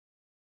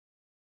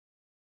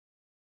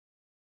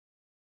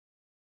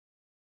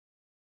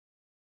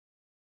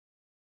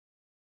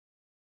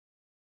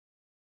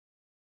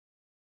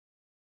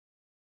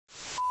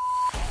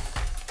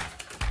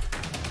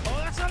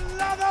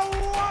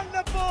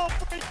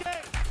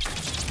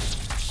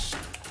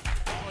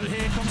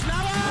Here comes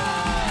Niweat!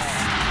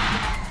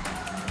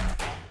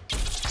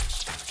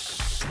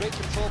 Great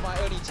control by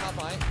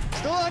Tawan.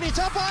 Still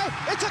Tawan!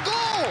 It's a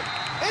goal!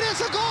 It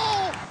is a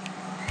goal!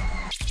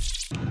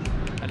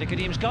 And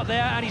Kadim's got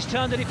there and he's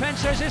turned the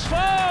defence. There's his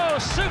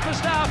foul! Super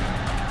stuff!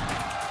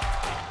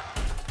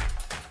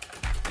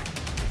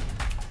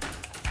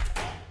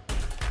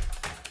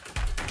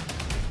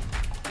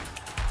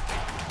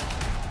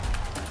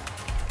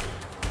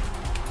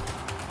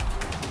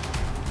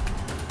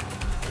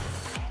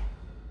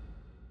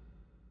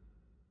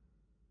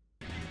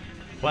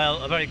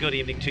 Well, a very good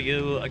evening to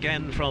you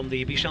again from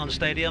the Bishan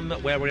Stadium,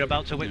 where we're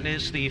about to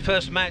witness the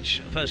first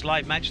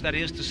live match, that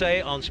is to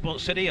say, on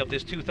Sports City of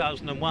this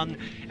 2001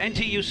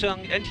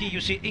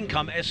 NTUC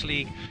Income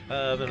S.LEAGUE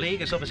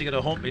league. It's obviously going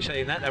to haunt me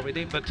saying that every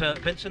day, but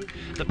Vincent,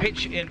 the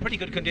pitch in pretty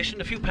good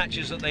condition, a few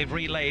patches that they've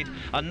relaid,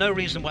 and no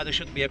reason why there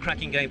shouldn't be a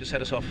cracking game to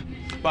set us off.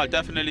 Well,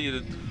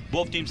 definitely,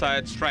 both teams are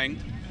at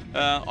strength.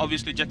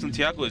 Obviously, Jackson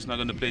Thiago is not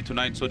going to play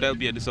tonight, so that'll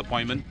be a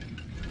disappointment.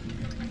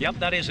 Yep,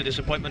 that is a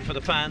disappointment for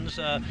the fans.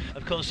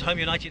 Of course, Home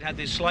United had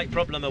this slight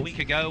problem a week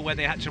ago where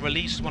they had to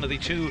release one of the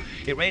two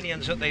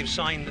Iranians that they've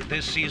signed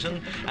this season,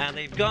 and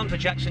they've gone for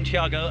Jackson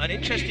Thiago, an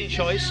interesting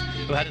choice,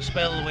 who had a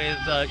spell with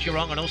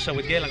Siriwong and also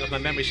with Geylang, if my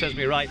memory serves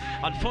me right.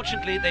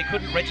 Unfortunately, they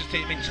couldn't register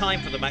him in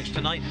time for the match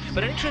tonight,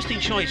 but an interesting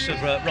choice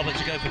of Robert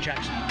to go for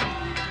Jackson.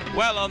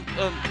 Well,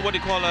 what do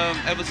you call,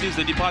 ever since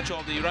the departure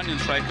of the Iranian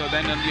striker,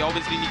 then you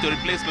obviously need a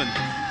replacement.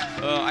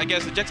 I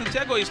guess Jackson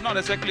Thiago is not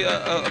exactly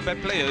a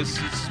bad player. It's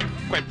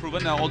quite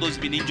proven, although he's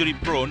been injury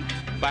prone,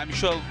 but I'm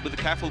sure with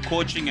the careful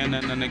coaching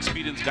and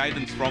experienced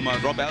guidance from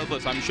Rob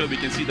Alberts, I'm sure we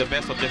can see the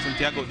best of Jackson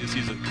Thiago this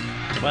season.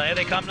 Well, here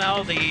they come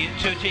now, the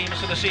two teams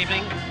for this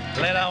evening,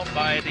 led out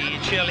by the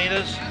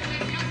cheerleaders,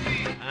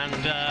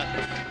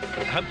 and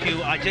hope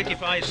you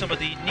identify some of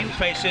the new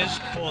faces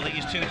for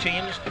these two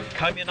teams.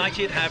 Home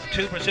United have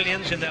two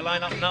Brazilians in their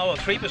lineup now, or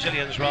three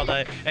Brazilians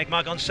rather,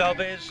 Egmar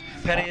Gonçalves,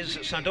 Perez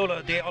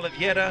Sandola de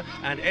Oliveira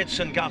and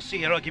Edson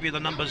Garcia. I'll give you the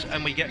numbers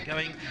and we get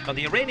going. On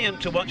the Iranian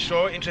to watch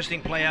for,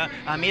 interesting player,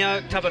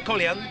 Amir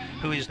Tavakolian,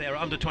 who is their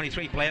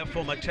under-23 player,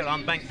 former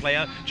Tehran Bank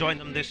player, joined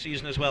them this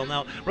season as well.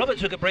 Now, Robert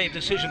took a brave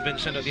decision,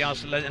 Vincent, at the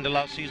end of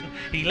last season.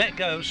 He let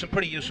go some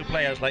pretty useful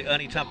players like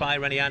Ernie Tapai,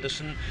 Rennie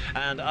Anderson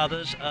and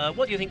others.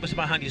 What do you think was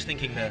behind his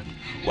thinking there?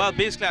 Well,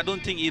 basically, I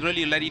don't think he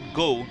really let it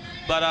go,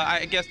 but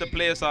I guess the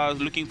players are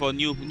looking for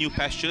new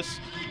pastures.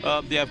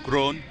 They have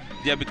grown,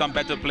 they have become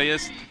better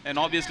players, and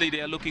obviously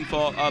they are looking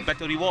for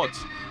better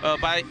rewards.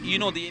 But you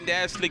know, in the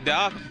S.LEAGUE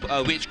there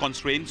are wage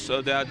constraints,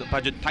 there are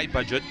the tight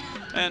budget,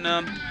 and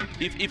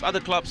if other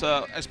clubs,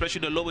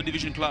 especially the lower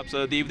division clubs,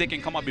 if they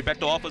can come up with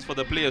better offers for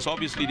the players,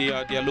 obviously they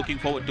are looking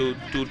forward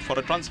for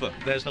a transfer.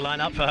 There's the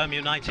lineup for Home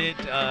United.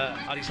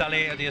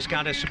 Alisale,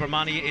 Diascante,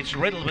 Supermani. It's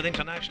riddled with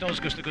internationals.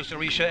 Gusta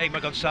Richa,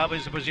 Egmar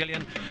Gonçalves, the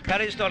Brazilian.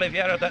 Perez de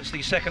Oliveira, that's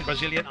the second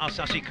Brazilian.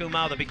 Arsasi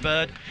Kumar, the big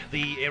bird.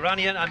 The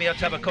Iranian, Amir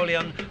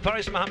Tavakolian.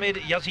 Faris Mohamed,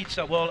 Yazid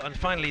Sawal, and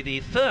finally the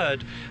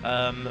third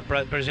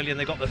Brazilian.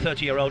 They got the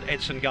 30-year-old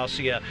Edson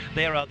Garcia.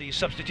 There are the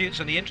substitutes,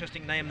 and the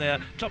interesting name there,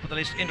 top of the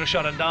list, Indra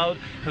Sharandaud,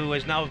 who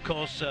is now, of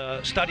course,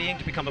 studying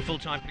to become a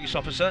full-time police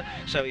officer.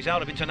 So he's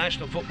out of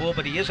international football,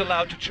 but he is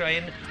allowed to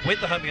train with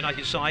the Home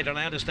United side, and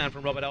I understand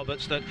from Robert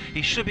Alberts that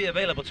he should be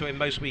available to him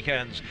most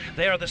weekends.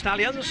 There are the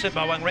Stallions,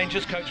 Sembawang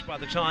Rangers, coached by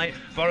the Thai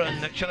Voron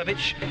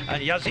Chelovic,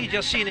 and Yazid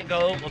Yassin in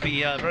goal will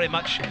be very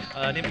much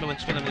an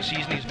influence for them this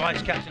season. He's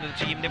vice-captain of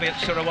the team. Niweat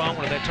Siriwong,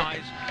 one of their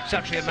Thais,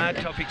 Satri Ahmad,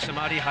 Taufik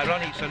Samadi,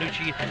 Hairani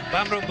Sanuchi,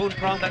 Bamrung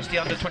Boonprong, that's the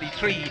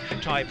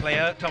under-23 Thai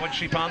player, Tawan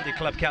Sripan, the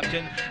club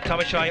captain,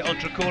 Tawachai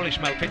Ontrakul,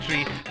 Ismail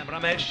Fitrey, and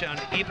Ramesh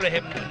and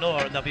Ibrahim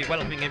Noor, and they'll be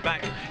welcoming him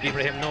back,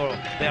 Ibrahim Noor.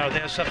 They are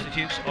their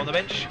substitutes on the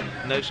bench.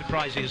 No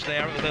surprises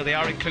there, although they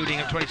are including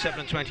at 27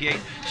 and 28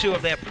 two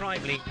of their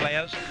prime league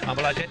players. I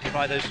will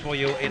identify those for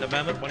you in a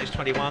moment. One is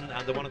 21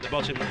 and the one at the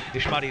bottom,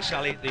 Ishmari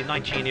Sali, the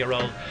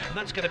 19-year-old. And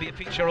that's going to be a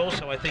feature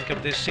also, I think,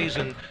 of this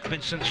season.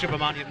 Vincent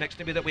Subramanian next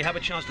to me, that we have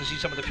a chance to see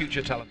some of the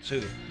future talent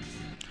too.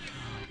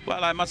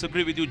 Well, I must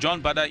agree with you,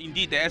 John, but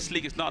indeed the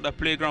S.LEAGUE is not a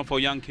playground for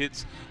young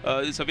kids.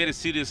 It's a very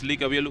serious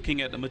league. We are looking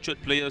at the matured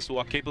players who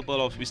are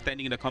capable of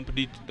withstanding the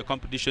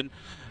competition.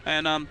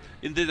 And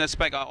in this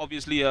aspect,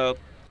 obviously,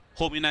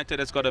 Home United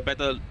has got a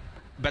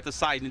better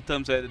side in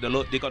terms of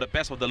they got the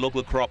best of the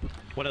local crop.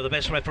 One of the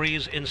best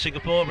referees in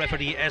Singapore,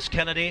 referee S.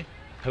 Kennedy,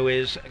 who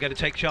is going to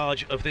take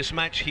charge of this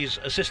match. His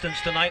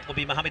assistants tonight will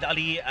be Muhammad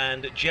Ali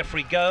and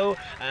Jeffrey Goh,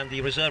 and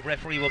the reserve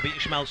referee will be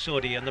Ismail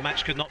Soudi, and the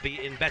match could not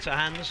be in better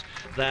hands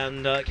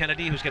than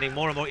Kennedy, who's getting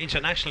more and more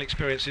international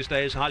experience these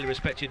days, highly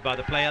respected by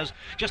the players.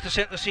 Just to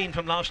set the scene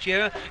from last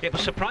year, it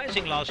was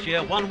surprising last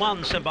year,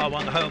 1-1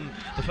 Sembawang home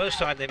the first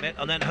time they met,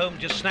 and then home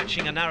just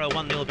snatching a narrow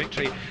 1-0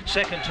 victory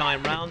second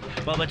time round.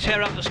 Well, we'll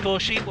tear up the score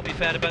sheet, will be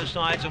fair to both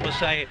sides, and we'll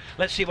say,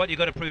 let's see what you've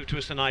got to prove to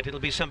us tonight. It'll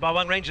be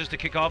Sembawang Rangers to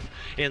kick off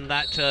in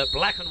that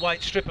black and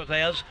white strip of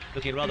theirs,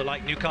 looking rather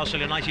like Newcastle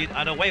United,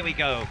 and away we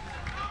go.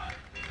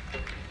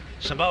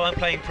 Sembawang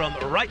playing from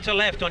right to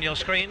left on your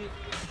screen,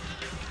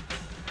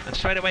 and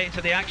straight away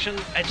into the action.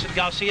 Edson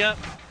Garcia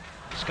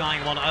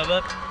skying one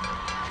over.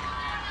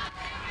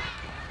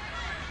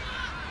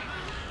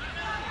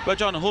 But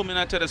John, Home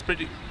United is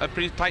pretty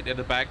tight at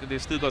the back.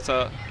 They've still got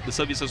the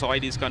services of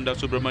ID Iskandar,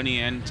 Subramani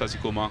and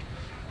Sasikumar.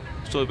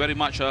 So very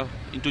much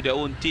into their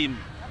own team.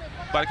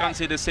 But I can't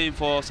say the same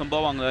for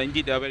Sembawang.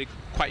 Indeed, they are very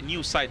quite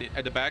new side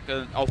at the back.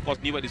 Of course,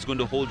 Niweat is going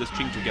to hold the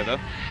string together.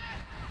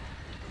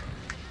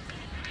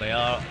 They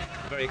are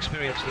very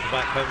experienced at the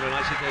back. Home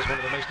United, there's one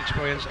of the most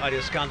experienced, ID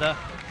Iskandar,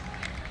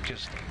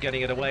 just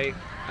getting it away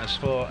as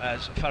far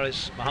as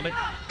Faris Mohammed.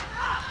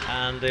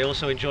 And they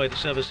also enjoy the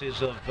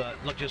services of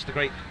not just the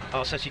great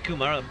Sasi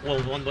Kumar, well,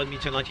 1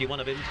 meter 91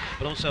 of him,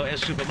 but also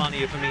S. Subramani,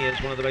 who for me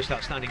is one of the most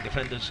outstanding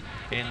defenders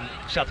in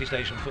Southeast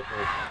Asian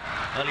football.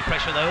 Early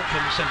pressure though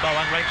from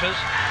Sembawang Rangers,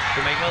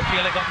 who may well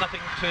feel they've got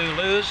nothing to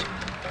lose.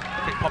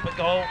 Big pop-up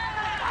goal.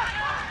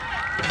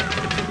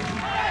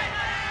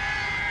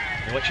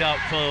 Watch out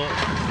for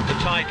the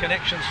Thai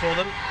connections for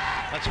them.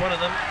 That's one of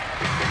them.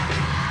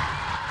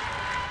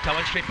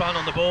 Tawan Sripan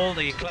on the ball,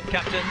 the club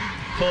captain,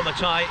 former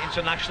Thai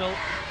international.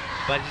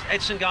 But it's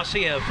Edson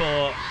Garcia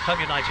for Home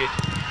United.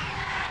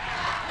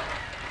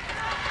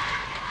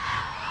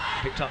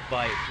 Picked up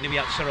by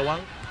Niweat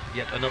Siriwong,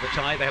 yet another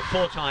Thai. They have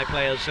 4 Thai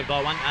players,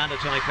 Sembawang, and a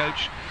Thai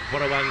coach,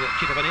 Warawang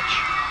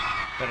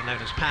Chitavanich, better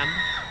known as Pam.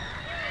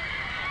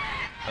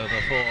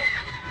 Over for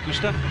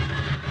Gusta.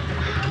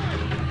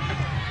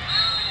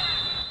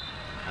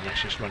 And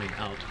that's just running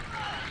out.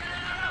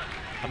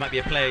 That might be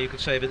a player, you could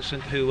say,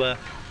 Vincent, who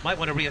might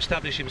want to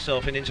re-establish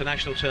himself in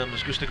international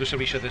terms, Gusta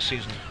Gusarisha, this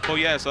season. Oh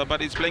yes,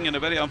 but he's playing in a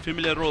very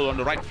unfamiliar role on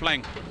the right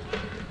flank.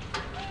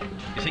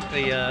 You think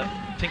the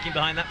thinking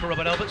behind that for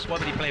Robert Alberts? Why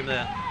would he play him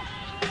there?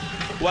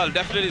 Well,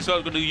 definitely he's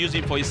not going to use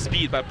him for his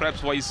speed, but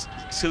perhaps for his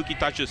silky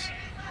touches.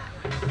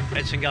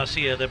 Edson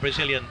Garcia, the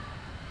Brazilian,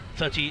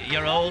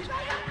 30-year-old,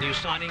 new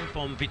signing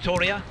from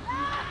Vitória.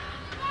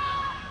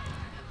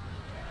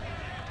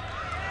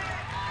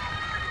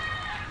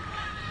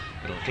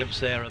 Little glimpse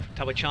there of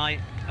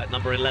Tawachai at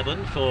number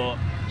 11 for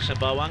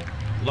Sembawang.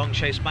 Long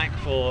chase back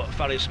for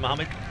Faris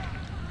Mohammed.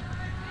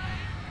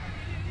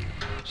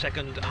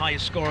 Second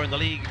highest scorer in the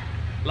league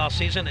last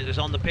season. It is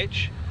on the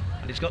pitch,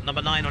 and he's got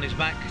number 9 on his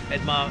back,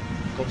 Edmar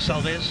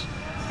Gonçalves.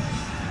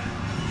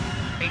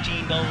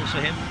 18 goals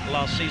for him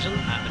last season,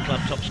 and the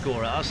club top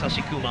scorer,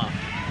 Sasi Kumar,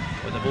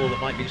 with a ball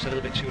that might be just a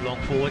little bit too long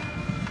forward.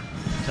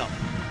 It's up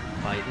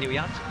by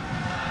Niweat.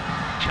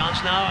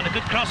 Chance now, and a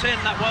good cross in,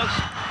 that was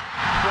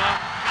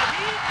from...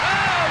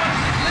 Oh, what a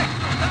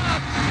sensational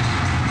start!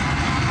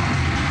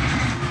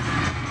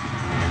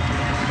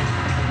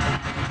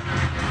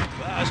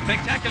 Well,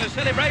 spectacular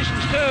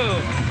celebrations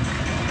too.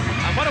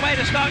 And what a way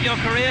to start your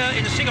career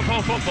in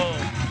Singapore football.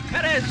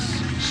 Perez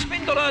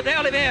Spindola de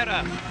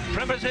Oliveira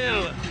from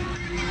Brazil.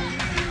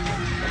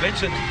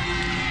 Vincent.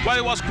 Well,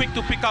 he was quick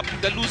to pick up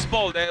the loose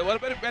ball there. Well,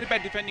 very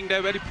bad defending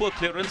there, very poor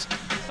clearance.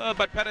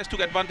 But Perez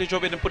took advantage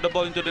of it and put the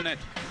ball into the net.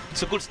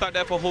 It's a good start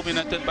there for Home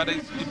United, but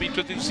it'll be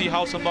interesting to see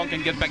how Sembawang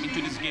can get back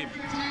into this game.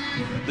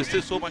 There's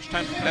still so much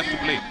time left to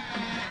play.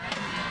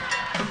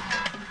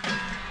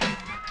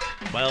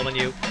 Well, when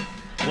you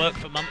work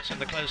for months in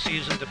the close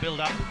season to build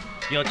up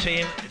your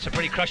team, it's a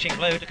pretty crushing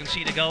blow to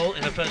concede a goal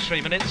in the first 3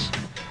 minutes.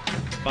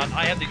 But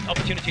I had the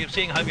opportunity of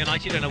seeing Home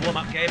United in a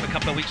warm-up game a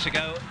couple of weeks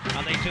ago,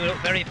 and they do look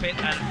very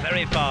fit and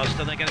very fast,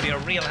 and they're going to be a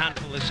real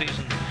handful this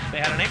season. They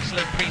had an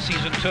excellent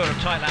pre-season tour of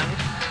Thailand.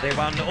 They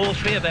won all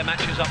 3 of their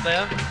matches up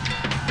there.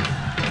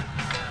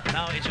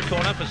 Now it's a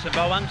corner for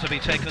Sembawang to be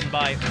taken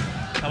by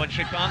Tawan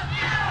Sripan.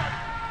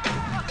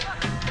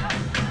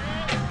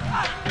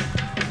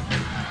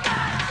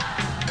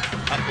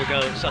 Up will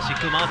go Sasi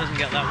Kumar, doesn't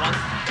get that one.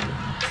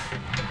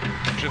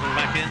 Driven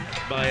back in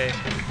by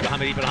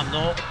Mohamed Ibrahim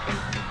Noor.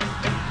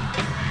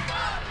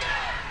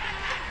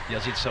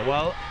 Yazid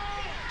Sawal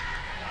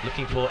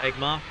looking for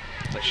Egmar.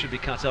 That should be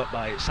cut up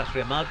by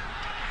Satri Ahmad.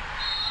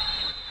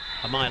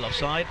 A mile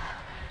offside.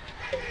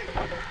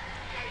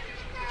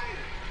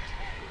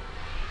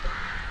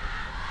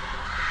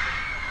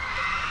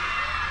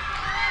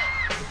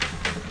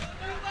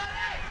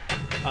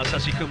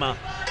 Sasi Kumar.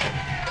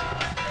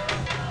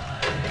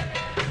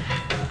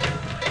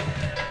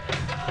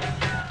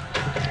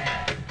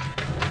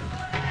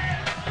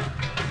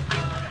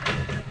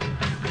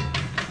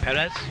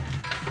 Perez.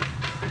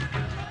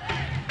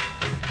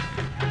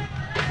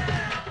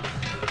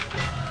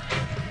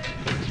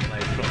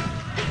 Played from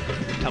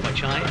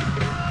Tabachai.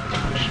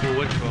 Push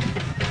forward from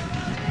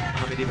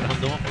Mohamed Ibrahim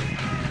Noor.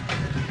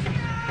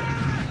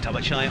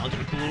 Tabachai onto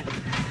the pool.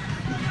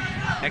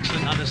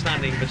 Excellent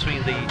understanding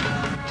between the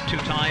 2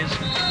 Thais,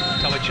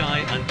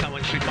 Tawachai and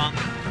Tawan Sripan.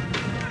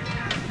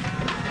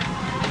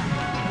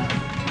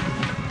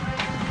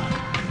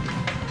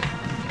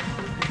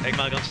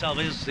 Egmar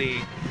Gonçalves,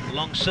 the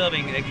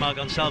long-serving Egmar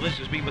Gonçalves,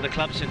 who's been with the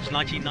club since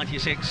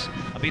 1996,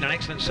 and been an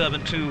excellent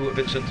servant too,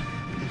 Vincent.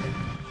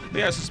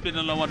 Yes, it's been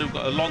a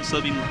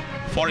long-serving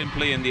foreign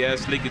player in the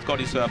S.LEAGUE. He's got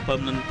his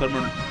permanent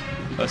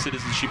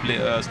citizenship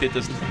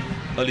status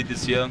early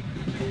this year.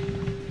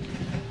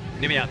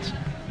 Niweat,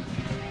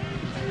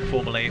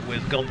 formerly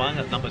with Gombang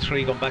at number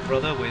 3, gone back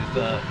rather with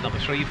number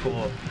 3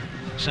 for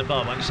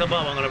Sembawang.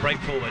 Sembawang on a break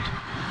forward.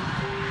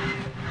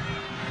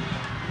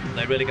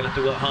 They're really going to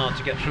have to work hard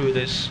to get through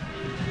this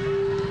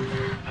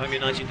Home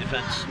United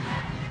defence.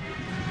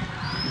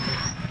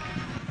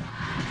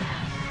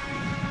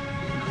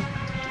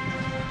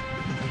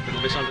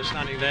 Little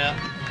misunderstanding there.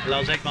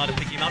 Allows Egmar to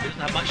pick him up. He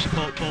doesn't have much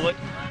support forward.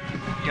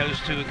 Goes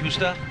to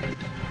Gusta.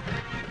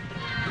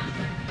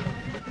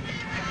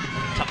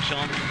 Touch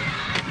on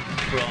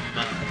from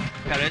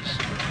Perez.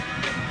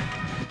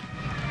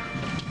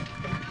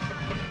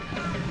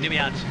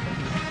 Niweat.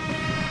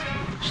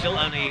 Still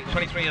only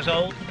 23 years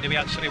old.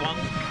 Niweat Siriwong.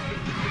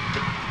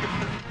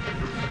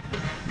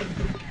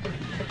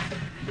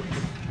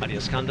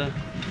 Adiaskanda.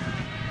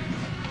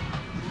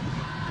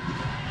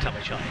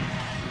 Tabachai.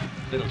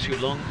 A little too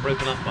long,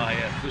 broken up by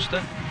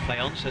Gusta. Play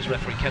on, says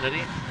referee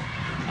Kennedy.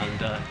 And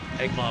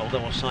Egmar, although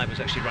offside, was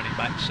actually running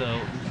back,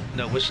 so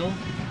no whistle.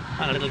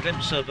 And a little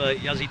glimpse of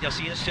Yazid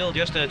Yassin, still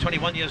just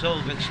 21 years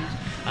old, Vincent.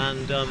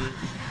 And I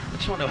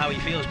just want to know how he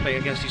feels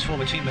playing against his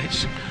former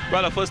teammates.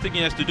 Well, the first thing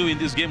he has to do in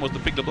this game was to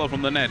pick the ball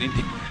from the net.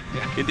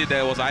 Indeed,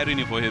 there was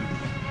irony for him.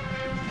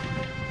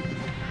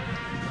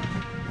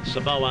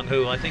 Sembawang,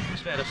 who I think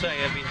it's fair to say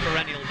have been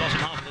perennial bottom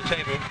half of the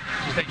table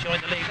since they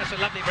joined the league. That's a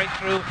lovely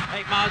breakthrough.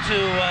 Egmar to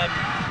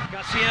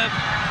Garcia.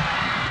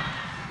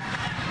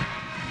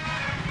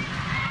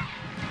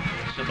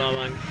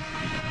 Sembawang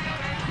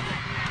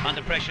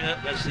under pressure.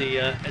 That's the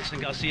Edson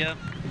Garcia.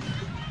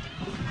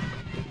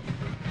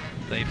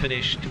 They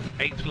finished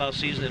 8th last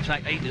season. In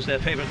fact, 8 is their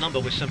favourite number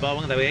with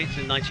Sembawang. They were 8th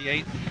in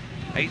 98,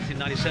 8th in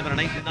 97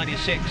 and 8th in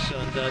 96.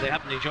 And they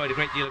haven't enjoyed a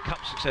great deal of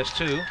cup success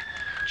too.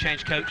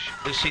 Change coach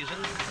this season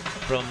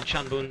from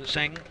Chanbun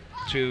Seng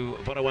to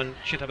Vorawan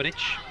Chitavanic.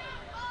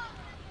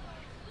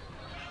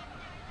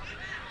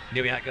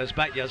 Niweat goes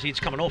back. Yazid's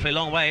come an awfully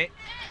long way.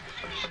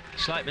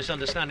 Slight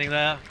misunderstanding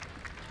there.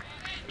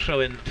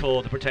 Throw in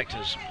for the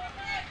protectors.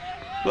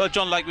 Well,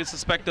 John, like we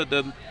suspected,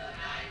 the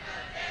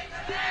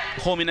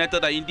Home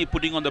United are indeed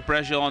putting on the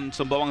pressure on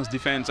Sembawang's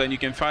defence, and you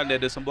can find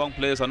that the Sembawang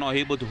players are not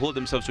able to hold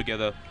themselves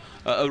together.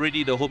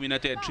 Already the Home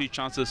United had 3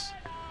 chances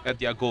at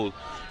their goal.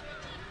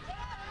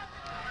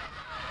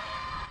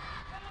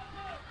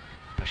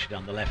 Pressure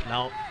down the left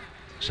now.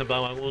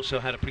 Sembawang also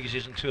had a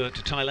pre-season tour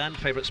to Thailand,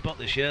 favourite spot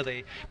this year.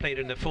 They played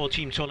in a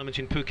 4-team tournament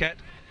in Phuket,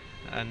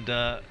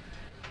 and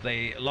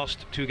they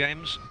lost 2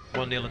 games,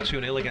 1-0 and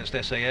 2-0 against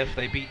SAF.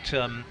 They beat 2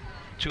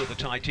 of the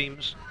Thai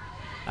teams.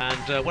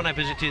 And when I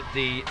visited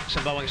the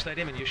Sembawang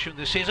Stadium in Yishun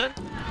this season,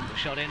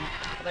 shot in,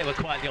 they were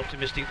quietly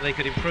optimistic that they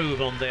could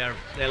improve on their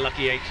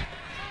lucky 8.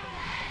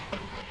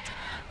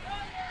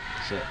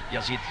 So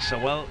Yazid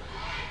Sawal.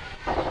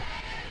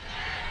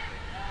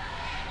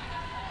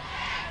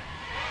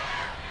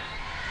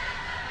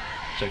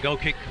 So goal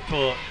kick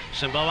for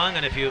Sembawang,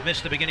 and if you've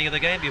missed the beginning of the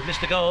game, you've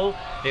missed a goal.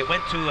 It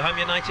went to Home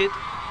United,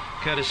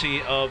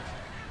 courtesy of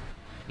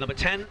number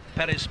 10,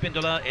 Perez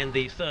Spindola, in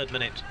the 3rd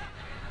minute.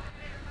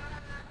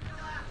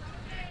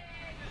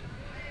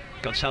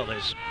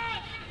 Gonçalves.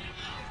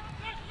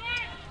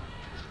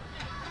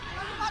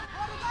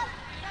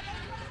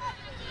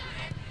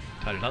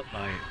 Tied up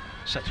by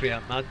Satri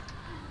Ahmad.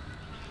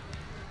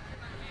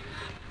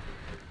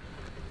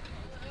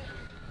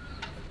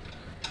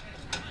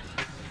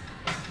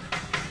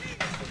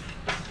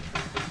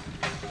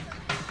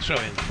 Throw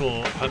in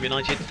for Home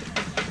United,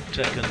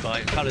 taken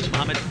by Faris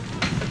Mohammed.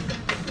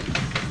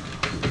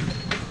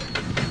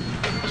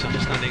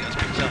 Misunderstanding that's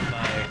picked up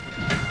by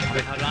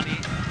Ahmed Harani.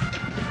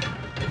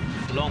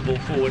 Long ball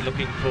forward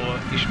looking for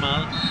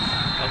Ismail.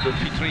 Abdul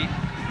Fitrey.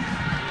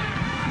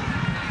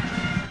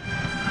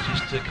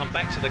 Just to come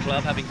back to the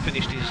club having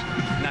finished his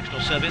national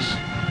service.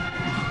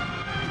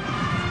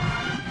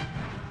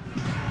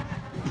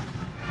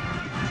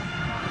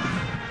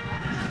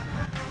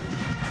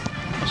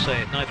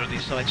 Say neither of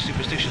these sides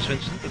superstitious,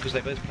 Vincent, because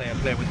they both play a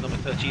player with number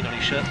 13 on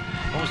his shirt.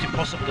 Almost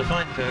impossible to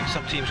find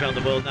some teams around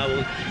the world now.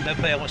 No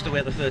player wants to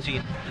wear the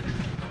 13.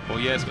 Oh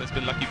yes, but it's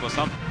been lucky for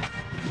some.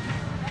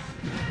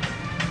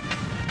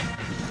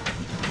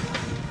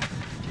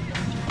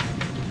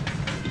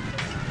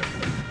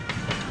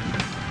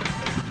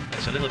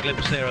 There's a little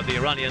glimpse there of the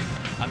Iranian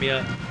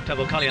Amir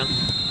Tabokalian.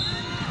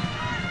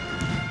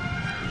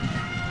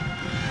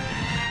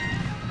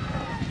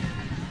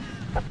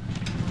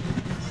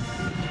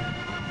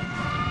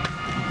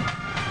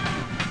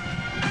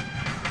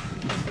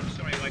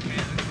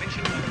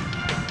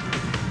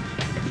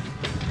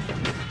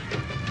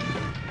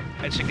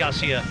 Edson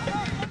Garcia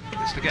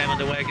gets the game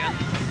underway again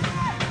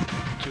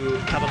to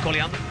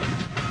Tabakolian.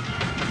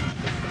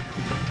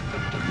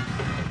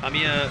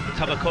 Amir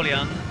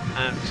Tabakolian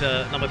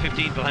at number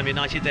 15 for Home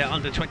United, their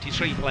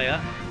under-23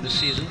 player this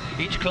season.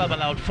 Each club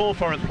allowed 4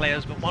 foreign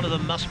players, but one of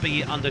them must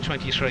be under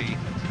 23.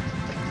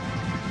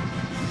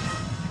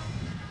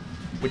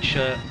 Which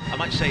I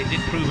might say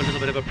did prove a little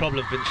bit of a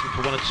problem, Vincent,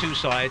 for 1 or 2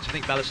 sides. I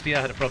think Balestier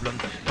had a problem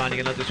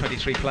finding an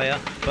under-23 player,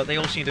 but they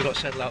all seem to have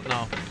got settled out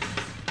now.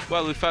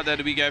 Well, we felt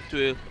that we have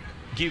to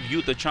give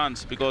youth a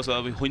chance, because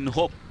we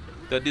hope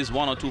that these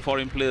 1 or 2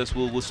 foreign players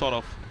will sort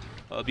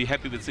of be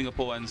happy with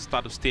Singapore and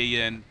start to stay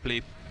here and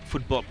play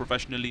football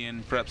professionally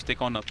and perhaps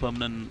take on a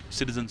permanent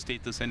citizen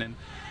status, and then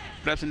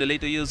perhaps in the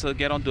later years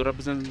get on to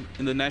represent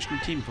in the national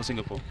team for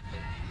Singapore.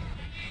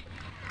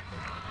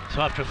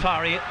 So after a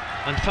fiery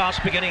and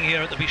fast beginning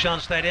here at the Bishan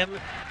Stadium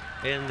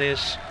in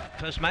this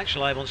first match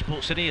live on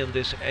Sport City in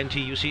this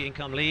NTUC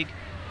Income League,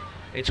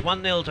 it's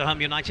 1-0 to Home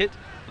United.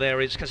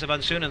 There is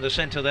Kesavan Soon in the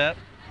centre there,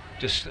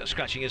 just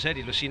scratching his head.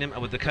 You've seen him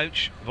with the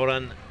coach,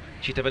 Voran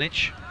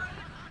Chitavanic,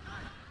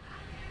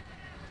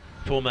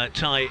 former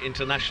Thai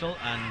international,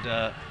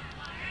 and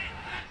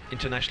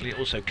internationally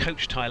also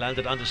coached Thailand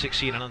at under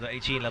 16 and under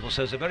 18 level,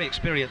 so he's a very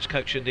experienced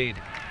coach indeed.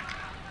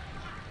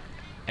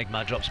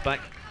 Egmar drops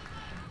back.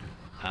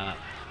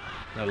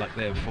 No luck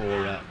there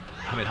for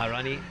Hamid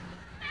Hairani.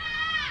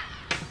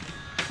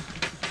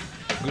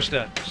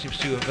 Gusta seems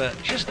to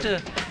have just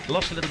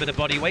lost a little bit of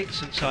body weight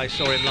since I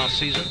saw him last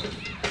season.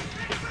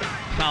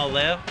 Foul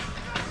there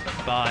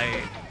by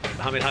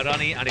Hamid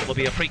Hairani, and it will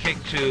be a free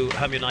kick to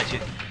Home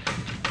United.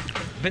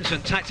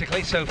 Vincent,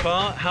 tactically so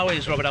far, how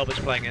is Robert Alberts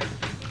playing it?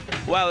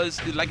 Well,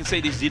 it's, like I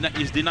said, he's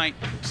denied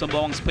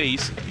Sembawang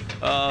space.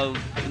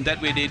 In that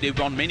way, they've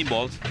won many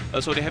balls.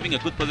 So they're having a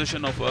good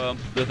position of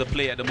the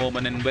play at the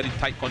moment and very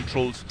tight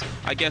controls.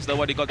 I guess that's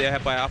what they got their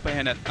upper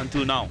hand at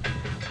until now.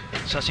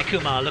 Sasi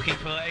Kumar looking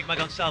for Egmar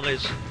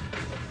Gonçalves.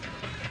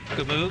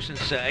 Good move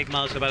since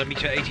Egmar's about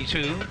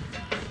 1.82 m.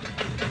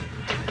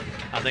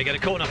 And they get a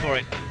corner for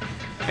it.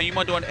 And you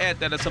might want to add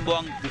that the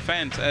Sembawang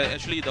defense,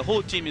 actually the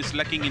whole team is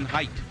lacking in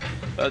height.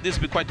 This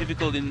will be quite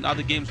difficult in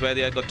other games where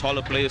they have got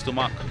taller players to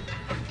mark.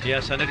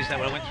 Yes, I noticed that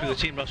when I went through the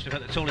team roster. In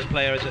fact, the tallest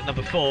player is at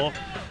number 4,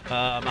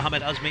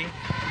 Mohamed Azmi.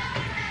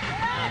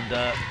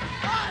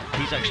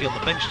 And he's actually on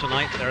the bench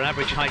tonight. They're an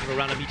average height of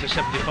around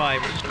 1.75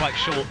 m, which is quite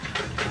short.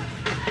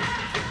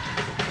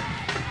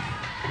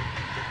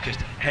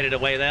 Just headed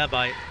away there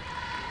by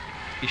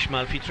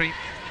Ismail Fitrey.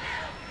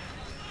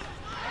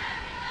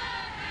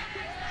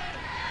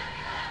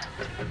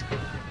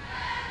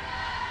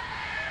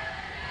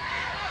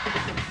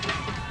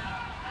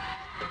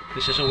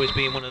 This has always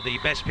been one of the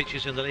best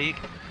pitches in the league,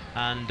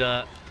 and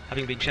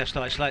having been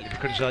chastised slightly for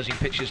criticising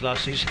pitches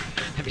last season,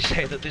 let me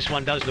say that this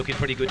one does look in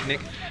pretty good nick.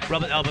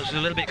 Robert Alberts was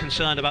a little bit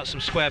concerned about some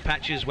square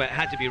patches where it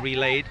had to be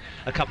relaid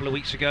a couple of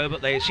weeks ago,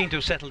 but they seem to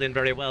have settled in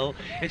very well.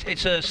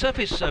 It's a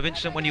surface,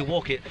 Vincent, when you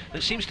walk it,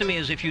 that seems to me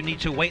as if you need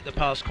to weight the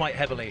pass quite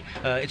heavily.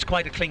 It's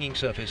quite a clinging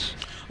surface.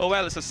 Oh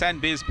well, it's a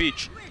sand-based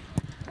pitch.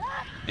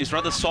 It's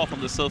rather soft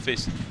on the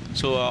surface,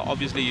 so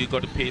obviously you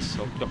got to pace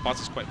the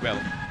passes quite well.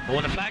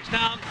 Oh, the flag's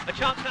down. A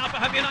chance now for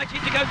Home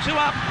United to go 2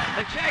 up.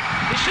 The check.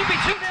 It should be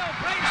 2-0.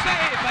 Great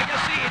save by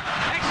Yazid.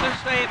 Excellent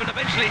save, and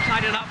eventually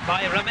tidied up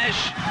by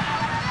Ramesh.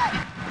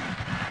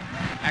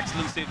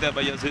 Excellent save there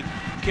by Yazid.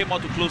 Came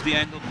out to close the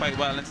angle quite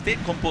well and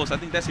stayed composed. I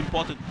think that's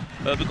important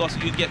because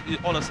you get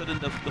all of a sudden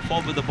the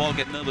forward with the ball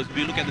get nervous. If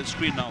you look at the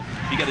screen now,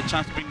 you get a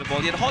chance to bring the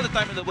ball. You had all the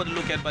time in the world to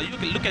look at, but you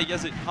can look at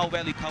Yazid, how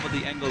well he covered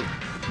the angle.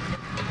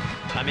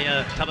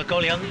 Amir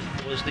Tabakolian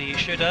was the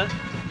shooter.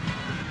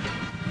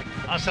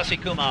 Sasi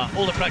Kumar,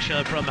 all the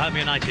pressure from Home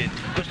United.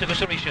 Gustavo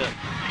Sarisha,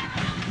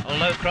 a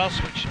low cross,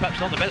 which perhaps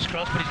not the best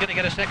cross, but he's going to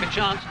get a second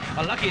chance.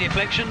 A lucky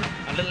deflection.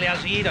 And little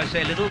Yazid, I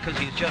say little because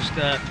he's just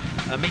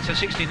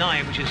 1.69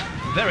 m, which is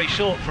very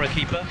short for a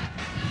keeper.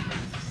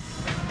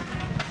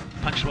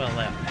 Punched well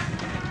there.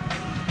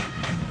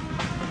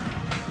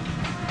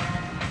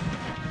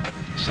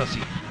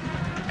 Sasi.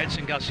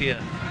 Edson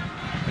Garcia.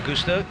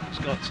 Augusto has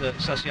got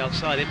Sasi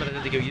outside him, but I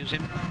don't think he'll use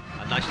him.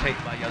 A nice take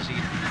by Yazid.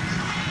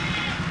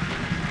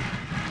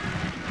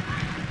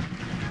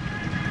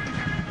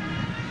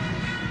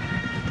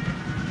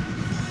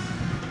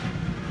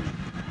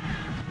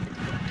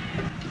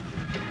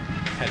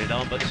 Headed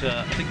on, but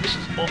I think this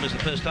is almost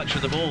the first touch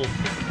of the ball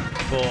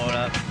for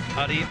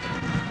Adi,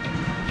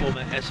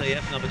 former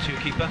SAF number 2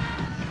 keeper.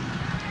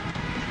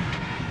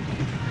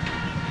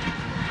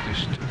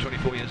 Just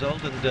 24 years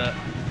old and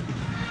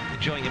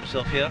enjoying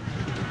himself here.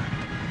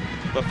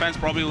 But fans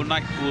probably will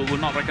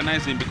not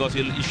recognize him because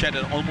he shed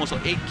almost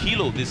 8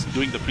 kilos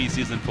during the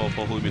pre-season for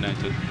Home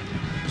United.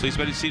 So he's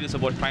very serious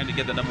about trying to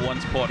get the number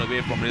 1 spot away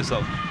from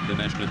Rizal, the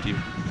national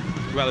team.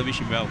 Well, I wish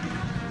him well.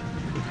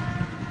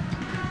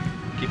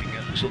 Keeping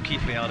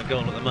Zulkifli out of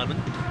goal at the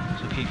moment.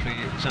 Zulkifli,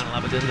 Zainal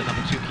Abidin, the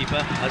number 2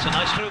 keeper. That's a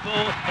nice through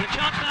ball and a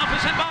chance now for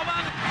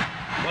Sembawang.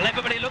 Well,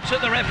 everybody looks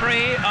at the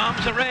referee,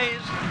 arms are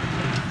raised.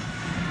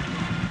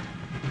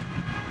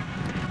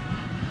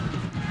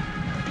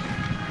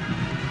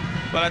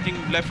 Well, I think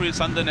referee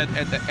Sundan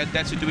at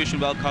that situation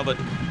well covered.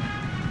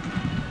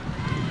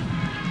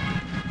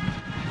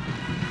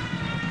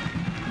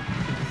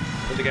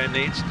 But the game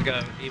needs to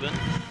go even.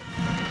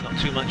 Not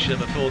too much of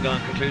a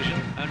foregone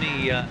conclusion.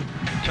 Only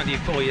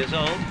 24 years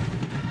old.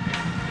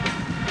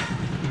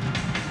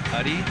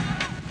 Adi.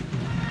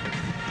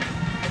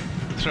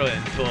 Throw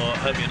in for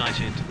Home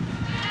United.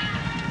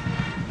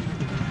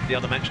 The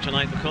other match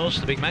tonight, of course,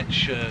 the big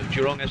match,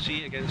 Jurong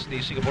FC against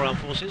the Singapore Armed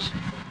Forces.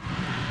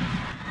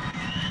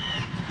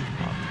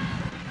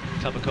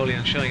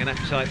 Tabakolian showing an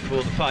appetite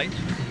for the fight.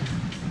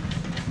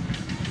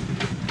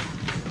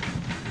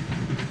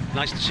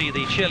 Nice to see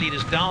the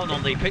cheerleaders down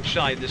on the pitch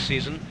side this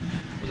season.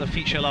 It was a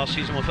feature last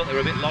season. I felt they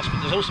were a bit lost,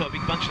 but there's also a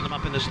big bunch of them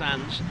up in the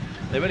stands.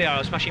 They really are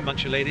a smashing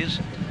bunch of ladies.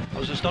 I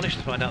was astonished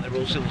to find out they were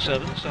all civil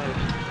servants. So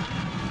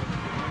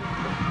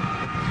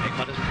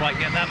Egmar doesn't quite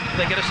get that.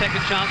 They get a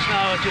second chance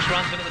now. It just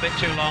runs a little bit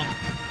too long.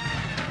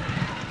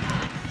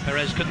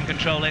 Perez couldn't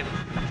control it.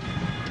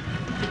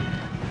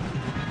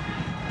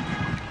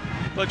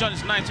 Well, John,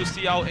 it's nice to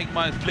see how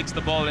Egmar flicks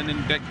the ball and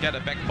then get a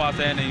back pass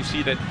there, and then you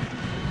see that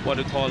what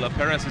we call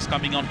Perez is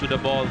coming onto the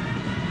ball.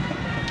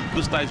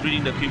 Gusta is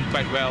reading the game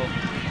quite well.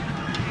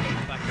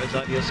 Back goes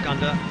Adi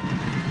Iskander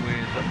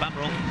with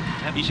Bamrong.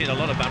 Haven't seen a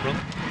lot of Bamrong.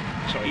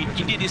 Sorry,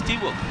 he did his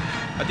teamwork.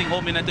 I think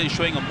Home United is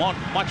showing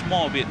much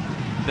more of it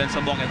than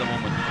Sembawang at the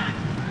moment.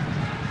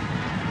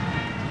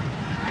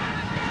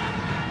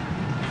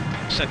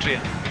 Satria.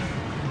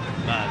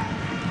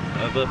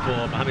 Over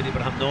for Mohamed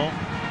Ibrahim Noor.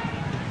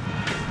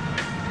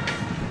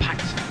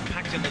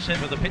 Packed in the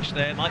centre of the pitch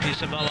there. Might be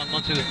Sembawang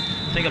want to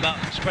think about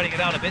spreading it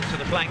out a bit to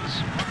the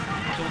flanks.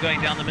 It's all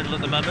going down the middle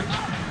at the moment.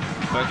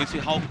 But I can see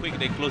how quick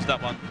they closed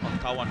up on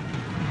Tawan.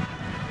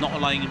 Not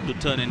allowing him to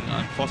turn and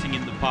forcing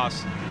him to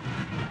pass.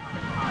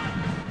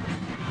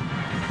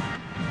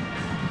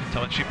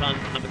 Tawan Sripan,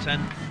 number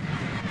 10.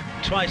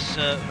 Twice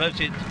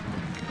voted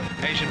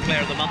Asian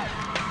Player of the Month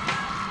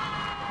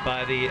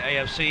by the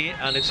AFC,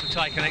 and it's the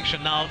Thai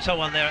connection now.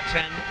 Tawan there at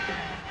 10.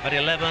 At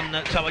 11,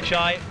 Tawa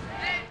Chai.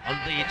 On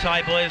the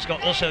Thai boys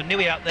got also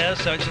Niweat there,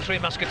 so it's the three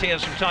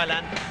musketeers from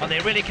Thailand, and they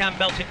really can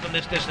belt it from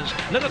this distance.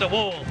 Look at the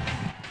wall.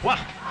 Wow,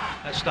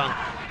 that's stung.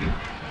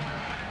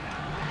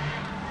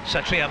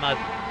 Satri Ahmad.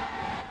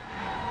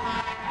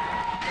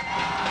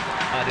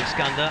 Adi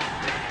Iskander.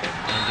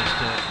 And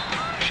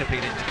just shipping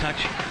it into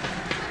touch.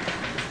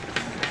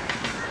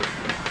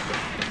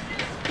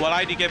 Well,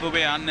 ID gave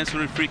away an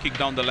unnecessary free kick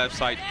down the left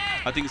side.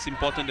 I think it's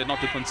important that not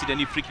to concede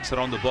any free kicks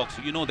around the box.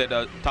 You know that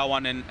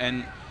Tawan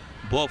and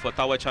both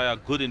Tawa Chai are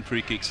good in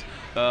free kicks.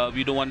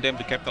 We don't want them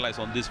to capitalize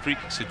on these free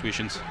kick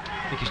situations.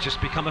 I think he's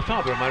just become a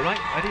father, am I right,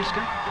 Adi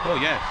Iskander? Oh,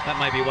 yes. That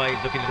may be why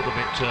he's looking a little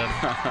bit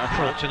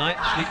fraught tonight,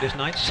 sleepless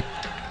nights.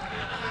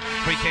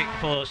 Free kick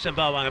for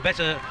Sembawang, a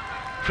better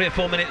 3 or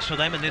 4 minutes for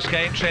them in this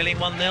game, trailing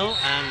 1-0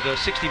 and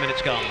 60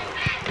 minutes gone.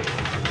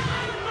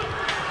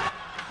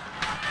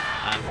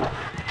 And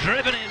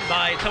driven in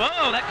by Tawan.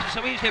 Oh, that's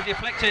so easily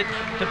deflected.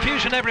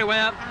 Confusion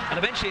everywhere, and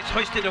eventually it's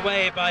hoisted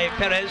away by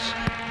Perez.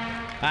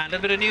 And a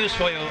little bit of news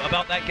for you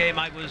about that game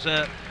I was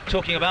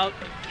talking about.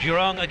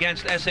 Jurong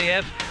against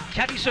SAF.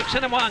 Katisuk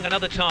Sembawang,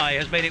 another tie,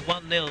 has made it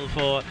 1-0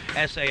 for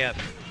SAF.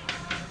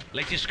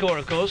 Latest score,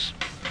 of course.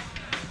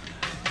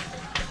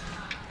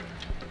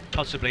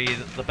 Possibly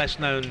the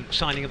best-known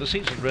signing of the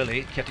season,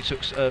 really,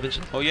 Katisuk's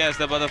Vincent. Oh yes,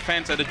 the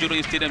fans at the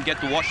Jurong Stadium get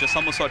to watch the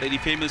somersault that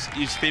he's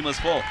famous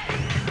for.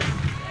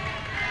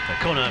 A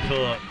corner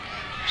for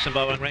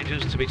Sembawang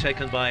Rangers to be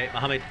taken by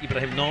Mohamed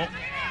Ibrahim Noor.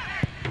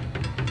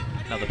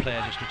 Another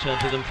player just returned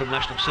to them from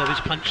national service,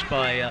 punched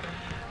by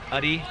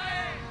Adi.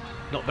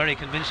 Not very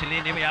convincingly.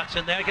 Niweat's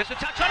in there, gets a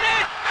touch on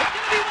it! It's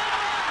going to be one!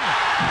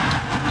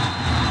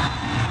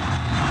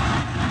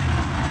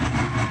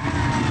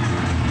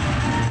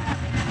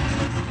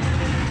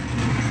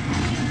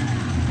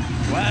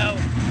 Well,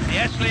 the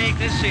S.LEAGUE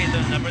this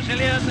season, a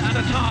Brazilian and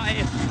a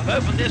Thai have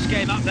opened this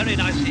game up very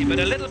nicely, but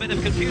a little bit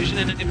of confusion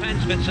in the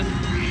defence, Vincent.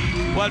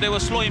 Well, they were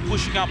slow in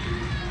pushing up.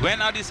 When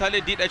Adi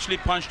Saleh did actually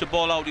punch the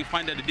ball out, you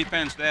find that the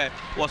defense there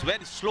was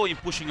very slow in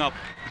pushing up,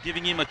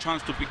 giving him a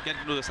chance to get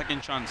into the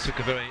second chance.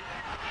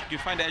 You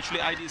find that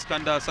actually Adi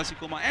Iskander,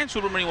 Sasikuma and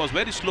Subramani was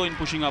very slow in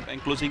pushing up and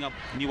closing up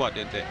Niweat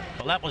there.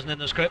 Well, that wasn't in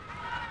the script.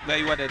 There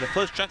you were there, the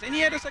first chance, and he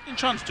had a second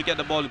chance to get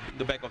the ball in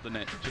the back of the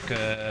net. Took,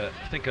 I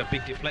think, a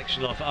big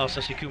deflection off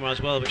Sasikuma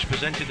as well, which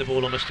presented the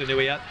ball almost to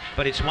Niweat.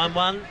 But it's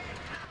 1-1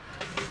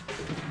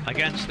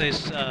 against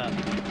this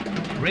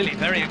really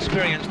very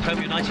experienced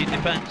Home United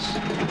defence.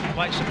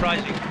 Quite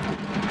surprising.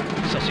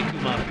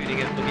 Sasikuma feeding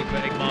it, looking for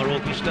Egmar or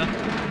Gusta.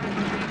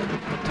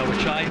 Tawa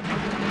Chai.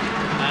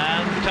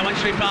 And Tawan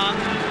Sripan.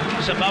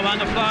 Sembawang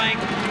are flying.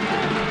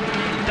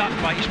 Ducked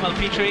by Ismail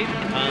Fitrey.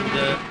 And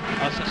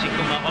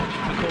Sasikuma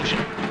opting for caution.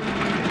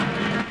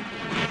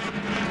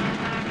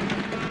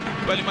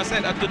 Well, you must say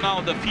that up to now,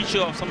 the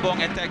feature of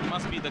Sembawang attack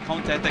must be the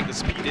counter-attack, the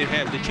speed they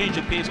have. They change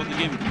the pace of the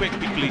game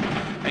quickly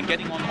and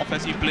getting on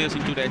offensive players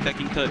into the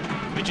attacking third,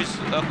 which is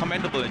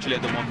commendable actually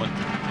at the moment,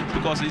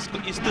 because it's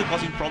still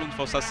causing problems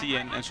for Sasi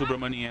and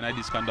Subramani and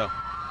Adi Iskander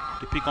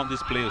to pick on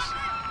these players.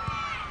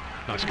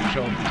 Nice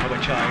control from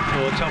Tawa Chai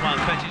for Tawan.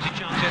 Fancies his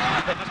chances.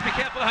 But must be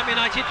careful. Home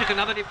United took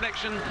another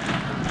deflection.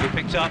 To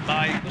be picked up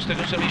by Gusta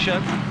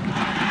Gusarisha.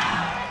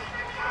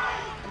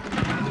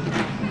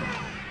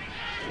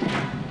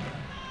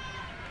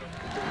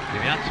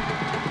 Niweat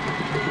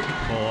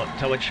for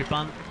Tawan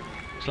Sripan.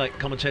 It's like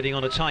commentating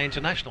on a Thai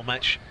international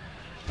match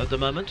at the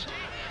moment.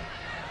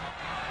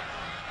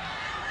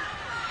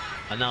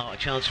 And now a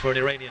chance for an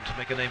Iranian to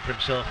make a name for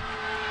himself.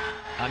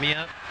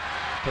 Amir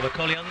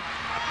Kovakolian.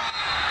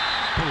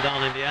 Pulled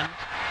down in the end.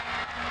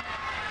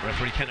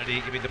 Referee Kennedy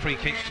giving the free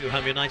kick to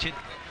Home United.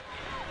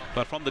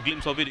 But from the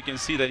glimpse of it, you can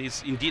see that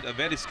he's indeed a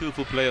very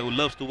skillful player who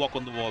loves to walk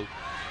on the wall.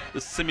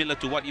 It's similar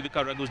to what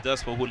Ivica Ragus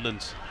does for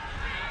Woodlands.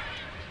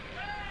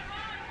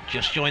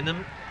 Just joined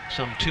them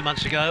some 2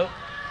 months ago,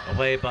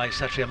 away by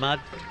Satri Ahmad,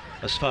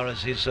 as far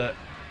as his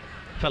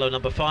fellow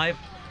number 5,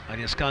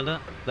 Ali Iskander.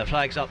 The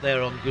flag's up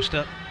there on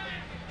Gusta.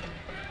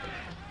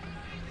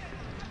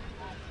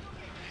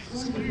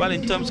 Well,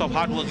 in terms of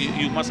hard work,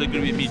 you must agree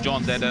with me,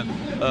 John, that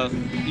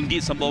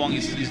indeed Sembawang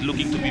is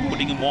looking to be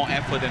putting more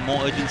effort and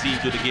more urgency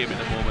into the game at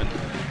the moment.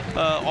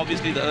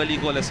 Obviously, the early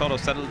goal has sort of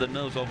settled the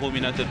nerves of Home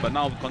United, but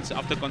now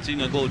after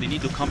conceding a goal, they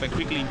need to come back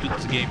quickly into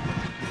this game.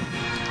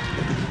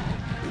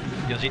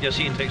 Yazid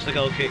Yassin takes the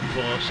goal kick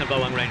for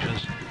Sembawang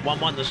Rangers.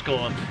 1-1 the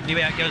score.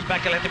 Niweat goes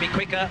back, he'll have to be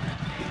quicker.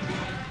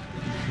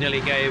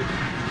 Nearly gave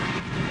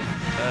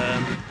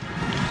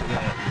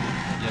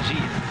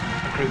Yazid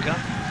Kruka.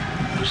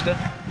 Gusta.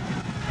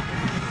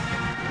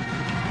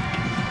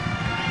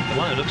 The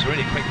one who looks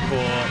really quick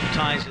for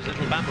ties is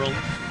little Bamrong,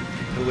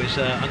 who is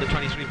under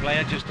 23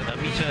 player, just a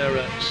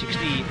metre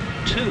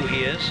 62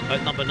 he is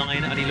at number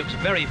 9, and he looks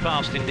very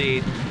fast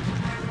indeed.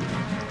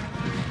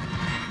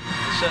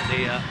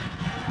 Certainly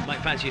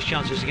might fancy his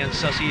chances against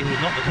Sassi,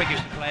 who's not the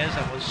quickest of players.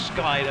 That was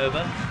skied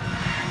over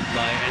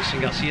by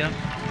Ensign Garcia.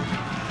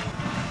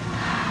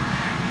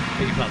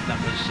 Beg your pardon, that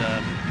was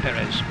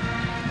Perez.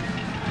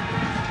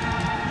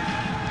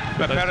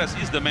 But Perez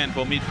is the man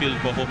for midfield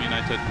for Home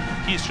United.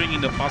 He's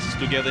stringing the passes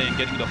together and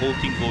getting the whole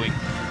team going.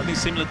 I think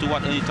similar to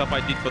what Ernie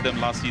Tapai did for them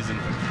last season.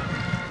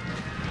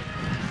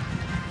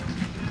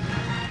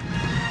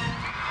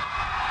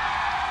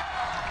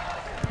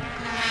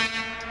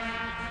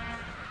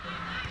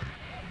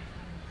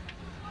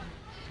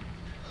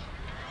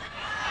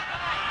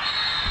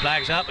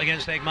 Flags up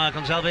against Egmar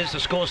Gonzalez. The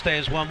score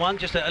stays 1-1.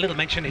 Just a little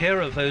mention here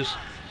of those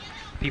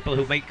people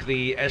who make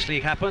the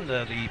S.LEAGUE happen,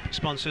 the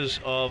sponsors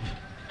of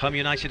Home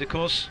United, of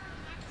course,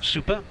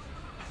 Super,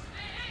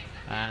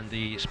 and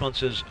the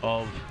sponsors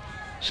of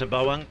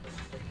Sembawang,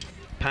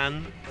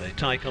 Pan, the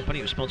Thai company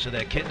who sponsor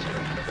their kit.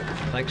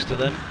 Thanks to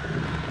them.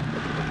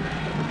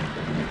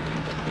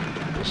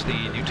 It's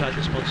the new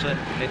title sponsor,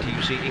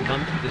 NTUC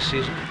Income, this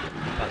season.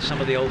 But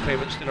some of the old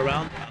favourites still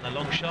around, and a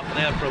long shot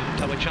there from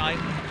Tawachai.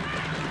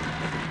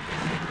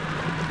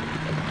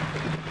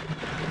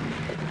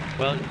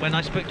 Well, when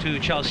I spoke to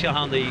Charles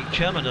Siahan, the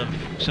chairman of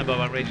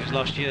Sembawang Rangers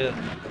last year,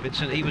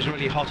 Vincent, he was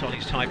really hot on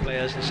his Thai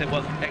players and said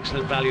what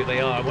excellent value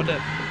they are. I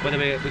wonder whether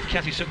with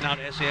Kathy Suk now at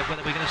SAF,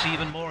 whether we're going to see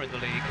even more in the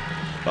league.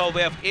 Well,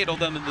 we have 8 of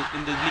them in the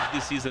league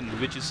this season,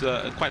 which is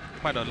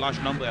quite a large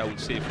number, I would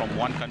say, from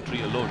one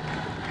country alone.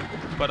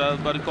 But I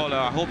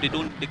hope they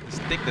don't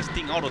take the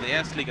sting out of the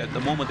S.LEAGUE at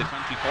the moment the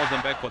country calls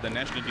them back for their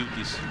national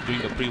duties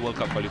during the pre-World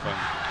Cup qualifying.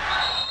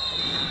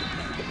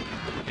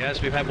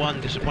 Yes, we've had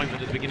one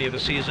disappointment at the beginning of the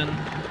season,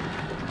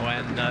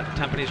 when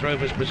Tampines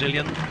Rovers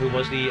Brazilian, who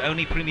was the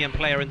only premium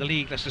player in the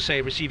league, let's just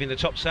say receiving the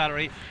top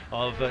salary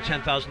of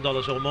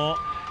 $10,000 or more,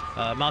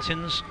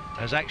 Martins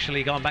has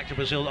actually gone back to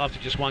Brazil after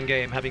just one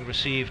game, having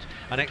received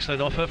an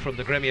excellent offer from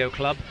the Grêmio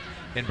club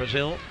in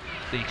Brazil.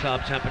 The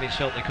club, Tampines,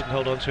 felt they couldn't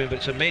hold on to him, but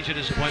it's a major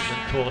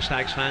disappointment for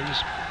Stags fans.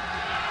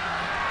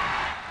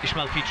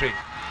 Ismail Fitrey.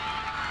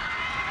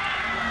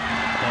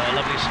 Oh,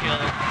 lovely skill,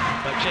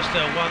 but just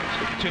one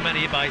too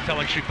many by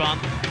Tawan Sripan.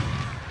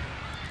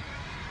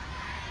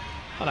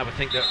 And I would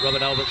think that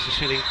Robert Alberts is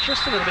feeling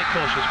just a little bit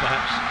cautious,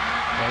 perhaps,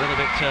 or a little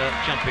bit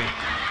jumpy.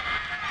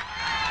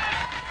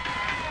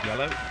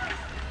 Yellow.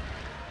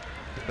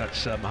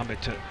 That's Mohamed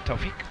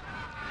Taufik.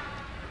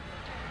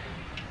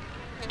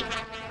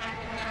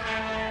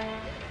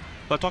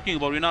 But talking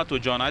about Renato,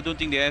 John, I don't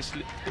think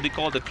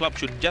the club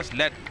should just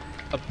let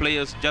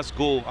players just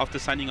go after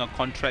signing a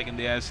contract in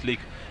the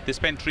S.LEAGUE. They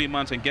spent 3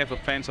 months and gave the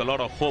fans a lot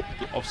of hope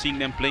of seeing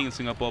them playing in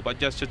Singapore, but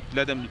just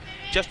let them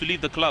to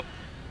leave the club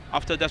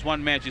after just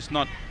one match is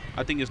not,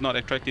 I think, is not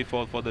attractive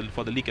for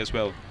the league as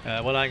well.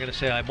 Well, I'm going to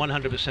say I'm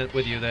 100%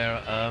 with you there,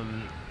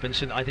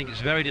 Vincent. I think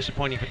it's very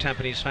disappointing for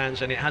Tampines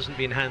fans, and it hasn't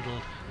been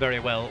handled very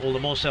well, all the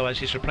more so as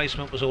his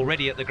replacement was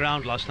already at the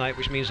ground last night,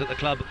 which means that the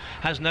club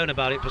has known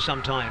about it for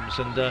some time.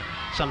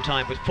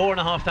 With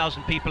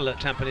 4,500 people at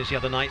Tampines the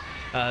other night,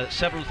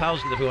 several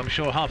thousand of whom I'm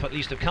sure half at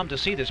least have come to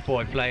see this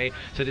boy play,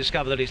 to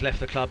discover that he's left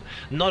the club.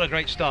 Not a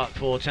great start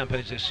for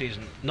Tampines this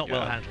season, not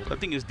well handled. I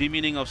think it's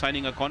demeaning of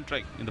signing a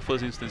contract in the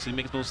first instance. It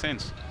makes no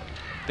sense.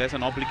 There's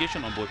an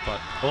obligation on both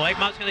parts. Oh,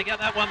 Egmar's going to get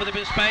that one with a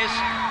bit of space.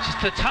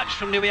 Just a touch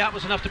from Niweat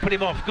was enough to put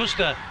him off.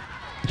 Gusta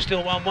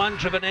still 1-1,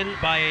 driven in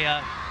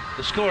by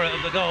the scorer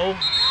of the goal,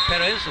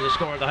 Perez, or the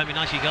scorer of the Home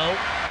United goal.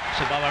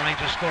 Sembawang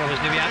Rangers scorer was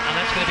Niweat, and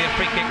that's going to be a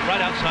free kick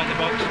right outside the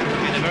box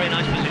in a very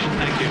nice position.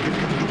 Thank you.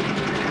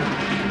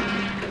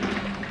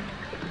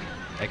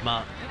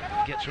 Egmar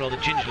gets rather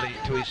gingerly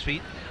to his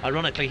feet.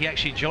 Ironically, he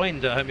actually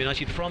joined Home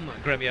United from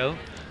Grêmio,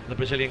 the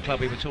Brazilian club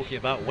we were talking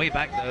about, way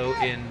back though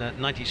in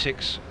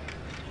 '96.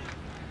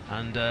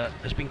 And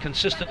has been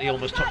consistently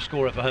almost top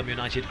scorer for Home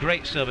United.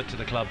 Great servant to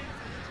the club,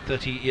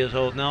 30 years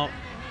old now,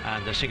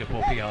 and a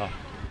Singapore PR.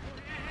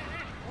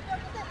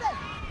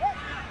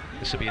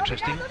 This will be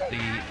interesting.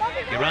 The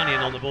Iranian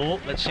on the ball.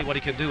 Let's see what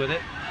he can do with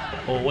it.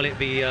 or will it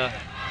be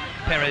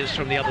Perez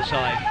from the other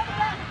side?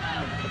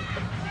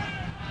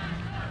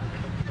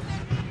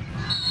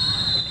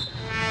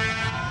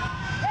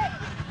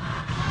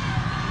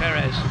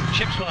 Perez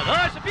chips one.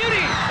 Oh, it's a beauty!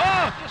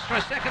 Oh, just for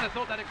a second I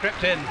thought that had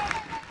crept in.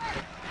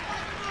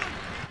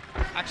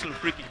 Excellent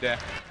free kick there.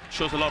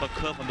 Shows a lot of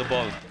curve on the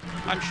ball.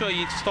 I'm sure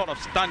he sort of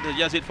stunned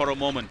Yazid for a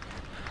moment.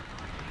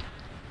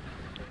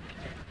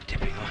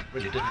 Tipping off,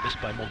 really didn't miss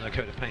by more than a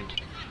coat of paint.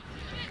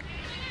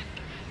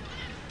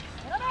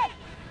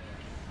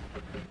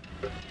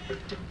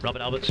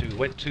 Robert Alberts, who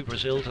went to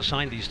Brazil to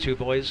sign these two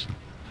boys.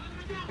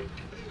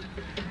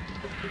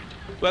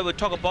 Well, we'll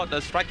talk about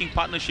the striking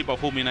partnership of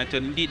Home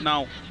United. Indeed,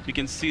 now we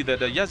can see that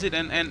Yazid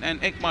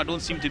and Ekmar don't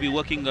seem to be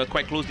working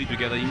quite closely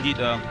together. Indeed,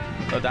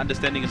 the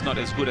understanding is not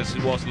as good as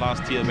it was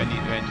last year when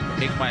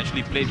Ekmar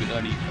actually played with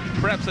Ernie.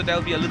 Perhaps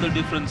there'll be a little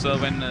difference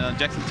when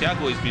Jackson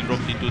Thiago is being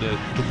roped into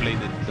to play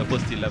the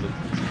first 11.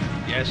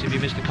 Yes, if you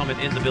missed the comment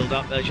in the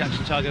build-up,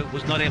 Jackson Thiago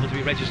was not able to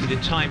be registered in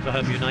time for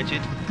Home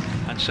United,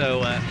 and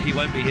so he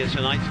won't be here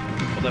tonight,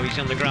 although he's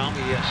on the ground.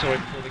 We saw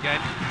him before the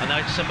game. And now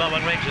it's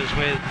Sembawang Rangers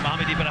with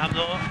Mohamed Ibrahim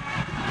Noor.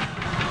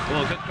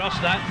 Oh, good cross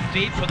that,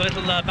 deep for the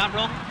little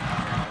Bamrong.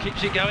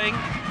 Keeps it going.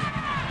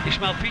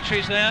 Ismail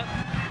Fitrey's there.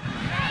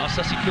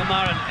 Sasi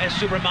Kumar and S.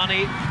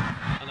 Subramani.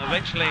 And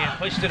eventually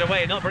hoisted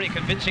away, not very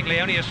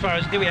convincingly, only as far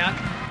as Niweat.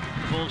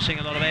 The ball seeing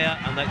a lot of air,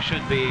 and that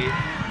should be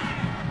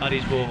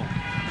Adi's ball.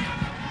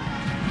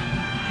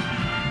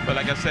 But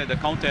like I said, the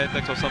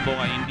counter-attacks of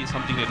Sembawang are indeed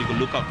something that you could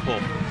look out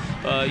for.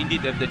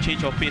 Indeed, the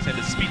change of pace and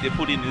the speed they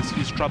put in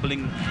is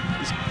troubling,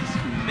 is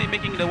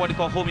making the what they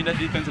call Home United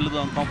defense a little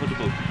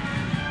uncomfortable.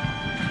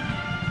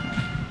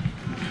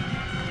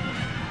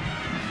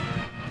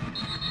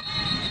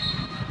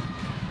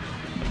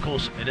 Of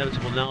course,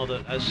 inevitable now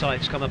that as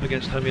sides come up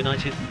against Home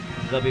United,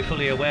 they'll be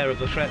fully aware of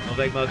the threat of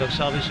Ekmar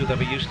Gonçalves, who they'll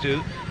be used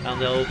to, and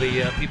there'll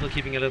be people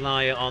keeping a little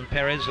eye on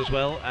Perez as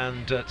well,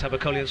 and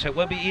Tabakolian, so it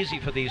won't be easy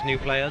for these new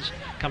players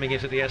coming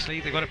into the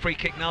S-League. They've got a free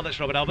kick now. That's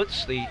Robert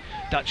Alberts, the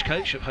Dutch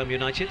coach of Home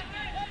United,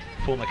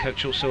 former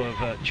coach also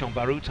of Chong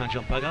Bahru,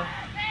 Tanjung Pagar.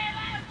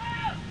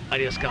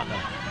 Adi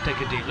Iskandar,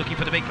 taken deep, looking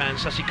for the big man,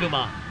 Sasi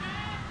Kumar.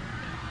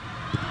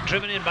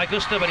 Driven in by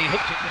Gusta, but he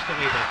hooked it just a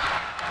wee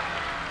bit.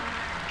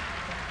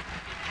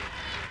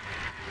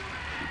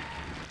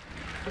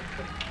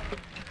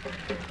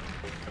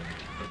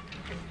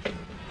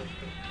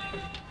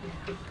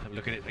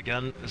 Look at it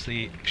again as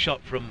the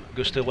shot from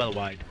Gusta well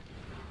wide.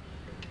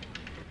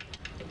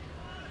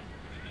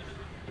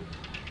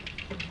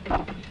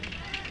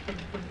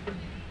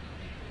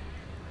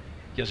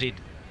 Yazid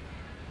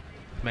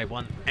made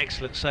one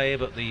excellent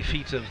save at the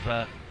feet of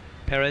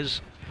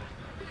Perez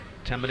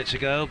 10 minutes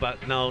ago,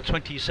 but now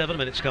 27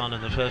 minutes gone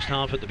in the first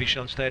half at the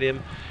Bishan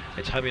Stadium.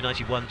 It's Home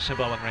United 1,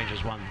 Sembawang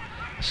Rangers 1.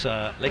 Its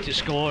latest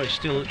score is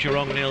still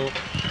Jurong 0,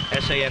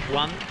 SAF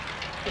 1.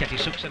 Keti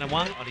Suksena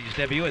 1 on his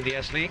debut in the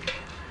S-League.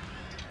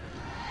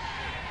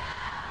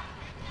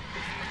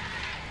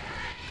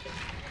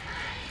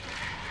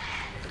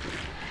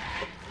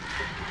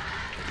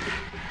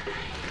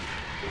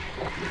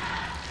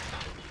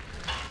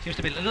 Seems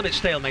to be a little bit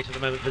stalemate at the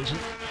moment, Vincent.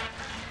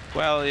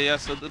 Well,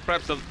 yes,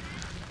 perhaps the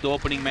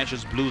opening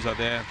matches blues are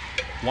there.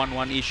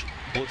 1-1-ish.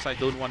 Both sides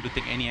don't want to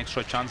take any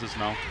extra chances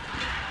now.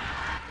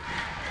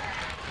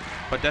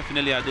 But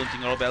definitely I don't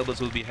think Rob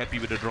Alberts will be happy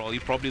with the draw.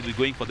 He'll probably be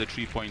going for the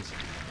 3 points.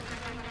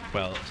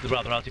 Well, it's the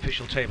rather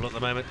artificial table at the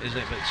moment, isn't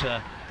it?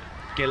 But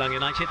Geylang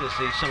United is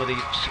some of the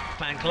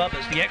fan club.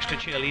 It's the extra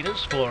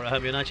cheerleaders for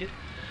Home United.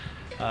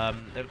 They're a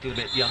little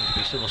bit young to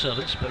be civil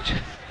servants, but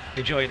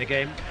enjoying the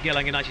game.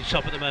 Geylang United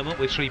top at the moment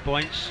with 3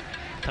 points.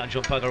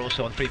 Tanjung Pagar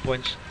also on 3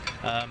 points.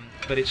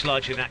 But it's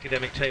largely an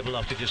academic table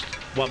after just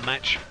one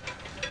match.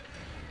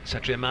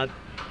 Satria Mad.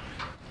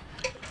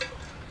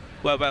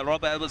 Well,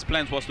 Robert Albert's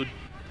plans was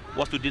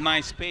to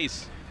deny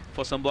space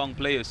for Sembawang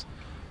players.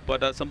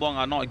 But Sembawang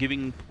are not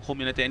giving Home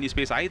United any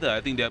space either.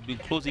 I think they have been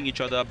closing each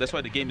other up. That's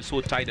why the game is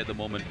so tight at the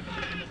moment.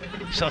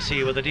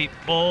 Sasi with a deep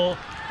ball.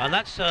 And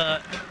that's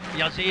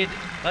Yazid.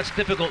 That's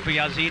difficult for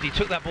Yazid. He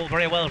took that ball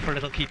very well for a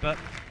little keeper.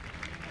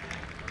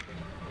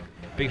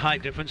 Big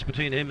height difference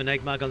between him and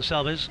Ekmar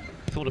Gonçalves.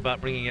 Thought about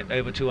bringing it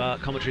over to our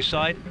commentary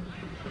side.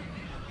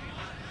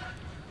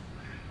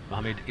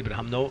 Mohamed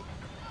Ibrahim Noor,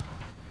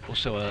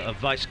 also a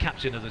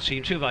vice-captain of the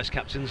team, 2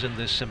 vice-captains in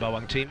this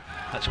Sembawang team.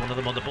 That's one of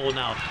them on the ball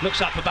now.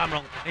 Looks up for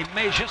Bamrong. He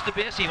may just a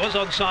bit. He was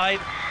onside.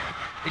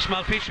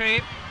 Ismail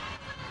Fitrey.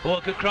 Oh,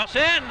 good cross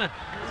in.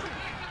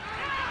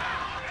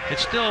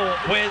 It's still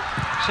with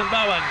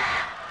Sembawang.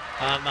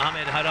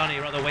 Mohamed Harani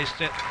rather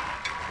wasted it.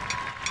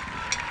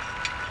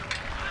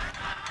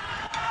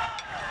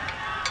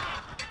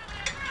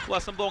 Well,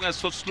 Sembawang is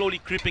so slowly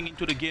creeping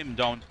into the game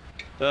down.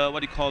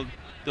 What do you call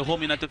the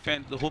Home United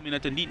fans? The Home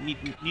United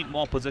need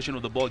more possession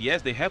of the ball.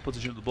 Yes, they have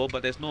possession of the ball,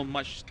 but there's no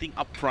much thing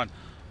up front.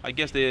 I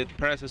guess the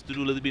Perez has to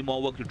do a little bit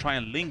more work to try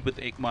and link with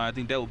Ekmar. I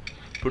think that will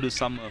produce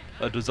some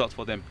results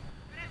for them.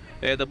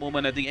 At the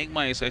moment, I think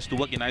Ekmar has to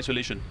work in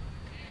isolation.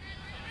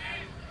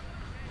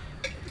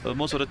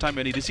 most of the time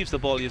when he receives the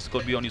ball, he's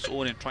got to be on his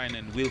own and try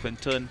and wheel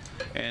and turn.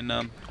 And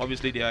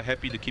obviously they are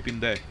happy to keep him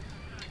there.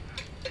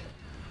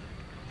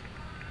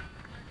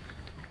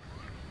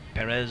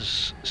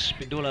 Perez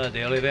Spindula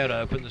de Oliveira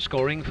opened the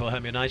scoring for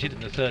Home United in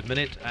the 3rd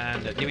minute,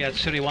 and Niweat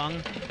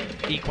Siriwong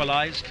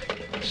equalised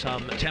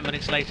some 10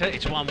 minutes later.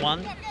 It's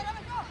 1-1.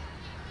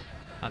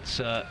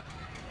 That's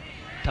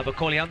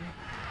Tabakolian.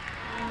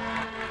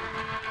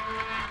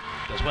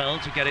 Does well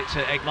to get it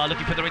to Egmar,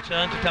 looking for the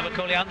return to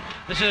Tabakolian.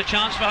 This is a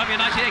chance for Home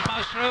United.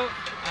 Egmar's through,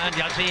 and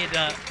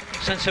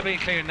Yazid sensibly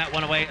clearing that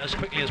one away as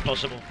quickly as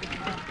possible.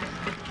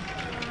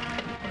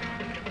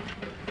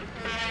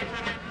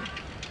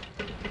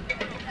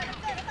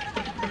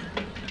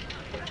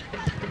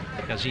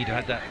 Yazid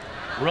had that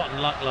rotten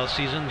luck last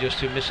season just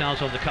to miss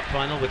out on the cup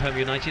final with Home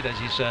United as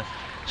his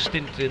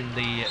stint in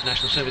the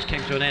national service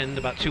came to an end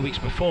about 2 weeks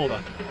before the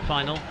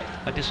final.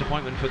 A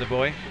disappointment for the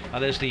boy.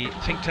 There's the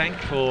think tank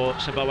for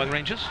Sembawang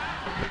Rangers.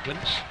 A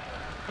glimpse.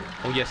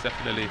 Oh yes,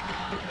 definitely.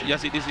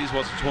 Yes, this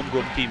was his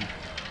homegrown team.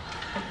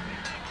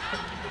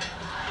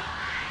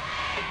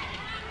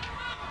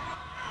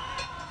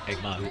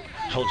 Egmar, who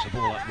holds the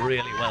ball up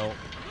really well,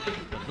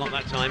 but not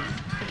that time.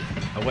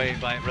 Away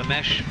by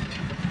Ramesh.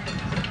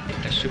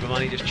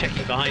 Subramani just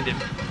checking behind him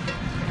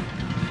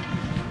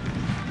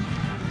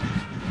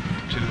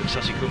to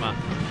Sasikuma.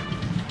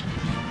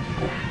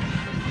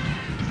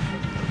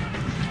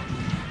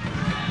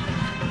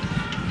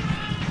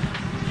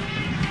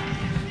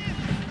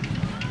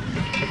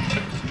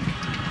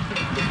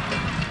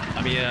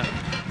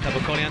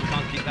 Tabakolian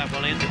can't keep that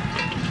one in.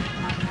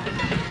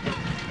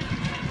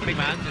 Big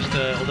man,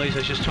 although he's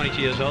just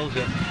 22 years old,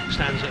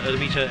 stands at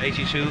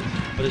 1.82 m,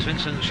 but as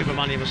Vincent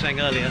Subramanian was saying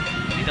earlier,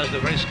 he does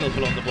look very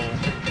skillful on the ball.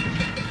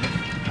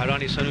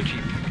 Harani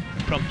Sanucci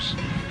prompts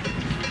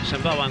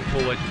Sembawang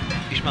forward.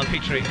 Ismail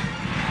Fitrey.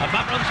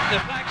 Babron's the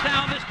flag's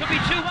down, this could be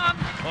 2-1.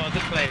 Oh,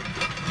 good play.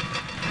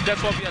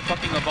 That's what we are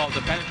talking about,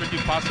 the penetrative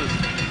passes,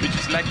 which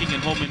is lacking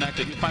in Home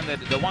United. You find that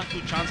the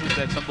 1-2 chances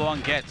that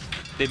Sembawang gets,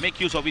 they make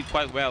use of it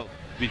quite well,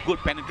 with good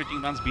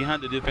penetrating runs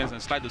behind the defense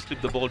and slide to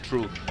slip the ball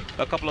through.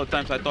 A couple of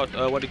times I thought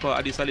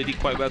Adi Saleh did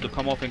quite well to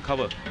come off and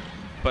cover.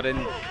 But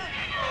then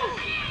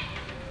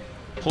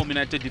Home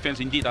United defense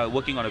indeed are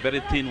working on a very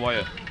thin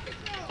wire.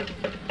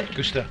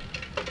 Gusta.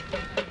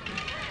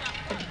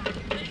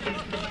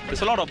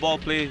 There's a lot of ball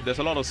play, there's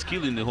a lot of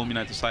skill in the Home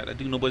United side. I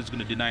think nobody's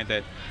going to deny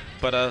that.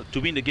 But to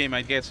win the game,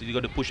 I guess you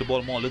got to push the ball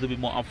a little bit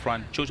more up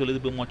front, show a little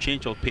bit more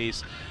change of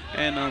pace,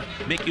 and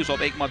make use of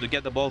Egmar to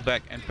get the ball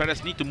back. And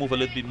Perez need to move a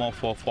little bit more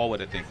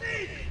forward, I think.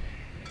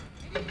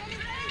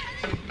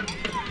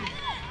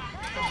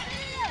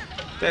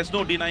 There's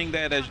no denying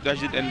that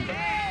Rajit and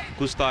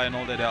Gusta and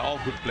all that, they're all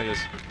good players.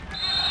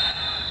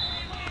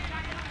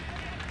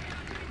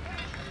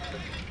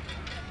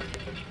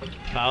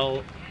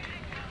 Foul.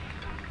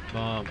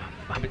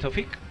 Mohamed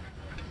Tawfiq.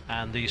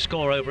 And the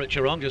score over at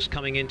Geelong just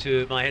coming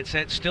into my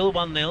headset. Still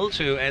 1-0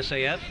 to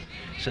SAF.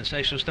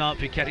 Sensational start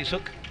for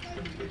Kerisuk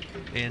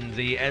in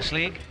the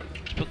S-League.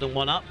 It's put them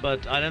one up,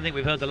 but I don't think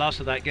we've heard the last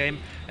of that game.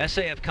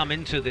 SAF come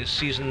into this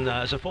season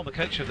as a former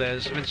coach of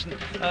theirs, Vincent.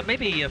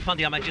 Maybe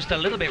Fandi Ahmed just a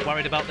little bit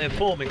worried about their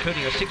form,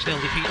 including a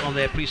 6-0 defeat on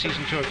their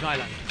pre-season tour of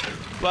Thailand.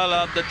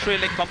 Well, the trail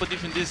leg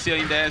competition this year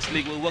in the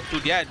S-League will work to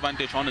their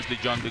advantage, honestly,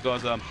 John,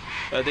 because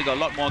they got a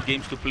lot more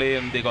games to play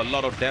and they got a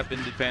lot of depth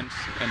in defense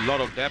and a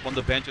lot of depth on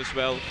the bench as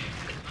well.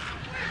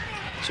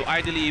 So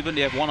ideally, even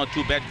they have 1 or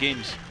 2 bad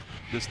games,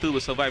 they still will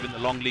survive in the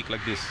long league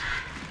like this.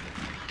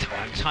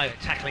 Tawan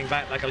tackling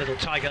back like a little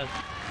tiger,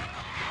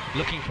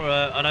 looking for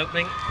an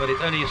opening, but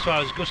it's only as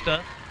far as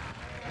Gusta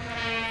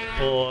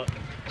for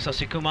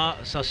Sasikuma.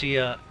 Sasi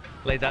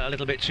laid that a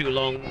little bit too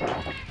long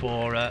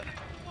for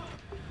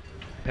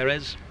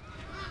Perez.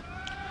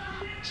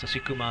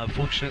 Sasikuma,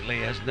 fortunately,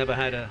 has never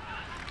had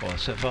or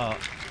so far,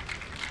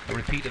 a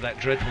repeat of that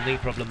dreadful knee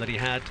problem that he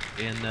had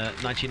in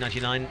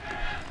 1999.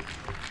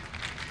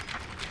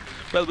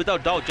 Well,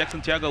 without doubt,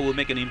 Jackson Thiago will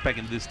make an impact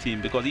in this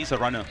team because he's a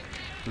runner,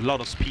 a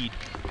lot of speed.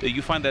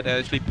 You find that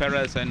actually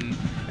Perez and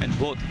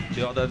both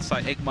the other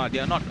side, Egmar, they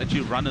are not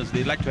actually runners.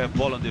 They like to have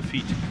ball on their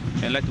feet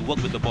and like to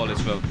work with the ball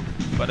as well.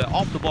 But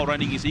off the ball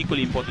running is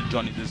equally important,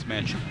 John, in this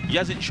match.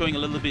 Yazid showing a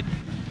little bit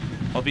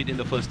of it in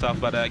the first half,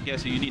 but I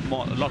guess you need a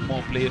lot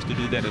more players to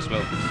do that as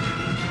well.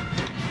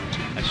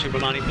 As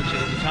Subramani puts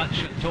it into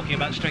touch, talking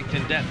about strength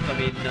in depth, I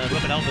mean,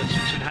 Robert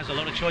Albertson has a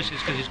lot of choices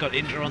because he's got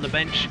Indra on the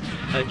bench.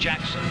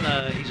 Jackson,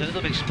 he's a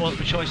little bit spoiled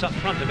for choice up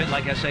front, a bit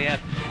like SAF.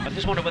 I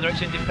just wonder whether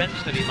it's in defence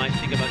that he might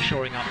think about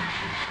shoring up.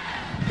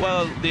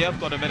 Well, they have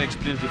got a very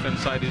experienced defence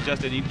side. It's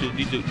just they need to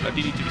be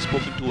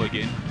spoken to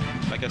again.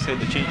 Like I said,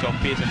 the change of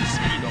pace and the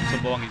speed of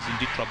Sembawang is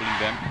indeed troubling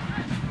them.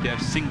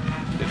 They've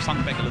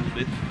sunk back a little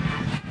bit,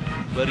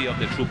 wary of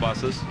their true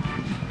passes.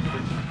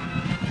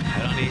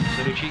 Harani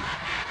Sanucci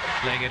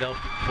laying it off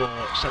for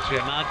Satri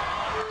Ahmad,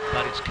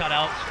 but it's cut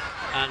out,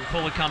 and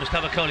forward comes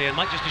Tabakolian.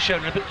 Might just have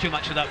shown a bit too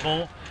much of that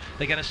ball.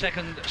 They get a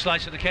second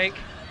slice of the cake.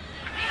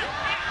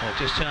 Well, it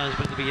just turns,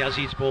 but it'll be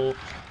Yazid's ball.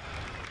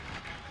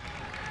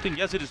 I think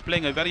Yazid is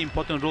playing a very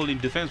important role in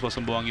defense for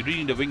Sembawang. He's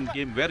reading the wing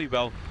game very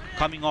well,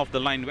 coming off the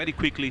line very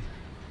quickly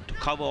to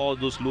cover all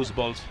those loose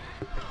balls.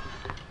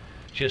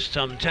 Just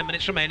 10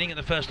 minutes remaining in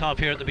the first half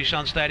here at the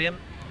Bishan Stadium.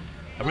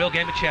 A real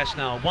game of chess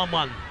now,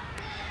 1-1.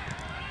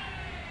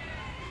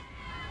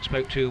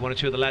 Spoke to one or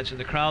two of the lads in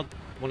the crowd.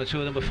 One or two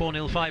of them were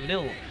 4-0,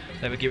 5-0.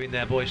 They were giving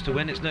their boys to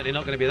win. It's certainly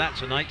not going to be that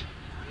tonight.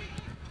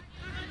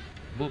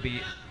 Will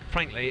be,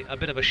 frankly, a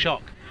bit of a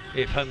shock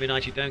if Home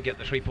United don't get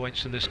the 3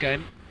 points in this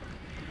game.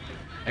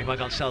 Ismail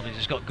Gonsalves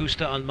has got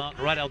Gusta unmarked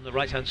right out on the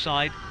right-hand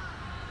side.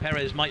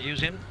 Perez might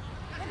use him.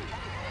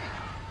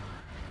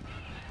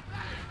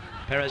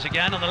 Perez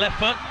again on the left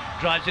foot,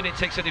 drives in, it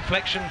takes a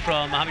deflection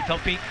from Mohamed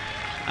Tawfiq,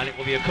 and it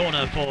will be a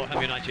corner for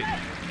Home United.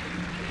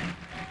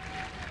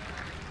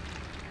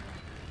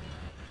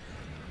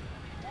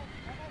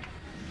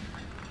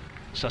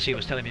 Sassi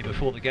was telling me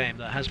before the game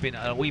there has been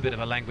a wee bit of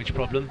a language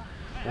problem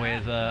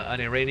with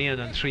an Iranian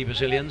and 3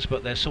 Brazilians,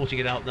 but they're sorting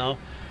it out now.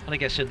 And I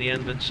guess in the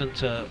end,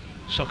 Vincent,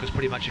 soccer's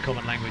pretty much a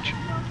common language.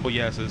 Oh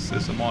yes, it's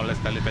a more or less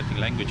telepathic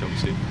language,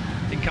 obviously.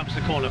 It comes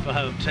the corner for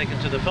Home, taken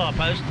to the far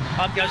post.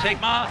 Up goes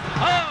Hikmar.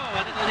 Oh,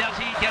 and little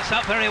Yazid gets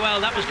up very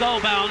well. That was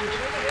goal bound.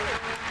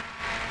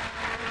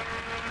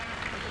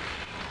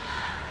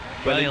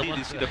 Well, indeed,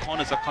 you see the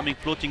corners are coming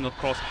floating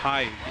across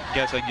high.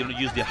 Guys are going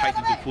to use their height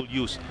into full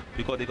use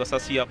because they got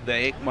Sassi up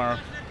there, Hikmar,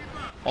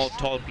 all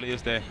tall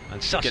players there. And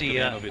Sassi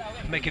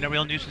making a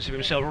real nuisance of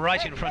himself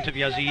right in front of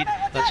Yazid.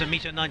 That's a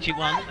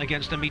m91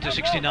 against a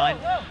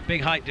m69.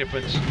 Big height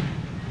difference.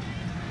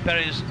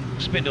 Perez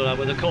Spindola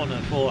with a corner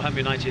for Home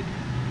United.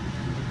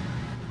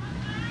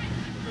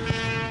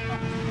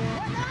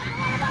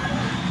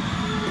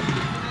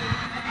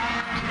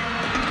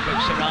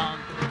 Looks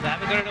around. They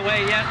haven't got it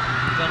away yet.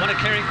 They want to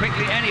clear it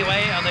quickly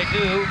anyway, and they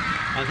do.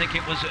 I think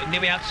it was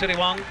Niweat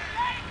Siriwong.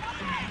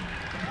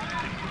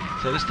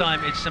 So this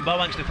time it's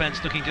Sembawang's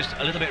defence looking just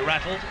a little bit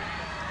rattled.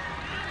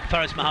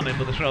 Faris Mohammed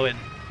with a throw in.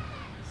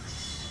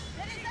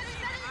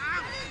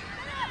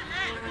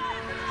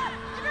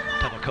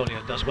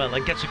 Tawan does well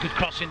and gets a good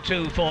cross in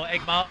too for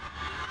Hikmar.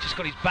 Just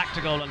got his back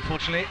to goal,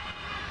 unfortunately.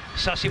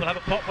 Sassi will have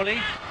a pop volley.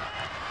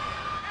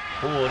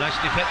 Oh, nice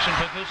deflection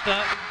for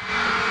Gusta.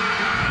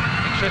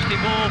 Interesting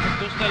ball from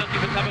Gusta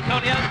looking for Tawan.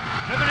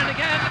 Driven in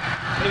again.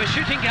 But it was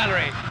shooting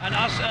gallery. And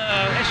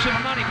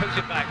S.LEAGUE puts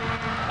it back.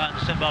 And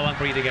Sembawang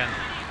breathe again.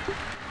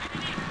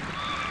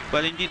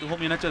 But indeed,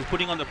 Home United is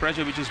putting on the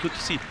pressure, which is good to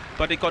see.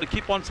 But they got to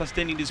keep on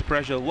sustaining this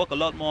pressure, work a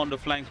lot more on the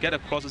flanks, get the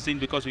crosses in,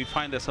 because we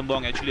find that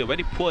Sembawang actually are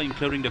very poor in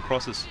clearing the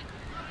crosses.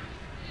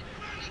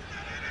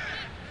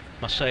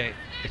 Must say,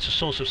 it's a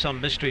source of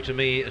some mystery to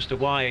me as to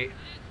why,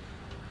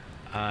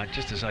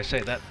 just as I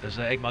say that, as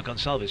Ismail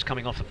Gonsalves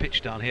coming off the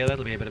pitch down here,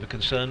 that'll be a bit of a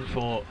concern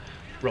for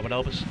Robert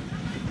Albers.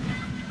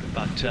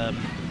 But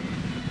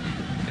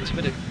it's a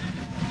bit of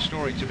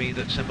story to me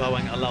that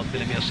Sembawang allowed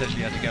Milimir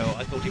S.LEAGUE to go.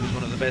 I thought he was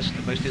one of the best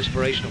and most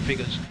inspirational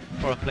figures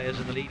foreign players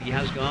in the league. He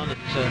has gone and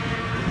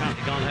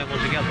apparently gone home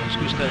altogether. As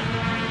Gusta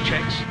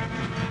checks.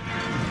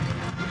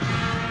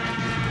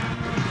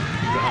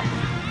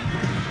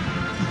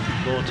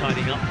 More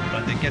tidying up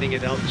and then getting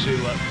it out to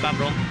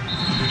Bamron,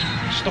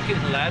 who's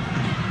stocking the lad.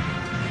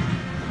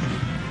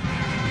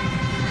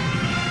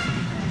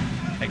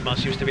 Hikmar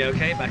seems to be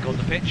okay, back on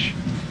the pitch.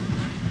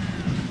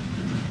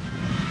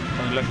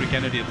 Referee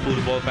Kennedy pulled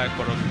the ball back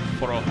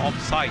for an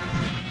offside.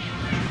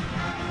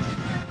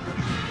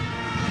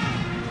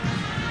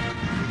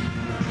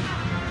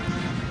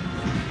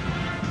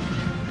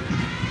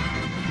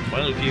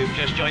 Well, if you've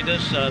just joined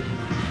us,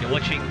 you're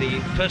watching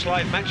the first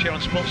live match here on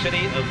Sports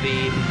City of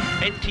the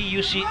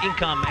NTUC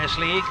Income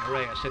S.LEAGUE.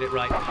 Hooray, I said it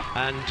right.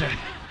 And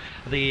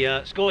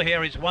the score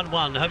here is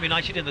 1-1. Home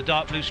United in the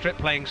dark blue strip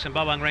playing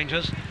Sembawang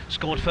Rangers.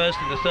 Scored first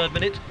in the 3rd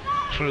minute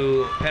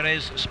through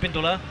Perez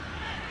Spindola.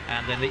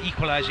 And then the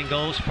equalising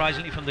goal,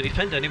 surprisingly, from the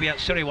defender, Niweat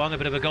Siriwong, a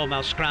bit of a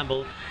goalmouth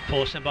scramble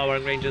for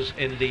Sembawang Rangers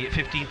in the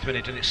 15th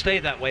minute. And it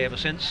stayed that way ever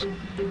since.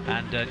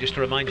 And just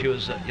to remind you,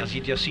 as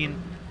Yazid Yassin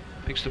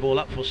picks the ball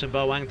up for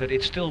Sembawang, that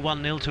it's still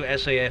 1-0 to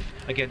SAF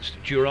against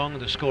Jurong.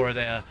 The scorer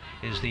there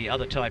is the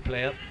other Thai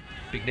player,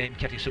 big name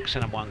Katisuk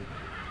Senamwang,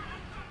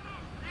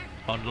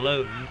 on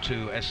loan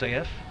to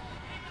SAF.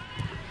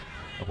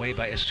 Away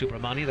by S.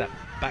 Subramani, that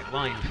back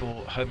line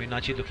for Home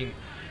United looking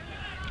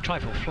a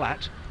trifle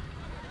flat.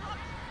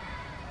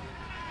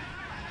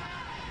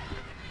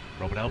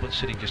 Robert Albert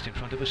sitting just in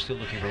front of us, still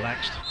looking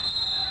relaxed.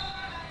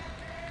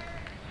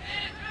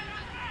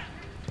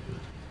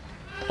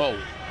 Oh,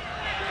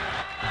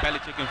 belly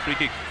taken free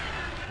kick.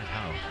 And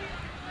how?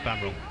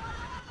 Bamrung.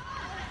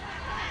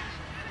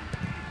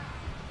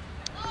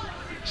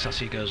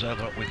 Sassi goes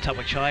over with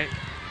Tabachai,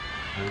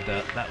 and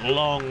that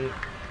long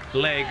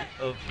leg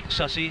of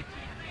Sassi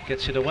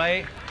gets it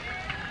away.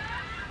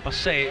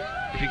 Must say,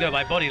 if you go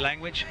by body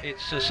language,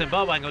 it's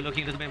Sembawang are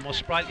looking a little bit more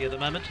sprightly at the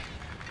moment.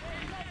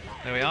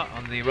 There we are,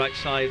 on the right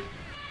side,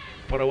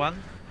 Porawan.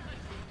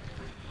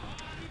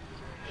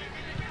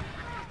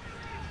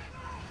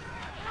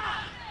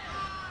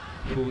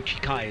 Fu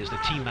Chikai is the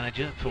team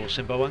manager for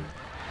Sembawang.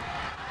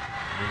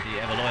 And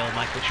the ever-loyal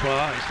Michael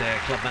Chua is their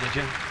club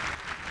manager.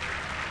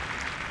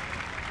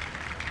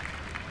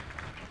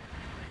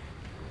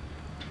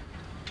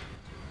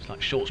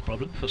 Slight shorts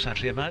problem for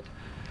Fitrey Ahmad.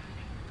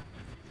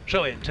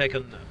 Throw-in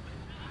taken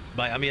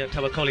by Amir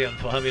Tawakolian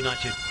for Home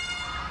United.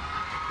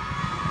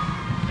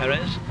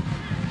 Perez,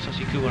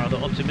 Sasi Kumar rather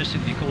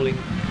optimistically calling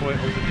for it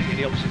on completely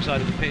the opposite side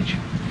of the pitch.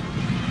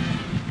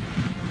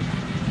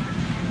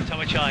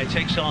 Tawachai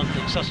takes on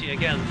Sasi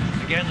again.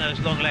 Again those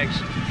long legs.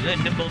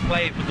 Nimble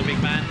play from the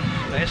big man.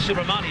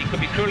 Subramani could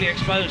be cruelly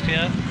exposed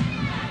here.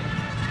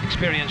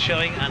 Experience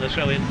showing, and a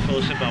throw-in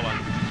for Sembawang.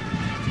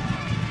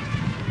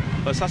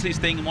 But Sasi is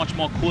staying much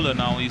more cooler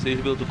now. He's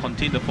able to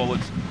contain the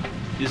forwards.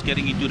 He's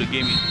getting into the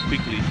game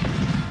quickly.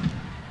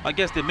 I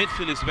guess the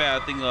midfield is where I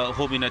think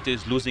Home United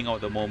is losing out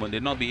at the moment.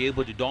 They'll not be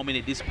able to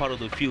dominate this part of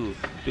the field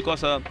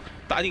because I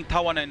think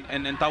Tawan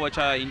and Tawachai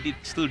are indeed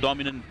still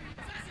dominant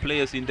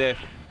players in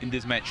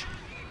this match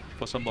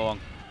for Sembawang.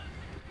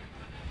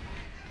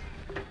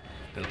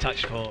 Little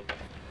touch for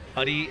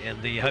Adi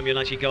in the Home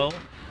United goal.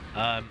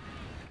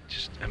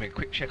 Just having a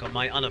quick check on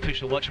my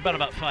unofficial watch.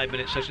 About 5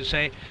 minutes, I should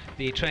say.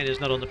 The trainer's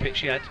not on the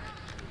pitch yet.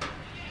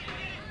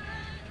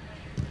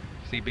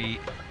 It'll be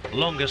a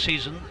longer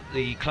season.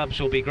 The clubs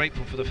will be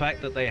grateful for the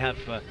fact that they have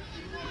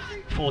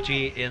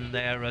 40 in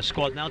their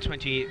squad now,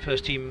 20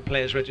 first team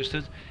players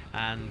registered,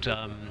 and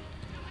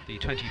the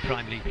 20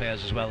 Prime League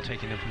players as well,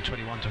 taking them from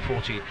 21 to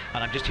 40.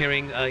 And I'm just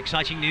hearing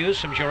exciting news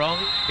from Geelong.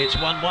 It's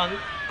 1-1.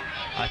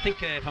 I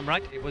think, if I'm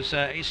right, it was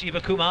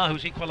Asiva Kumar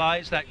who's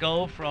equalised that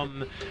goal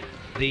from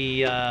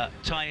the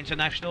Thai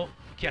international,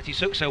 Kiati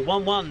Suk. So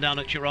 1-1 down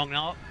at Geelong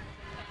now.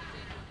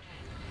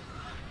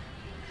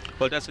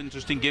 Well, that's an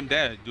interesting game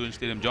there during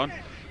Stadium, John.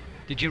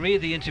 Did you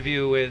read the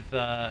interview with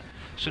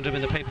Sundram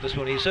in the paper this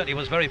morning? He certainly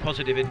was very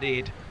positive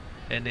indeed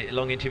in the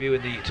long interview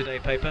in the Today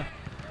paper.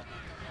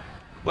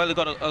 Well, they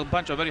got a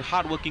bunch of very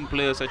hard-working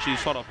players, actually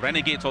sort of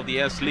renegades of the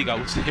S.LEAGUE, I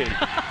would say.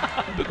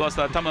 Because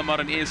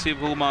Tamamaran, Asif,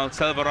 Huma,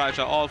 Selvaraj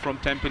are all from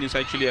Tampines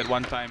actually at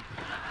one time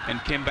and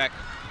came back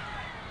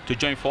to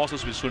join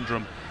forces with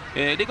Sundram.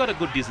 They got a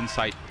good, decent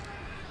side.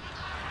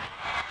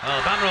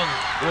 Oh, Bamrong.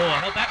 Oh,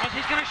 held back.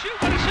 He's going to shoot,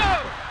 but he's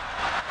so.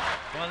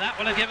 Well, that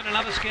will have given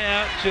another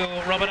scare to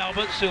Robert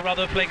Alberts, who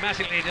rather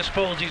phlegmatically just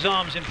folds his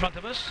arms in front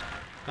of us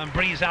and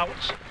breathes out.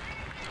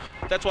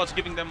 That's what's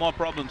giving them more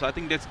problems. I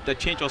think that's the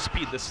change of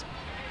speed.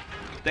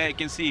 There you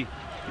can see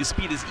the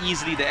speed is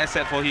easily the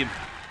asset for him.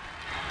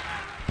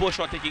 Poor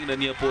shot taking the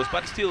near post,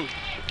 but still you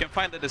can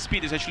find that the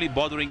speed is actually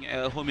bothering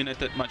Home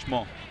United much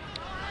more.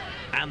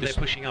 And they're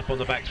pushing up on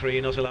the back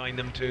three, not allowing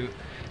them to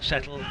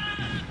settle.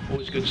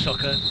 Always good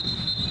soccer.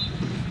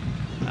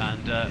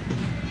 And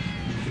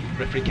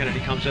referee Kennedy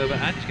comes over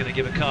and he's going to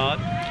give a card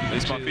to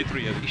Ismail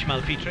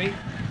Fitrey.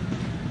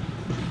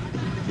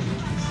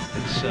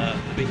 It's the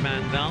big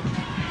man down,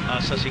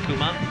 Sasi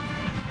Kumar.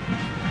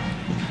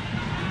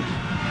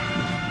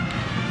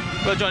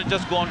 Well, John,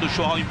 just go on to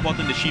show how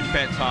important the shin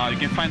pads are. You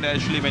can find that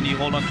actually when you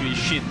hold on to his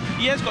shin.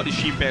 He has got his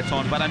shin pads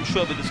on, but I'm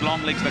sure with his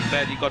long legs like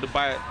that, he got to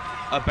buy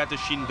a better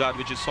shin guard,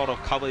 which is sort of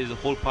covers the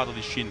whole part of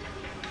his shin.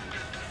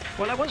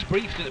 Well, I was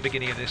briefed at the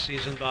beginning of this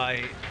season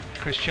by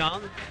Chris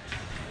Chan.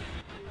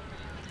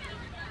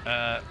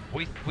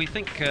 We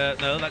think,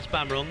 no, that's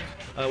Bamrong.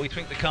 We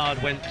think the card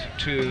went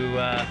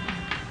to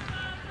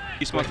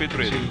Ismail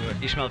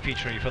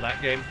Fitrey for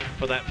that game,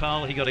 for that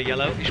foul. He got a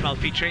yellow, Ismail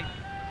Fitrey,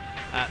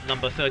 at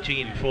number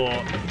 13 for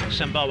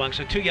Sembawang.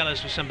 So 2 yellows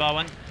for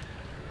Sembawang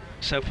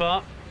so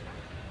far.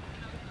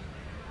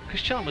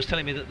 Chris Chan was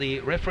telling me that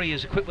the referee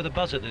is equipped with a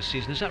buzzer this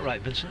season. Is that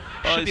right, Vincent?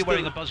 Should be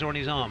wearing a buzzer on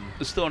his arm.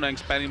 It's still on an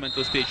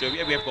experimental stage. We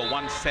have got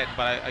one set,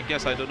 but I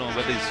guess I don't know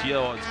whether it's here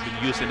or it's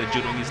been used in the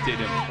Jurong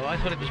Stadium. Well, I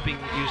thought it was being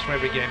used for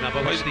every game now.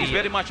 But it's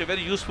very much a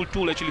very useful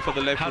tool actually for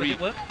the referee. How does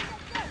it work?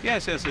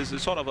 Yes,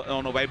 it's sort of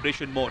on a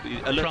vibration mode.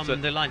 It alerts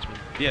from the linesman?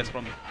 Yes,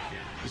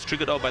 it's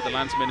triggered out by the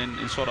linesman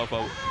in sort of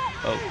a...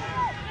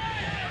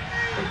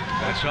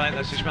 That's right,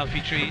 that's Ismail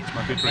Fitrey.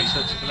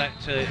 That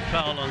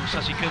foul on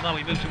Sasi Kumar.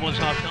 We move towards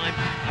half-time.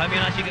 Home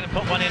United going to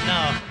put one in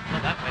now.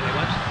 Not that way, they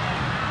won't.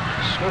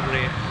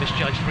 Extraordinary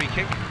misjudged free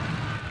kick.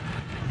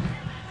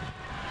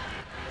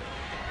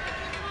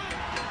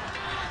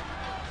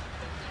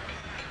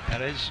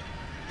 Perez.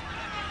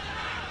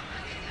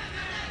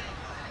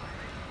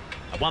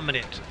 At 1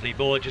 minute, the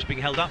ball just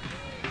being held up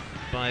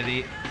by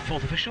the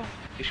fourth official,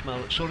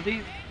 Ismail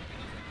Sordi.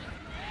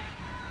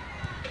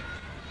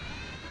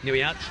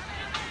 Niweat.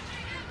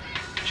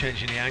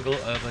 Changing the angle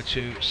over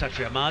to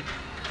Fitrey Ahmad.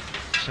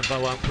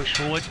 Sembawang push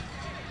forward.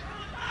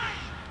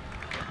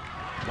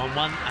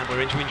 1-1 and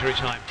we're into injury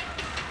time.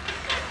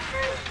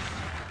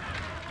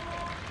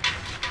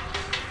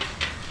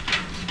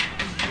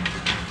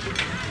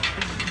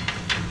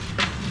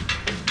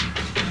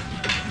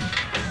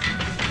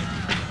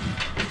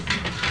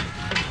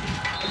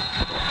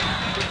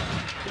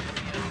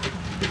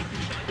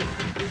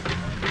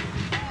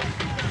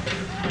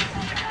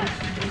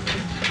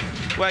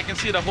 Well, I can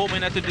see the Home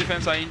United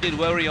defense are indeed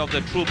wary of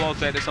the true balls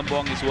that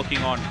Sembawang is working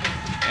on,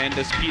 and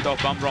the speed of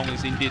Bamrong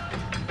is indeed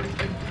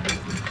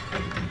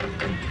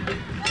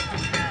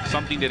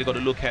something they've got to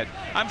look at.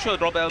 I'm sure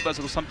Rob Albers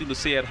has something to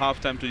say at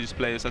halftime to his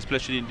players,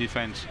 especially in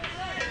defence.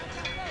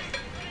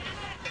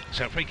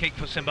 So free kick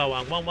for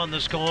Sembawang, 1-1 the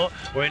score.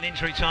 We're in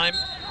injury time.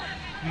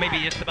 Maybe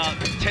just about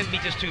 10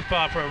 metres too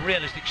far for a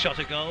realistic shot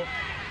at goal.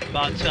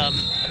 But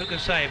who can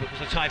say, because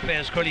the Thai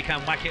players clearly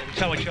can whack it, and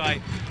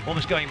Tawan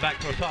almost going back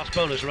for a fast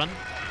bowler's run.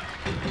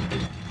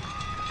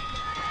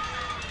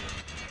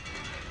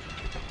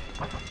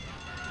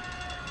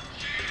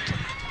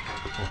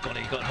 Oh God,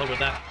 he got hold of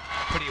that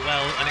pretty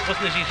well, and it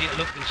wasn't as easy as it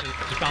looked to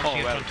bounce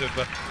in front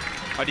of.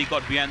 But he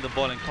got behind the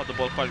ball and caught the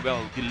ball quite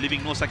well,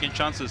 leaving no second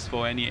chances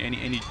for any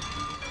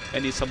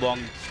Sembawang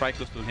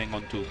strikers to hang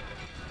on to.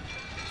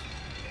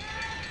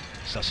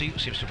 Sassi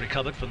seems to have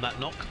recovered from that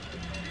knock.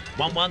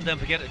 1-1, don't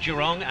forget, at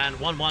Jurong, and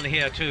 1-1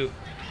 here too.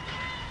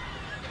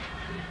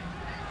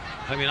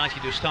 Home United,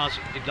 who starts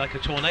like a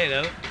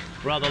tornado,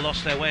 rather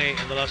lost their way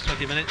in the last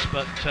 20 minutes,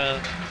 but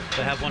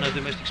they have one of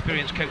the most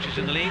experienced coaches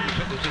in the league, who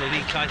took them to the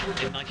league title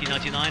in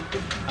 1999,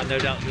 and no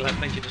doubt he'll have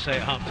plenty to say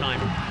at half-time.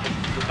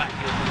 The back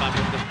heel from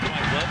Babylon doesn't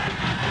quite work.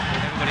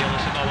 Everybody on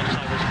the Sembawang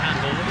side was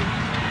handballed.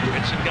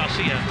 Vincent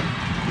Garcia.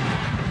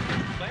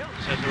 Play on,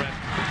 says the ref.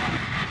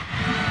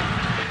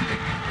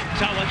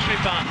 Tawan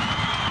Sripan.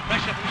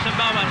 Pressure from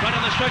Sembawang, right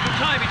on the stroke of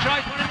time. He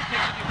tries one and it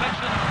takes a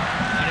deflection,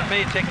 and it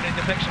may have taken a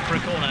deflection for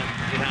a corner.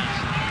 It has.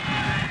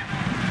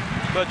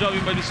 But John,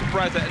 you might be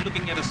surprised at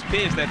looking at the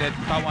space that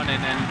Tawan and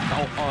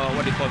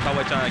what they call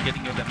Tawacha are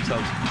getting of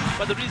themselves.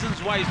 But the reasons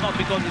why is not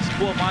because it's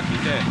poor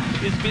marking there.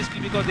 It's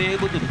basically because they're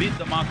able to beat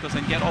the markers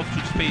and get off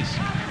to space.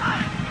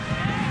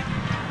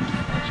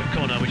 It's a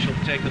corner which will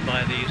be taken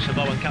by the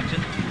Sembawang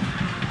captain,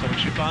 Tawan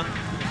Sripan.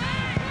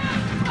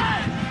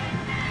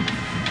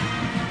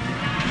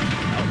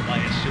 Out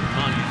by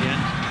Sripan in the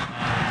end,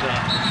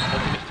 and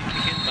optimistic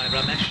kick in by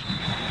Ramesh.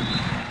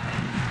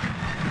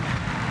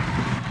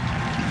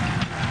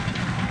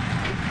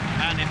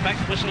 And in fact,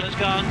 the whistle has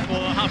gone for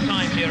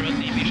half-time here at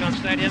the Bishan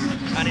Stadium,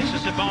 and it's the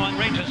Sembawang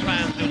Rangers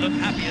fans who look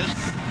happiest,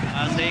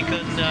 and they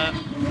can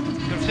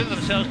consider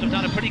themselves to have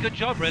done a pretty good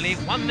job, really.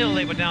 1-0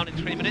 they were down in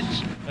 3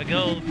 minutes. A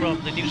goal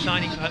from the new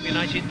signing for Home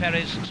United,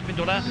 Perez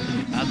Spindola,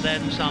 and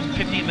then some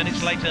 15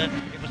 minutes later,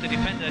 it was the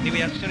defender,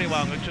 Niweat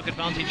Siriwong, who took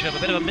advantage of a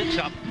bit of a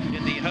mix-up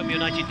in the Home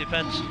United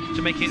defence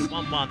to make it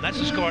 1-1. That's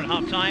the score at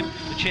half-time.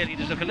 The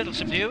cheerleaders look a little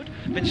subdued.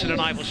 Vincent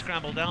and I will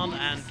scramble down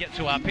and get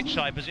to our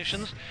pitch-side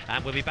positions,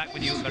 and we'll be back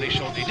with you very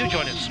shortly. Do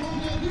join us.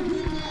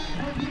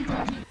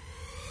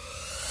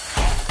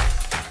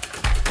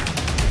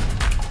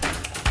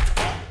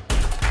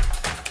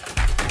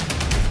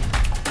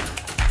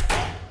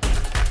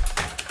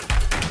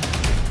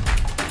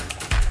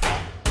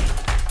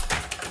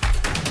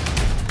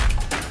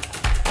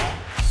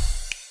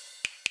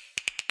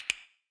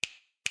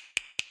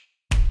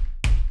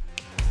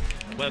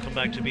 Welcome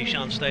back to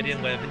Bishan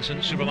Stadium, where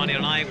Vincent Subramani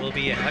and I will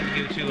be having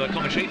you to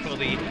commentary for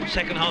the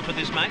second half of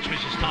this match, which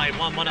is tied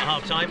 1-1 at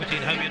half-time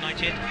between Home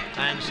United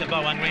and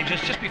Sembawang Rangers.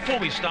 Just before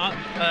we start,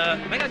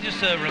 may I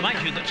just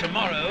remind you that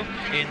tomorrow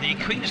in the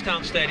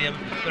Queenstown Stadium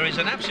there is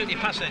an absolutely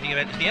fascinating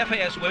event. It's the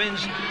FAS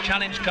Women's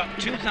Challenge Cup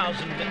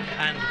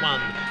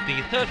 2001,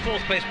 the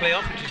third-fourth place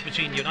playoff, which is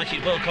between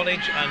United World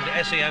College and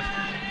SAF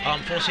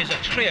Armed Forces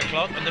at 3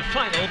 o'clock, and the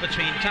final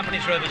between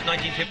Tampines Rovers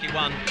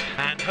 1951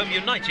 and Home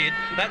United,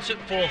 that's at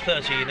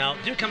 4:30. Now,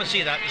 do come and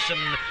see that. There's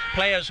some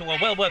players who are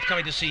well worth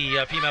coming to see,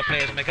 female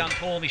players, Megan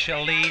Paul,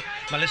 Michelle Lee,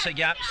 Melissa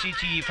Yap,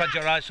 Siti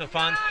Fajarai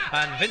Sofan,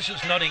 and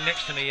Vincent's nodding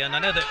next to me, and I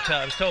know that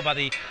I was told by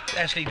the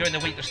S.LEAGUE during the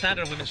week the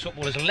standard of women's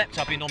football has leapt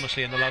up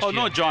enormously in the last year. Oh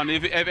no, John,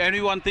 if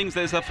anyone thinks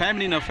there's a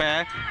feminine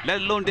affair,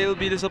 let alone they will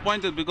be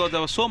disappointed, because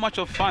there was so much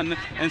of fun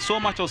and so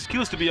much of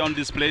skills to be on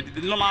display.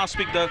 Last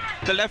week the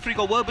referee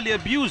got verbally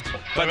abused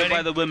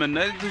by the women.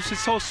 There's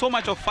so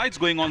much of fights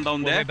going on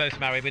down there. We're both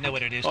married, we know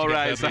what it is to be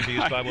verbally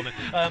abused by a woman.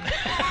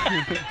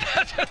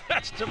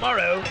 That's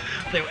tomorrow,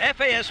 the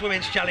FAS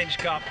Women's Challenge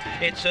Cup.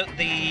 It's at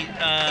the,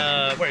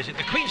 where is it?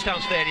 The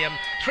Queenstown Stadium,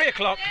 3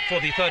 o'clock for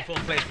the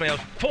third-fourth place playoff,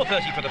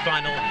 4:30 for the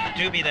final.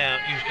 Do be there,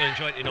 you'll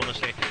enjoy it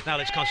enormously. Now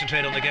let's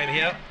concentrate on the game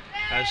here,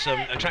 as some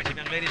attractive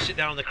young ladies sit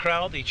down in the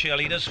crowd, the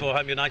cheerleaders for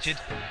Home United,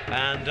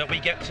 and we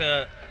get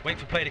to wait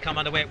for play to come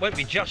underway. It won't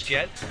be just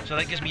yet, so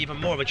that gives me even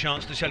more of a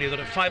chance to tell you that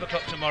at 5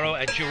 o'clock tomorrow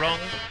at Jurong,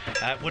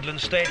 at Woodland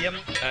Stadium,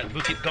 at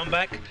Bukit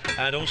Gombak,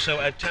 and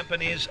also at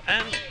Tampines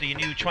and the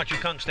new Chua Chu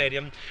Kang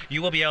Stadium,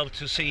 you will be able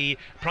to see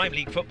Prime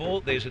League football.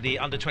 These are the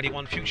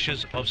under-21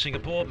 futures of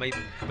Singapore.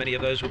 Many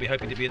of those will be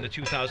hoping to be in the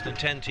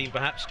 2010 team,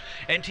 perhaps.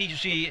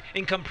 NTUC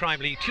Income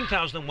Prime League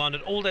 2001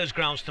 at all those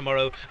grounds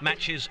tomorrow.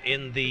 Matches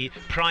in the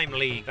Prime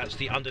League, that's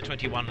the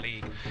under-21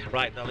 league.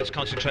 Right, now let's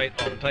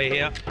concentrate on play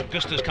here.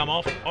 Gusta's come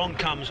off. On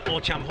comes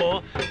Or Cham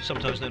Ho,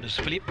 sometimes known as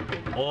Philippe,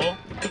 or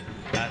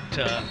at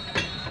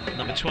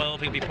number 12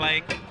 he'll be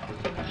playing.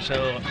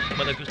 So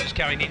whether Gusta's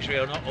carrying injury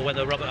or not, or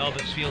whether Robert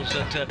Alberts feels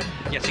that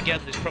yet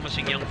again this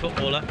promising young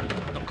footballer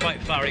not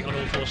quite firing on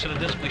all 4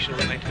 cylinders, we shall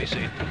remain to be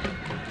seen.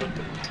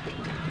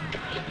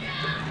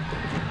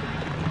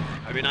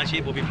 Home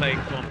United will be playing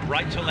from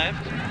right to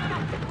left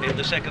in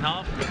the second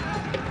half.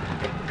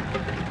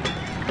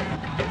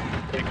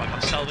 Big by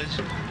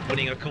Gonsalves.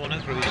 winning a corner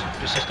through his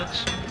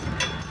persistence.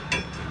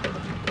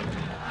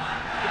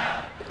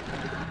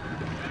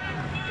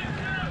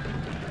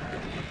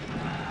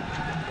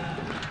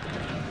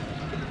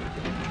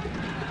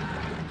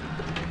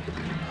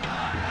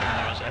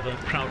 As ever,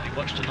 proudly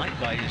watched tonight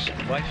by his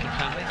wife and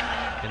family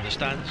in the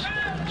stands,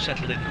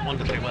 settled in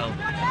wonderfully well.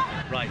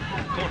 Right,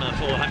 corner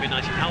for Ham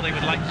United. How they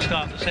would like to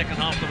start the second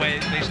half the way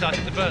they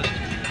started the first.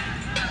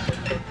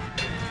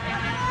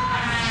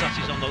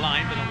 Sassi's on the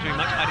line, but not doing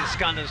much.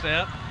 Iskander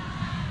there.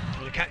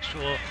 With a catch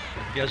for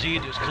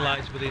Yazid, who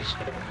collides with his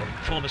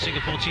former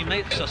Singapore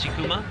teammate, Sasi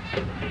Kumar.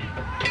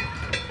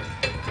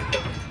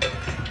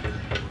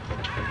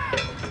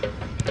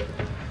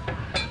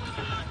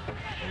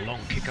 A long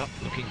kick up,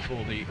 looking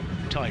for the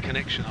Thai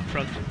connection up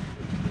front.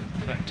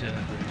 In fact,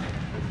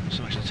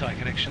 so much the Thai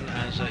connection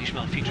as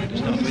Ismail Fitrey to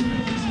start with.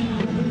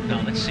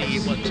 Now let's see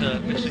what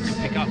Vincent can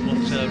pick up, what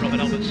Robert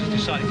Alberts has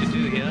decided to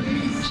do here.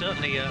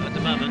 Certainly at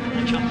the moment,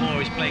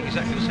 Champmore is playing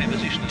exactly the same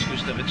position as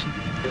Gustav Vincent.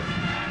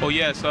 Oh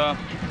yes, but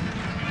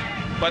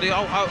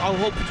I'll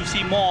hope to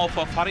see more of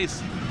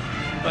Faris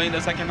in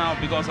the second half,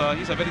 because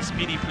he's a very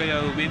speedy player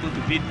who will be able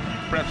to beat,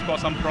 perhaps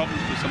cause some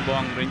problems to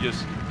Sembawang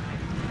Rangers.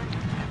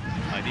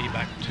 ID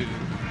back to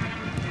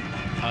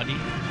Adi.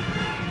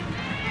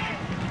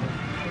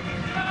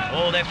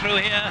 Oh, they're through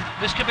here.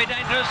 This could be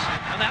dangerous,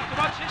 and they have to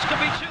watch. This could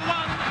be 2-1.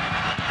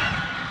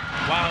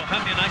 Wow,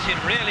 Ham United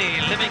really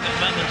living at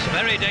moments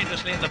very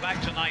dangerously in the back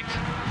tonight.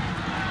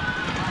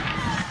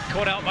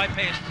 Caught out by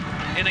pace.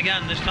 In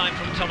again, this time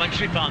from Tawan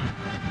Sripan.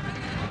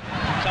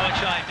 Tawan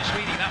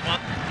misreading that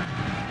one.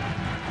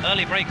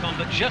 Early break on,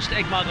 but just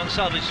Egmar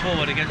Gonsalves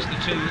forward against the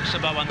two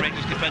Sembawang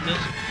Rangers defenders.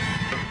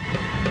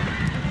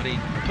 But he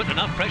put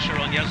enough pressure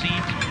on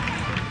Yazid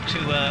to,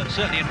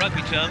 certainly in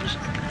rugby terms,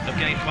 have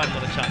gained quite a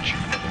lot of touch.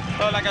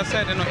 Well, like I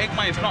said,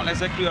 Egmar is not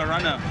exactly a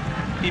runner.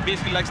 He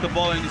basically likes the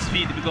ball in his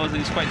feet because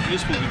it's quite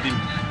useful with him.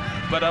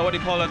 But what do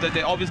you call it?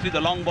 That obviously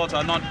the long balls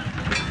are not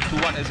to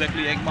what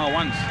exactly Egmar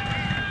wants.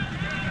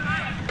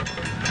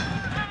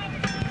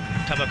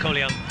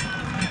 Tabakolian.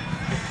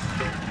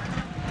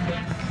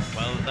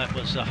 Well, that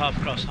was a half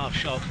cross, half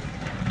shot.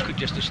 Could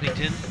just have sneaked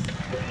in.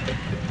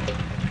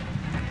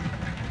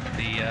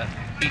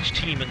 Each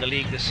team in the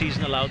league this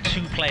season allowed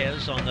 2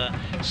 players on a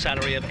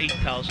salary of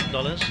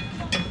 $8,000.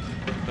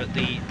 But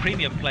the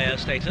premium player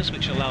status,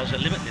 which allows a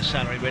limitless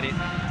salary really,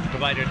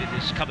 provided it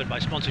is covered by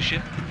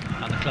sponsorship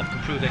and the club can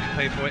prove they can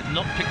pay for it,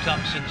 not picked up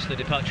since the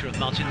departure of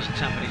Martins, the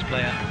Tampines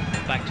player,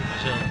 back to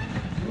Brazil.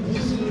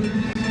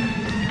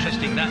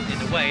 Interesting that in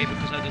a way,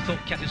 because I'd have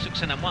thought Katisuk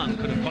Senamwang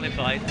could have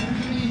qualified,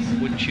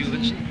 wouldn't you,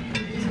 Vincent?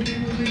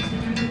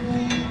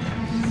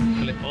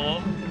 Philip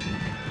Orr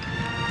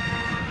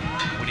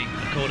winning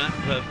the corner,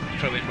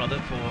 throw-in rather,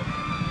 for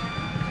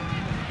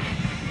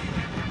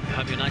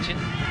Ham United.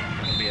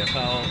 There'll be a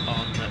foul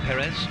on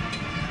Perez.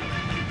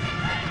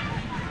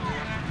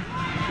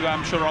 Yeah,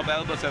 I'm sure Rob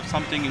Alberts have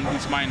something in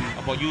his mind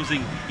about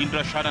using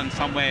Indra Sharan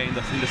somewhere in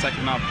the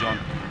second half, John.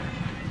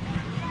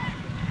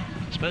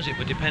 I suppose it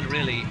would depend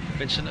really,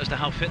 Vincent, as to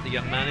how fit the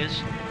young man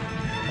is.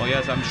 Oh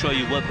yes, I'm sure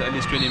he worked at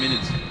least 20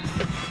 minutes.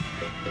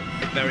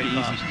 Very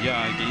fast.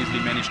 Yeah, he can easily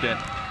manage that.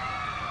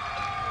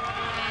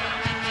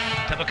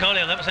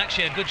 Tabakolia, that was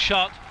actually a good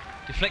shot,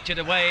 deflected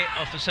away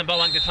off the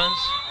Sembawang defence,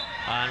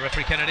 and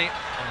referee Kennedy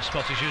on the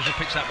spot as usual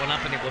picks that one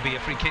up, and it will be a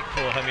free kick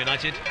for Ham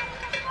United.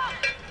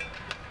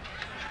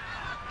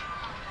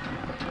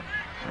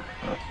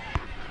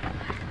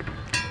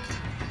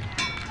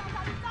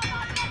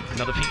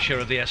 Another feature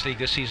of the S-League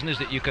this season is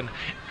that you can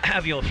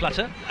have your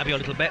flutter, have your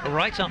little bet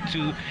right up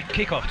to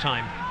kick-off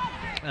time.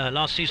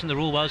 Last season the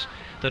rule was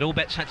that all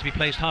bets had to be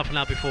placed half an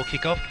hour before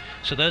kick-off.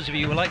 So those of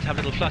you who would like to have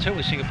a little flutter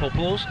with Singapore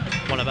Pools,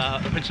 one of our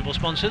principal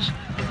sponsors,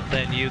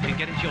 then you can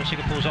get into your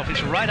Singapore's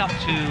office right up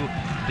to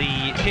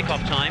the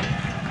kick-off time.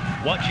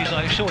 Watches,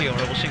 I assure you,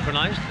 are all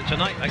synchronised.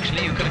 Tonight,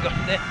 actually, you could have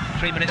gotten there.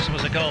 3 minutes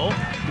was a goal.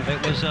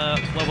 It was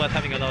well worth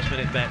having a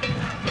last-minute bet.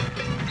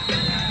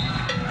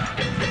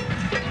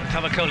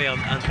 Tavakolian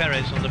and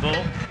Perez on the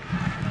ball.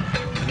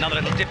 Another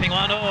little dipping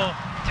one. Oh,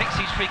 takes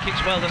these free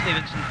kicks well, doesn't he,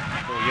 Vincent?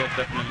 Oh, yeah,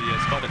 definitely.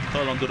 Yes. Got a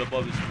curl onto the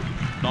ball, which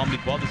normally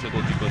bothers the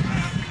goalkeepers.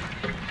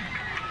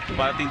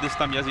 But I think this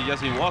time, yes,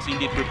 he was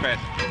indeed prepared.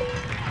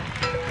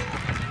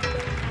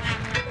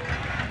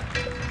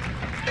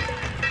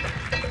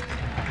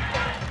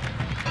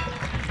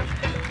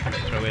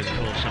 Throw in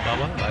for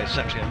Sembawang by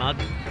Satri Ahmad.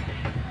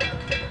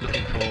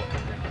 Looking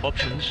for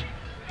options.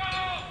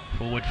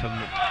 Forward from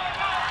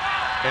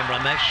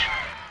Ramesh.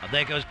 And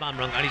there goes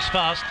Bamrung, and he's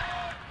fast.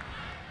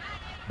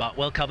 But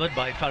well covered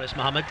by Faris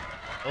Mohammed.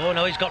 Oh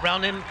no, he's got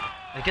round him.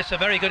 And gets a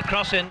very good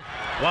cross in.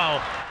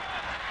 Wow.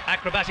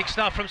 Acrobatic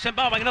stuff from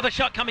Sembawang. Another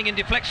shot coming in,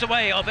 deflects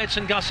away of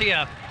Edson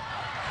Garcia.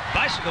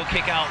 Bicycle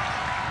kick out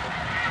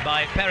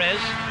by Perez.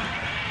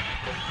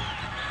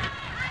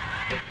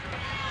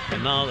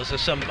 And now there's a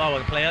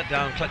Sembawang player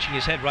down clutching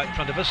his head right in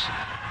front of us.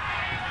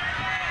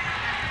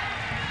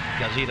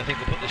 Gazid, I think,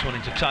 will put this one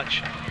into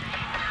touch.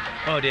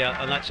 Oh dear,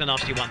 and that's a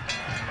nasty one.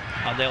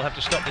 And they'll have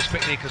to stop this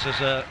quickly because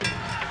there's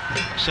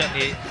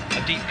certainly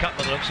a deep cut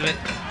by the looks of it.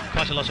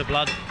 quite a lot of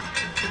blood.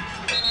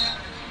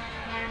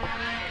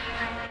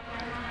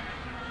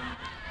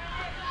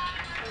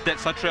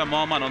 That's Satria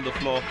Mohammed on the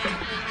floor.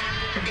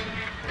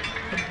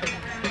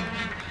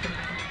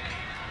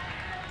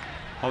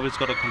 Always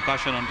got a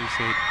concussion on his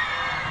head.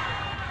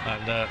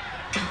 And a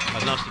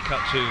nasty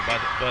cut too,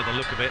 by the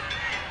look of it,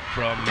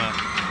 from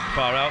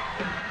far out.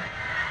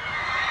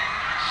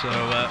 So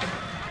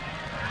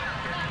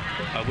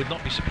I would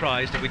not be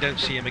surprised if we don't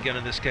see him again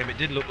in this game. It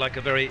did look like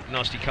a very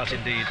nasty cut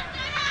indeed.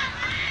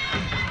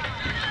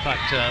 In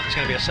fact, there's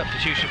going to be a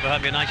substitution for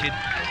Home United.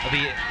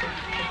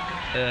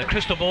 The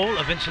crystal ball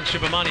of Vincent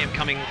Subramaniam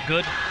coming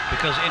good,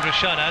 because Indra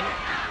Shadan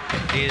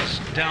is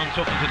down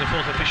talking to the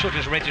fourth official,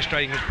 just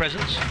registering his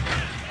presence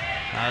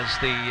as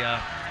the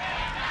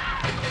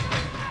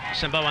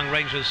Sembawang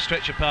Rangers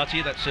stretcher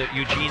party. That's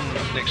Eugene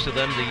next to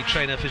them, the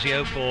trainer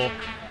physio for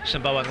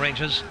Sembawang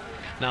Rangers.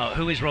 Now,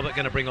 who is Robert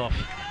going to bring off?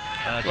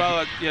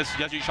 Yes,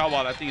 Yaji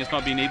Shawal, I think, has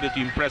not been able to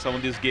impress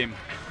on this game.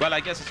 Well, I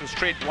guess it's a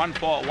straight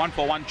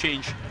one-for-one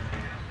change,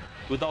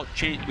 without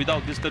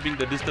disturbing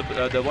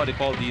the what they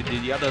call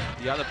the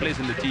other players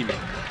in the team.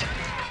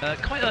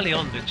 Quite early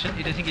on, Vincent.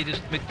 You don't think he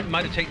just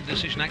might have taken the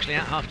decision actually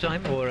at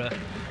half-time, or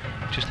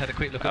just had a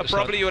quick look at the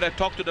start? Probably you would have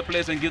talked to the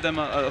players and give them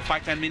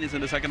 5-10 minutes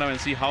in the second half and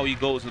see how he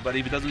goes. But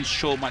if it doesn't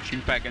show much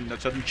impact and a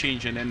sudden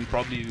change, and then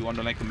probably you want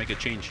to make a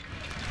change.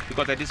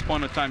 Because at this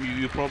point of time,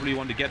 you probably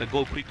want to get a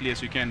goal quickly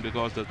as you can,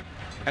 because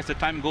as the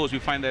time goes, we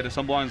find that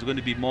Sembawang is going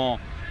to be more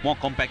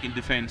compact in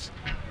defense,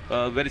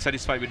 very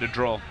satisfied with the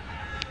draw.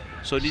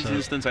 So in this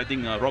instance, I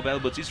think Rob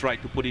Alberts is right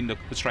to put in the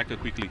striker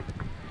quickly.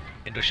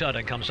 Indra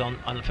Shadan comes on,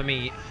 and for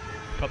me,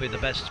 probably the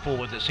best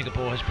forward that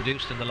Singapore has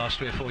produced in the last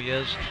 3 or 4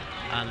 years,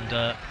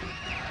 and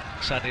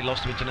sadly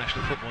lost to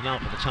international football now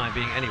for the time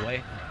being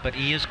anyway. But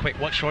he is quick.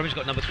 Watch for him. He's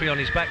got number 3 on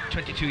his back,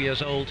 22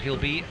 years old he'll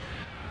be.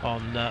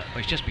 On, well,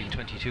 he's just been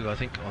 22, I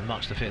think, on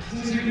March the 5th.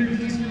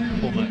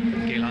 Former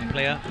Geylang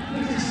player.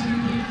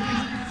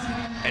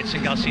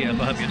 Edson Garcia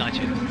for Home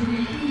United.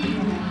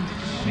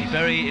 It'll be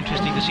very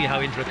interesting to see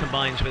how Indra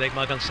combines with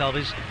Egmar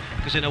Gonsalves,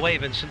 because in a way,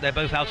 Vincent, they're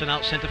both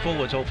out-and-out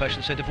centre-forwards,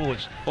 old-fashioned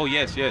centre-forwards. Oh,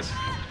 yes, yes.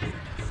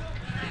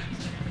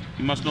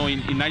 You must know, in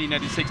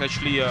 1996,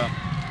 actually,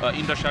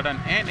 Indra Shadan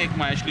and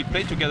Egmar actually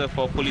played together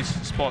for Police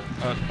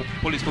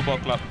Football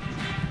Club,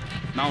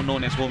 now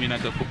known as Home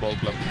United Football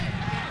Club.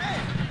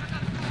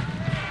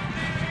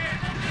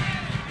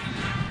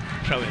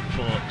 Throw in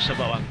for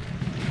Sembawang.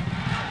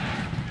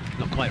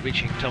 Not quite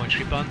reaching Tawan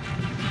Sripan.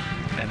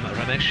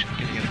 Ramesh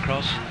getting it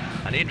across.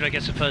 And Indra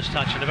gets the first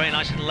touch, and a very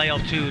nice little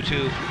layoff too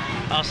to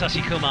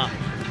Sasi Kumar.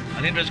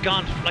 And Indra's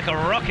gone like a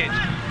rocket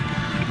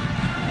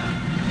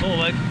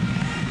forward.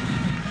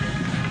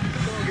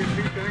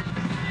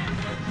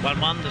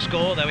 1-1 the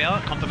score, there we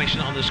are,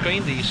 confirmation on the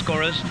screen. The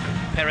scorers,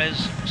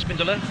 Perez,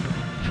 Spindola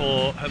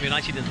for Home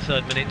United in the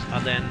 3rd minute,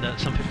 and then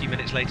some 50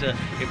 minutes later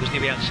it was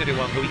Niweat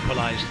Siriwong who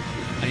equalised.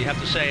 And you have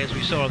to say, as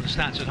we saw on the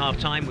stats at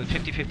half-time, with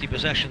 50-50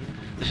 possession,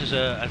 this is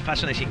a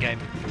fascinating game.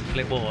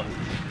 Philip Moore,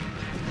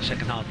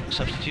 second half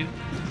substitute.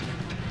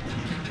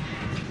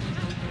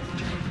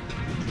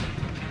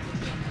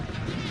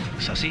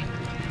 Sasi.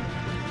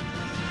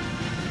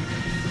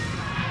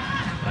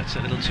 That's a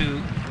little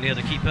too near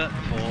the keeper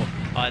for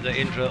either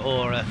Indra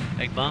or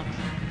Egmar.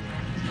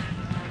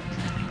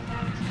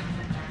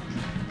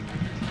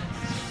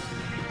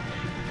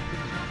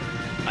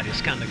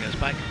 Adiaskanda goes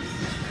back.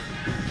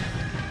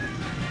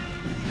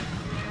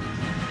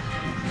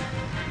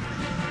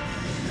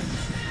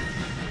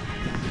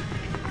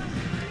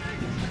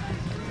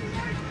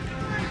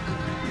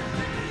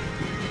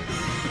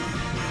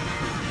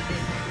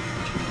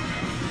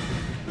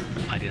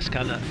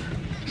 Adiaskanda,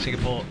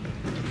 Singapore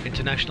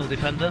international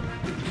defender.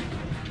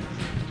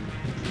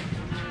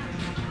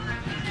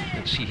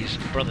 Don't see his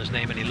brother's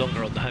name any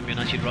longer on the Home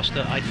United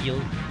roster,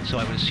 Ideal, so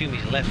I would assume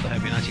he's left the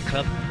Home United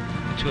club.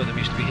 The two of them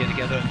used to be here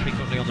together and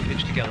frequently on the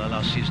pitch together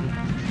last season.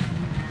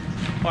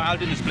 Well,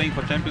 Aldin is playing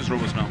for Tempest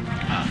Rovers now.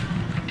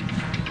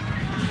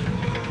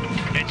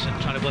 Edson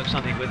trying to work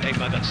something with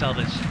Egmar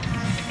Gonsalves.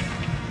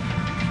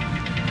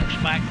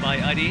 Pushed back by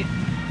Adi.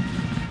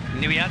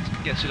 Niweat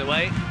gets it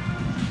away.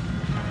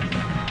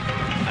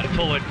 And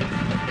forward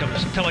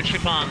comes Tawan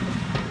Sripan,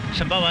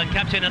 Sembawang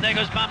captain, and there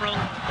goes Bamrong.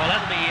 Well,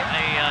 that'll be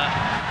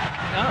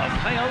a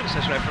play on,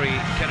 says referee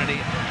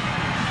Kennedy.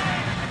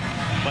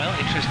 Well,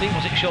 interesting.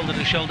 Was it shoulder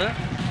to shoulder?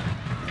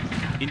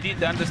 Indeed,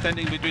 the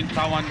understanding between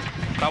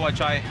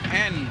Tawachai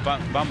and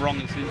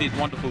Bamrong is indeed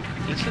wonderful.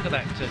 Let's look at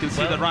that. You can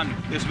see the run.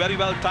 It's very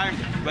well timed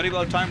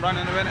run,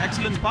 and an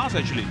excellent pass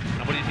actually.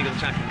 And what do you think of the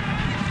tackle?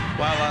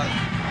 Well,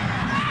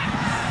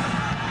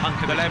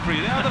 the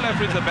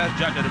referee is the best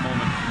judge at the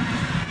moment.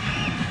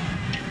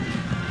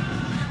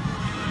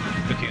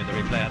 Looking at the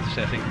replay, I have to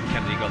say I think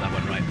Kennedy got that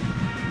one right.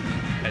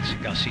 Edson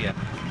Garcia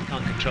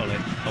can't control it.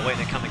 Away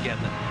they come again,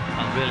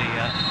 and really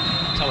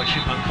Tawan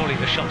Sripan calling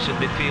the shots in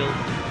midfield,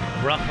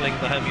 ruffling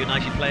the Home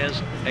United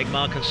players.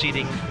 Egmar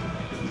conceding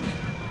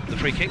the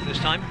free kick this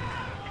time.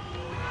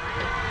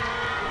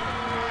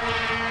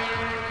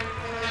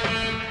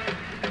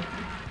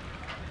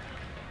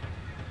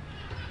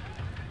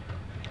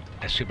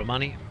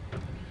 Subramani,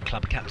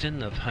 club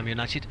captain of Home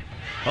United.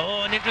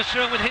 Oh, and Indra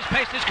through with his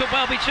pace. This could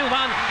well be 2-1.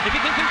 If he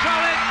can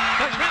control it,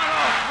 that's round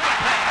off. What a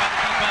play by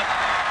the keeper.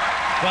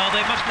 Well,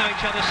 they must know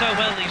each other so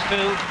well, these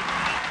two,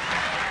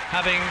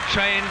 having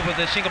trained with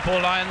the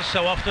Singapore Lions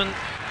so often.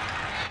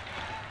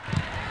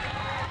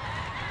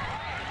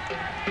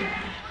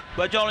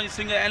 But Jolly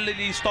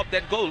single-handedly stopped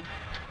that goal.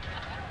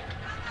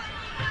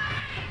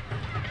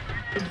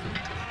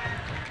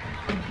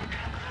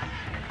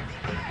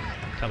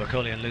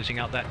 Tawakolian losing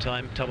out that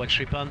time. Tawan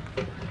Sripan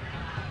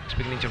is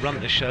beginning to run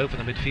this show for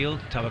the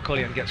midfield.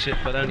 Tawakolian gets it,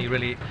 but only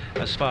really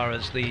as far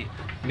as the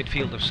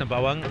midfield of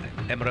Sembawang.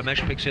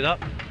 Ramesh picks it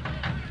up.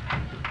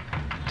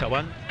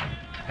 Tawan.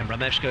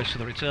 Ramesh goes for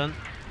the return.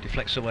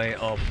 Deflects away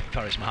of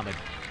Faris Mohammed.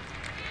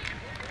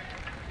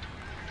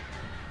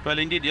 Well,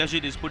 indeed,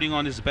 Yazid is putting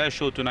on his best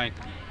show tonight.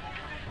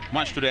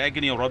 Much to the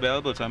agony of Robbie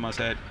Alberts, I must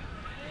add.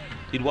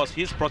 It was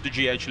his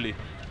protege, actually.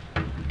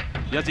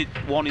 Yazid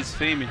won his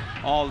fame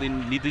all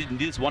in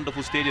this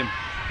wonderful stadium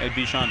at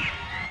Bishan.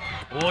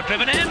 Oh,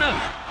 driven in!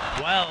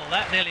 Well,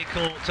 that nearly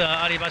caught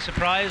Ali by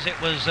surprise. It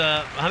was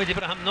Mohamed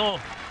Ibrahim Noor.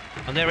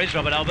 And there is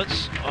Robert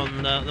Alberts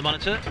on the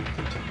monitor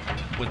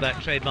with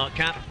that trademark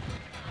cap.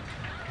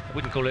 I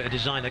wouldn't call it a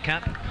designer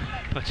cap,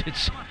 but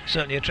it's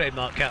certainly a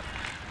trademark cap.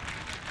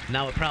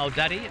 Now a proud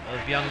daddy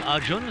of young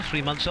Arjun,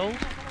 3 months old.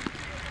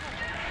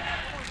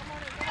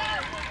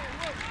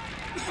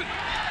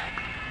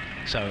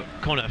 So,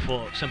 corner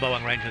for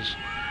Sembawang Rangers.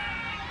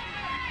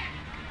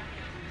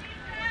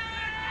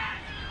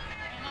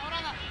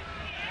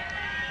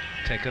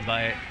 Taken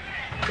by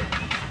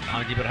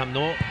Mohamed Ibrahim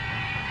Noor.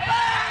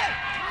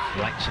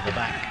 Right to the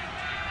back.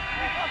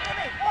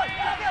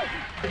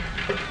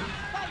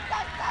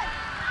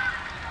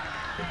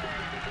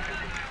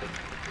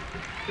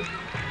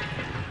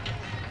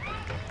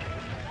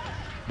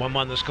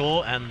 (1-1) the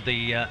score, and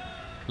the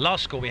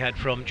last score we had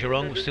from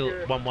Geelong was still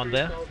 1-1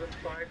 there.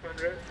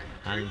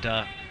 And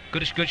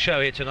good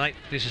show here tonight.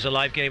 This is a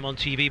live game on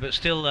TV, but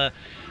still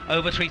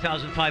over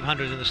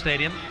 3,500 in the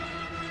stadium.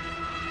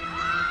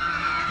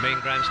 Main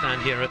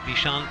grandstand here at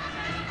Bishan,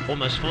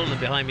 almost full, and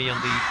behind me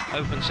on the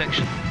open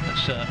section,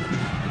 that's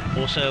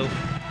also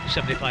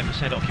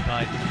 75%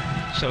 occupied.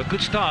 So a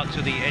good start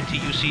to the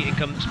NTUC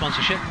income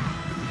sponsorship.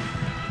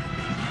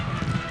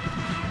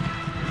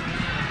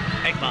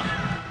 Egma,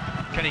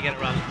 can he get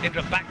it around?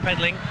 Indra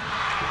backpedaling,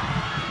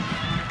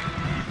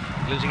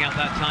 losing out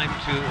that time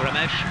to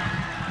Ramesh.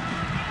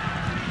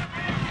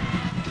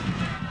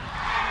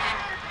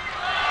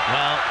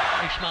 Well,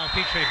 Ismail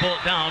Fitrey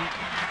brought down.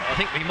 I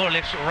think he more or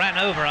less ran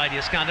over Idi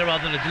Iskander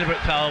rather than a deliberate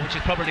foul, which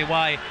is probably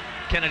why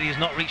Kennedy is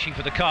not reaching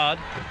for the card.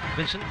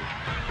 Vincent?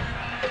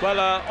 Well,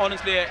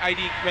 honestly,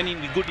 Idi went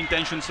in with good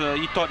intentions.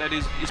 He thought that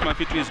Ismail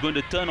Fitrey is going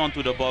to turn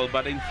onto the ball,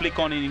 but then flick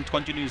on and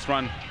continue his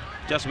run,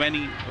 just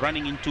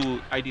running into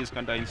Idi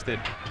Iskander instead.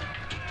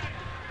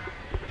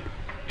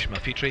 Ismail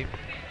Fitrey.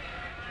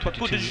 But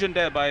good decision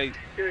there by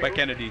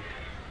Kennedy.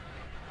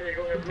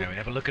 There we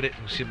have a look at it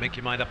and see, make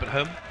your mind up at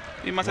home.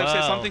 He must have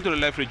said something to the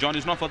referee. John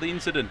is not for the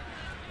incident.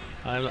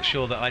 I'm not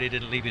sure that Idi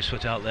didn't leave his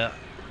foot out there,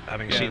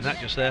 having seen that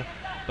just there.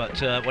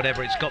 But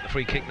whatever, it's got the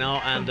free kick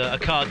now, and a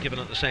card given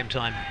at the same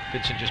time.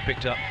 Vincent just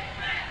picked up.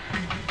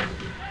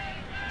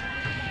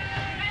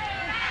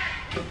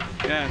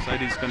 Yes,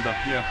 Idi Iskander.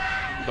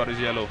 Yeah, got his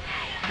yellow.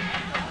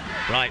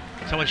 Right,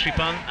 Tawan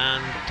Sripan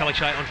and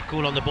Tawachai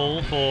Ontrakul on the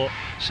ball for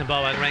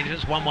Sembawang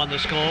Rangers. 1-1 the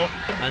score,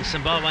 and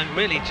Sembawang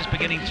really just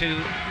beginning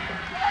to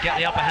get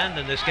the upper hand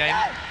in this game.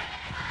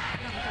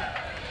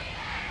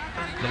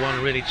 The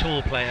one really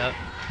tall player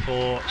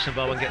for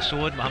Sembawang gets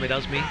forward, Mohamed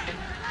Azmi.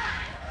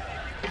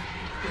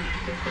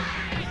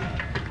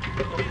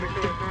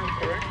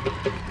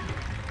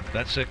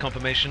 That's a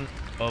confirmation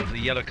of the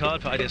yellow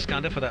card for Idi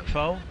Iskander for that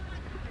foul.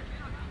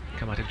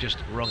 I might have just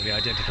wrongly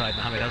identified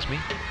Mohamed Azmi.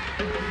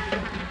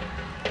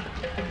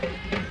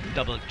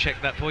 Double check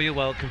that for you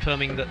while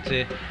confirming that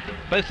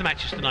both the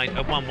matches tonight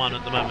are 1-1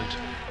 at the moment.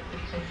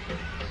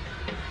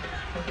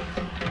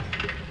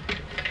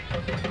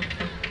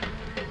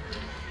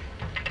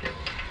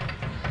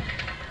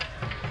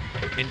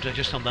 Indra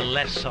just on the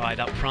left side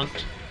up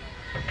front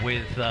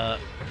with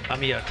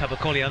Amir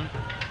Tawakolian,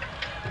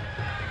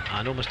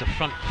 and almost a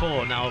front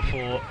four now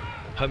for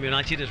Home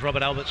United as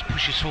Robert Alberts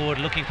pushes forward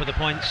looking for the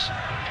points.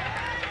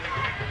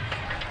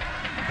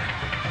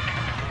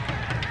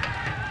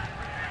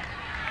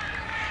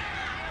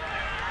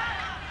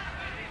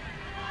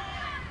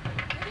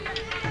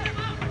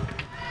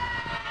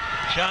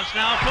 Chance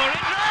now for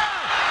Indra!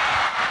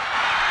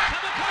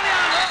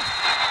 Tawakolian!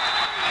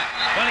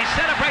 Well, he's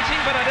celebrating,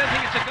 but I don't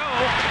think it's a goal.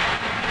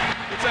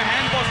 It's a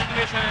handball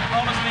situation, and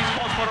honestly he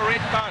calls for a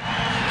red card.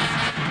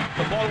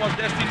 The ball was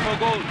destined for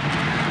goal.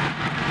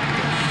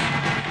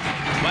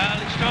 Well,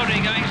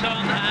 extraordinary goings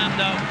on, and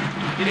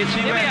it's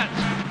Niweat.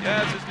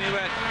 Yes, it's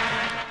Niweat.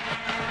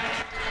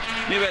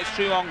 Niweat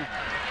Sriwong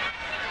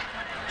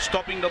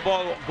stopping the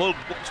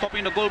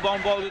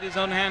goal-bound ball with his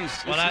own hands.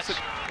 Well, that's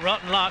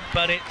rotten luck,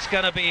 but it's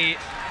going to be...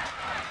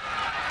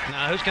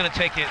 Now, who's going to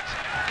take it?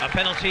 A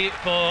penalty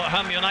for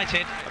Home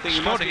United. I think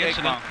it must be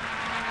Egma.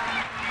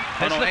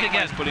 Let's look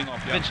again. Pulling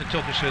off, yeah. Vincent,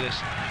 talk us through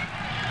this.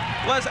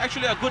 Well, it's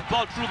actually a good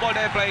ball, through ball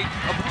there, play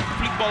a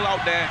flick ball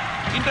out there.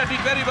 Inter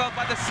did very well,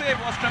 but the save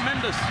was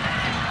tremendous.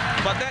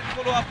 But that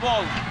follow-up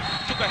ball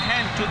took a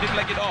hand to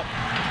deflect it off.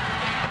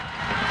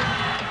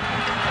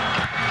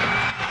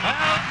 Well,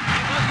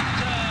 it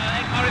wasn't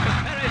Egmar, it was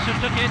Perez who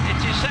took it.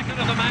 It's his second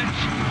of the match,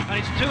 and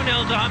it's 2-0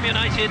 to Ham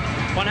United.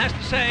 One has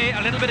to say,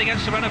 a little bit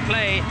against the run of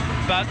play,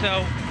 but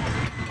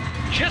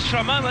just for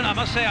a moment, I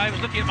must say, I was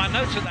looking at my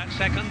notes at that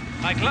second.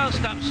 I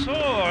glanced up,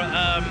 saw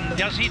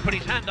Yazid put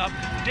his hand up,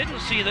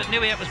 didn't see that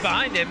Niweat was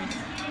behind him,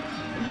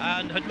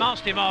 and had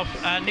masked him off.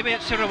 And Niweat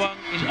Siriwong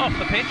is off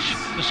the pitch,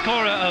 the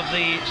scorer of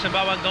the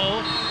Sembawang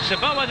goal.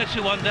 Sembawang are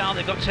 2-1 down,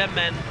 they've got 10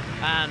 men,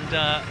 and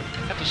I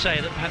have to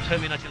say that perhaps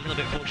Home United a little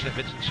bit fortunate,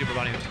 Vincent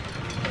Subramanian.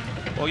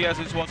 Oh yes,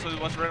 it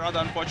was rather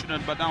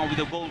unfortunate, but now with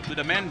the goal, with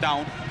the man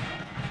down,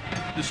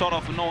 the sort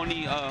of not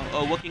only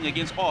working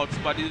against odds,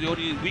 but it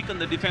only weakened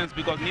the defense,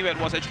 because Niweat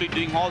was actually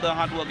doing all the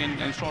hard work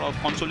and sort of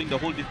consolidating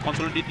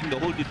the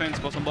whole defense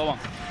for Sembawang.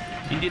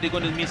 Indeed, they're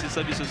going to miss his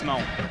services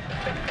now.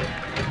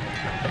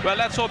 Well,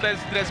 let's hope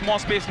there's more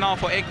space now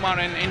for Egmar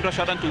and Indra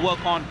Shadan to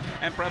work on,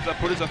 and perhaps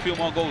produce a few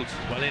more goals.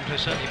 Well, Indra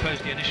certainly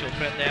posed the initial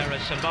threat there,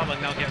 as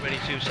Sembawang now get ready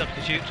to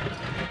substitute.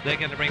 They're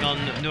going to bring on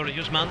Nuri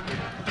Usman,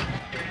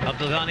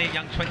 Abdul Ghani,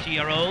 young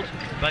 20-year-old,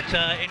 but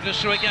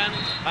Indra's through again,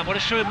 and what a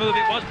shrewd move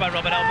it was by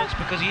Robert Alberts,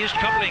 because he is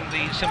troubling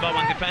the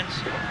Sembawang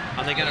defence,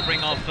 and they're going to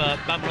bring off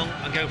Bamrung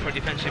and go for a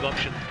defensive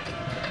option.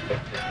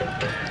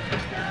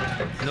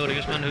 Nuri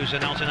Usman, who's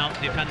an out-and-out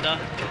defender,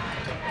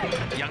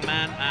 young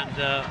man,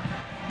 and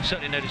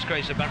certainly no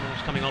disgrace that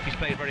Bamrung's coming off. He's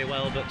played very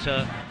well, but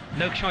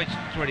no choice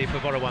really for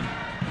Borawan.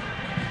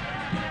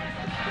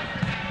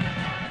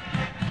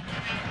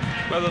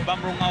 Well, with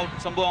Bamrung out,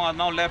 Sembawang are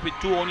now left with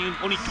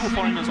only two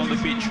foreigners on the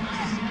pitch.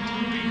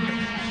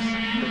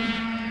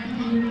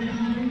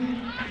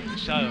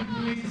 So,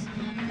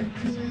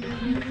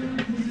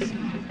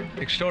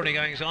 extraordinary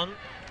goings on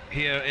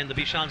here in the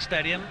Bishan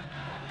Stadium,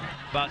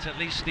 but at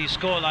least the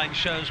scoreline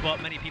shows what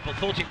many people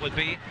thought it would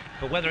be,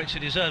 but whether it's a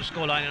deserved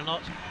scoreline or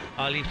not,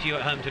 I'll leave to you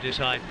at home to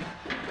decide.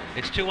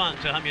 It's 2-1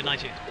 to Ham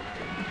United.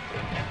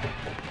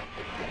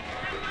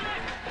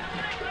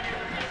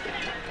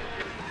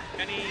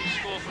 Any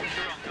score from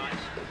Jurong, guys?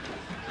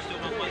 Still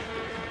 1-1.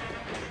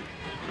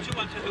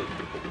 2-1 to who?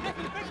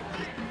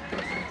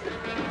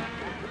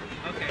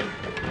 Okay.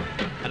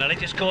 And a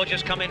latest score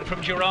just come in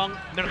from Jurong.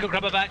 Mirko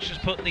Grabovac has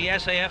put the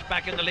SAF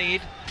back in the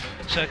lead.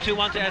 So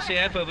 2-1 to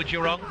SAF over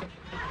Jurong.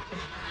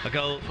 A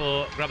goal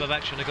for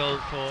Grabovac and a goal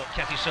for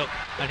Kati Suk.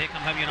 And here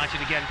come Home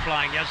United again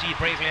flying. Yazid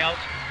bravely out.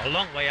 A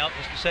long way out,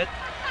 Mr. Said.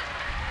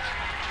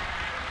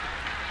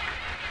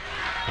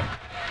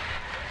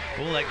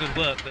 All that good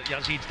work that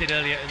Yazid did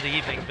earlier in the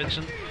evening,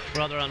 Vincent,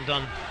 rather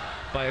undone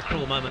by a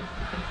cruel moment.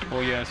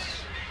 Oh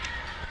yes.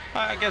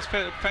 I guess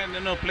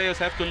players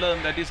have to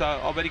learn that these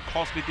are very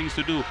costly things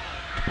to do.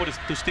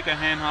 To stick a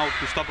hand out,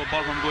 to stop a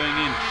ball from going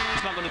in.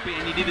 It's not going to pay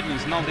any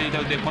dividends. Now they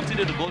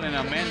consider the goal and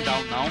a man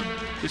down now.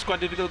 It's quite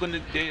difficult how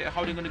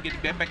they're going to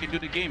get back into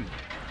the game.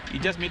 He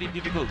just made it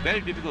difficult, very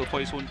difficult for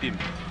his own team.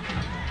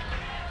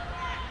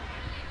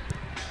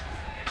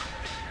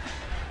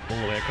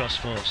 All the way across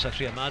for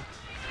Satri Ahmad,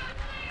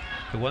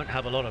 who won't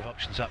have a lot of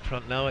options up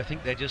front now. I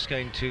think they're just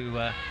going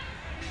to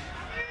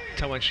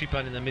Tawan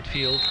Sripan in the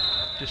midfield.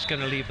 Just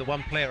going to leave the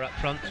one player up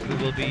front, who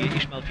will be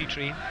Ismail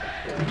Fitrey,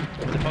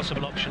 with a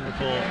possible option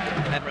for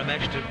Emre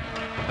Mesh to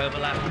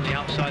overlap from the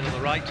outside on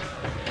the right.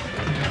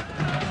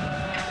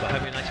 But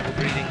Home United were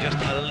breathing just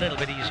a little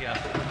bit easier.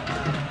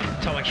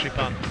 Tawan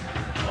Sripan.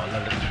 Oh, a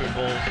little through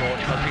ball for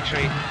Ismail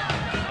Fitrey.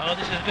 Oh,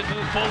 this is a good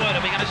move forward.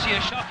 Are we going to see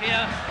a shot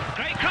here?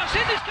 Great cross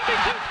in, this could be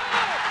too far!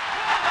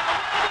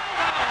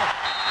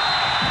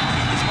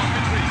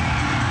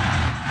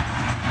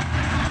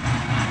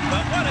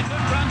 But what a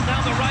good run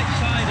down the right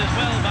side as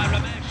well by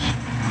Ramesh.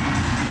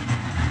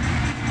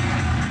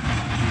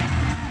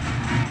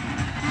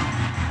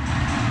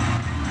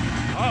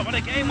 Oh, what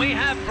a game we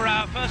have for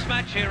our first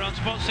match here on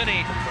Sports City.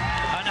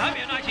 And Home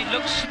United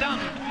looks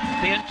stunned.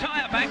 The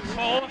entire back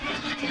four,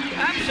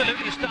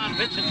 absolutely stunned.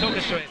 Vincent, talk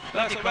us through it.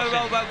 That's well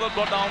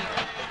brought down.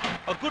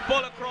 A good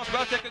ball across,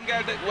 well taken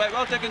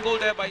goal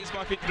there by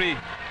Ismail Fitrey.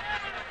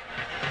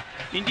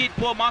 Indeed,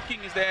 poor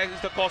marking is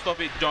the cost of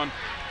it, John.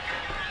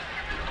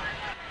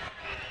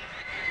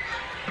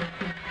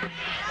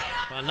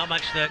 Well, not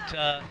much that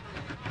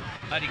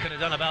Adi could have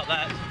done about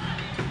that.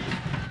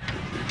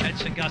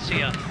 Edson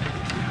Garcia.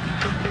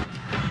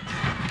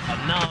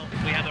 And now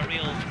we have a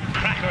real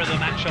cracker of the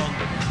match on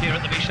here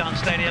at the Bishan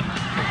Stadium.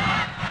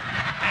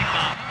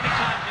 Egmar, how many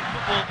times in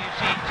football do you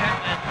see 10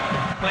 men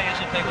play as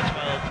if they were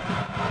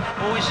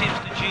 12? Always seems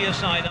to gee a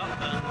side up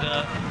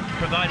and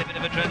provide a bit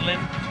of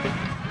adrenaline.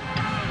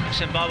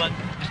 Sembawang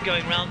just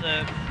going round,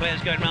 the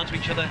players going round to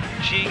each other,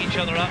 geeing each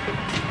other up.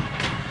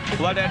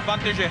 Well, the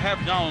advantage they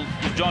have now,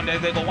 John, they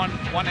got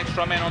one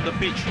extra man on the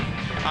pitch.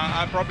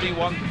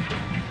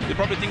 They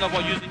probably think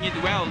about using it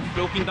well,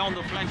 broken down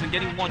the flanks and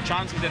getting more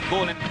chances at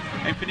goal and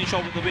finish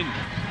off with the win.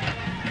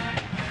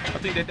 A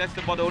think that's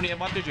about the only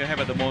advantage you have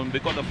at the moment,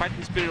 because the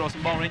fighting spirit of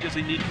Sembawang Rangers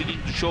is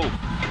beginning to show.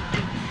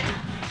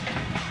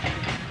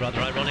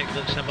 Rather ironic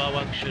that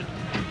Sembawang should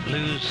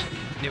lose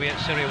Niweat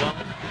Siriwong,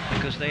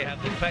 because they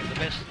have, in fact, the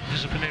best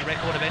disciplinary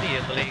record of any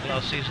in the league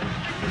last season,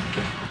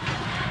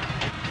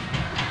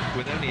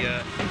 with only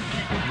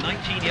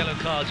 19 yellow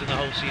cards in the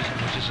whole season,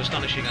 which is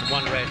astonishing, and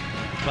 1 red.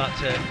 But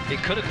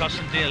it could have cost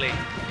them dearly.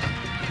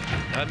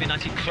 Only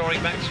 19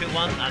 clawing back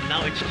 2-1, and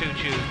now it's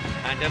 2-2.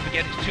 And don't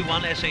forget, it's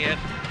 2-1 SAF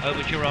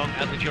over Jurong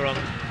at the Jurong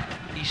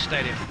East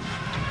Stadium.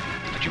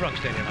 The Jurong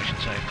Stadium, I should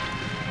say.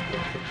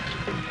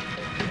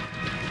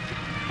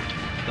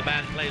 The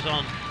band plays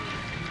on.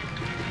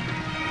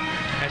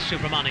 S.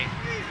 Subramani.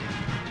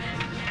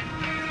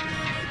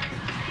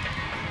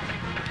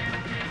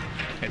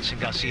 Edson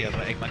Garcia for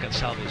Egma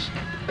Gonsalves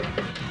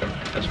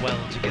as well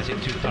to get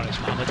it to Faris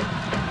Mohammed.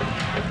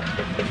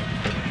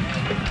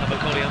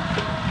 Tabakolium.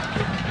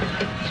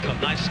 He's got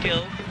nice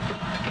skill.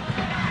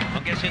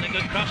 I'm guessing a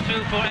good cross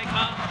too for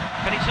Egma.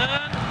 Can he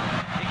turn?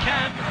 He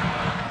can.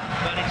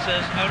 But he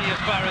says only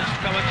as far as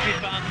Tawan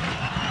Sripan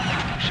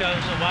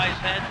shows a wise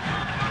head.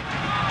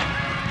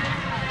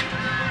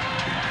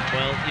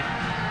 Well, you've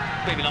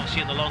maybe not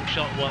seeing the long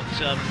shot what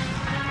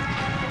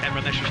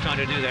Emramesh was trying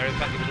to do there. In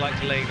fact, he was like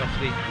to lay off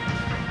the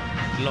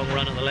long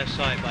run on the left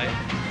side by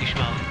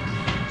Ismail.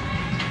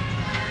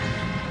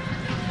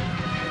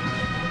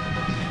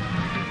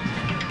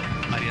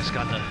 Maria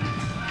Skanda.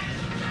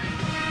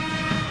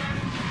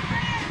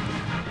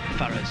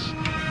 Fares.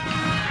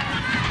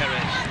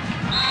 Perez.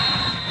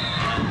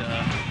 And,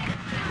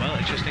 well,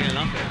 interesting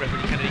enough,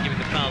 referee Kennedy giving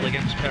the foul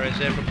against Perez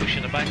there for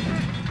pushing the back.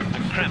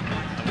 And cramp,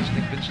 I was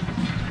thinking.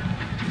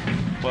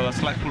 Well, a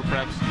slight pull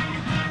perhaps.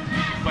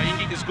 But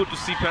indeed, it's good to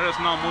see Perez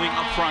now moving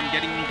up front,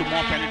 getting into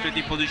more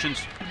penetrative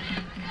positions.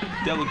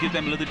 That will give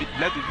them a little bit,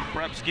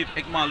 perhaps give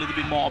Egma a little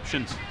bit more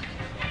options.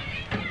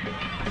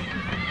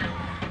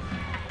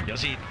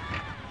 Yazid.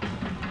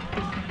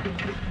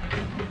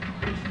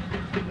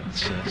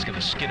 It's going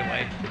to skid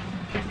away.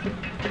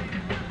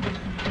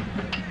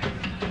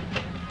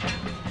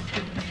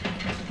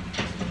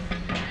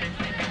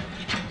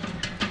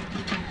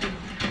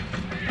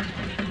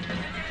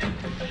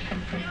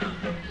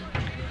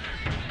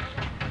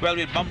 Well,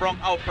 with Bambrong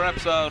out,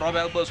 perhaps Rob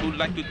Albers would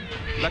like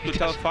to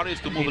tell Faris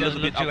to move a little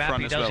bit up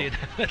front as well. He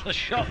little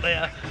shot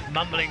there,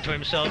 mumbling to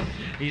himself.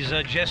 He's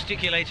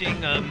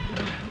gesticulating to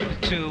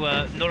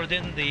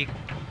Nuruddin, the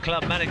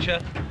club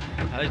manager.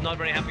 He's not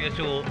very happy at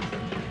all.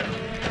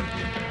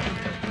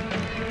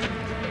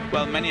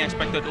 Well, many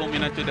expected Home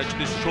United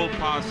actually stroll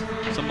past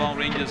Sembawang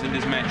Rangers in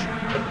this match.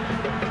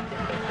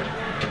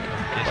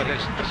 Yes, but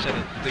I said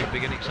at the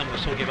beginning, someone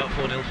was talking about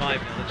 4-0,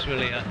 5-0. That's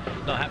really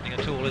not happening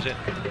at all, is it?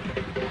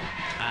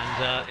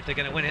 And if they're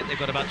going to win it, they've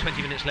got about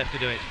 20 minutes left to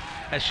do it.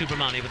 As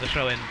Subramani with a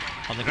throw-in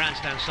on the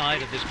grandstand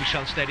side of this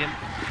Bishan Stadium.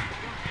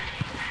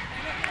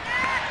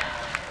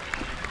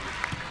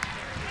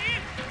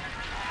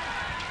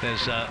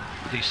 There's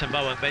the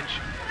Sembawang bench.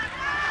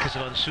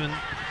 Kesavan Sun.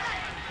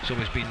 It's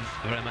always been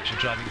very much a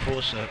driving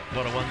force.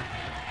 Borawan.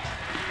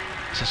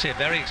 As I say, a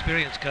very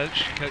experienced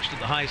coach. Coached at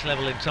the highest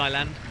level in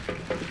Thailand.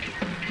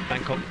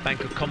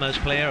 Bank of Commerce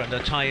player and a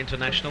Thai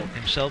international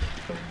himself.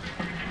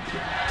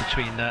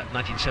 Between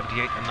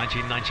 1978 and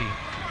 1990.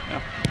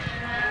 Yeah.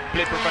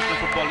 Played professional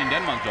football in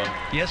Denmark, John.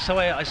 Yes, so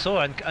I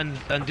saw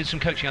and did some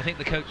coaching. I think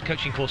the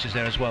coaching courses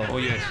there as well. Oh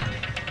yes.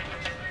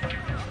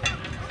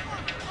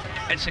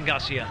 Edson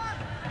Garcia.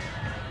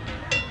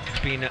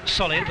 It's been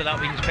solid without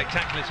being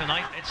spectacular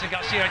tonight. Edson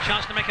Garcia a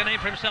chance to make a name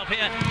for himself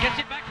here. Gets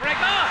it back for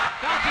Egma.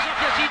 Bounces off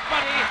Yazid's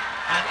body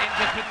and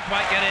Inter couldn't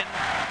quite get in.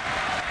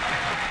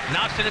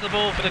 Nasty little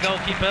ball for the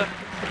goalkeeper.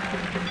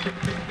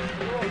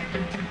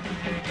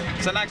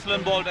 It's an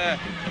excellent ball there.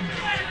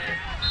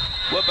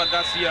 Weber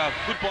Garcia,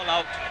 good ball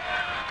out.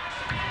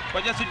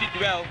 But just did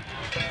well.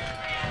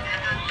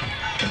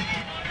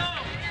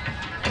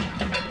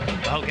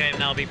 The whole game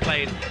now being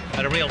played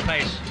at a real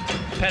pace.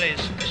 Perez,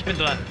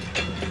 Spindler,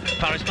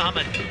 Faris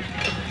Mohammed.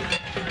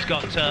 He's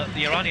got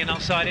the Iranian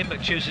outside him,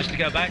 but chooses to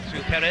go back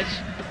through Perez.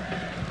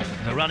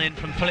 The run in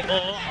from Philip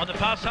Orr on the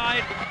far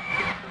side.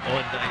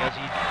 And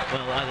Yazid,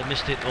 well, either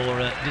missed it or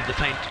did the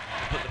feint to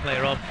put the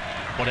player off.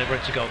 Whatever,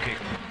 it's a goal kick.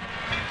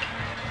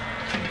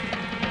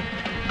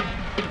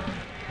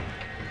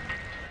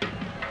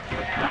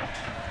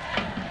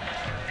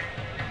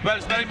 Well,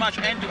 it's very much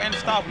end-to-end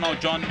stuff now,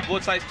 John.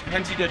 Both sides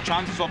fancy their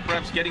chances of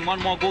perhaps getting one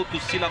more goal to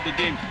seal up the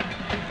game.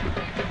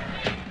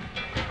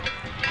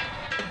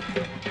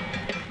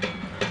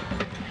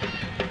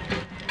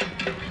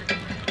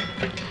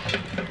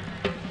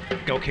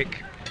 Goal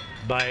kick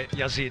by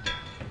Yazid.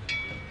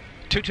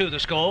 2-2 the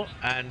score,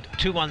 and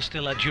 2-1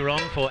 still at Jurong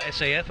for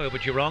SAF over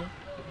Jurong.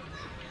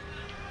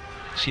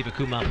 Siva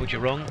Kumar for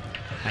Jurong,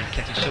 and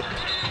Keti Suk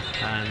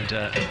and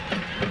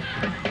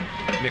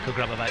Mirko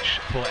Grabovac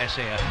for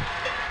SAF.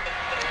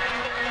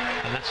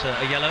 And that's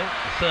a yellow,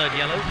 a third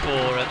yellow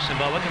for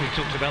Sembawang. We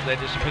talked about their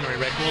disciplinary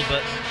record,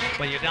 but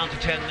when you're down to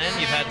 10 then,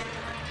 you've had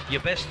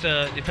your best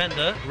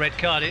defender red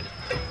carded.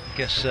 I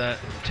guess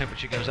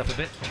temperature goes up a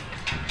bit.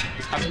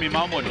 It's Ismail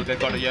Mahmoud that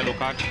got a yellow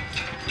card.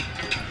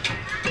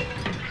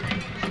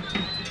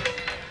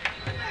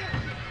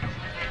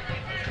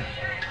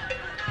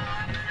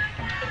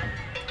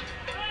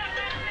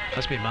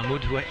 Ismail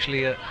Mahmoud, who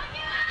actually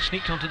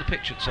sneaked onto the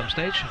pitch at some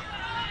stage.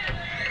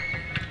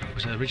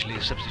 Was originally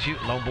a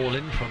substitute, long ball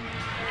in from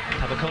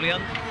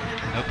Tabakolian,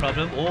 no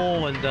problem.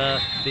 Oh, and the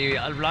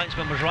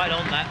linesman was right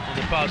on that on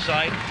the far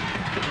side.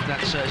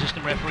 That's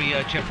assistant referee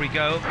Jeffrey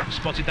Go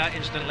spotted that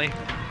instantly,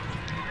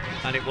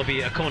 and it will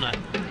be a corner.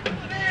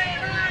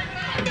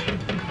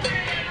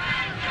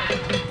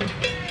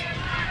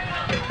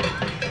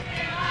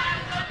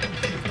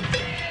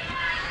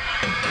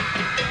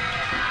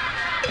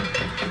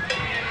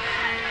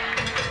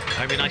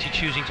 Home United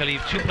choosing to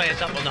leave two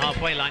players up on the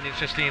halfway line,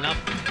 interestingly enough,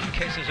 in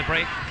case there's a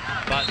break.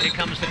 But here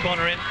comes the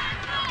corner in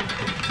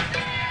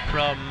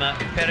from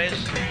Perez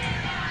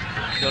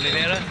to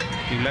Oliveira.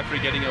 The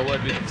referee getting a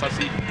word with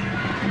Sasi.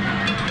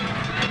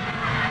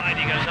 And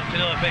he goes up to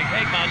no effect.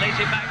 Egmar lays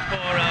it back for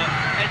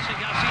Edson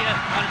Garcia,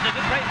 and it's a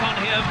good break on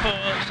here for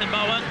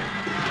Sembawang.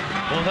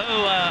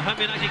 Although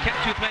Home United kept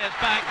two players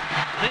back,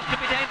 this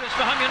could be dangerous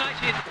for Home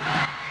United.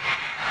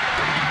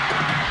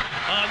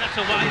 Oh, and that's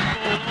a wise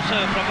ball also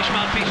from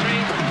Ismail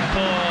Fitrey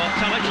for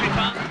Tawan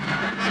Sripan.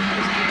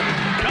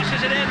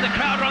 Crosses it in, the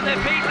crowd are on their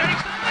feet. Ready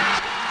to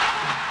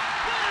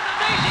what an amazing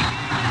game this is!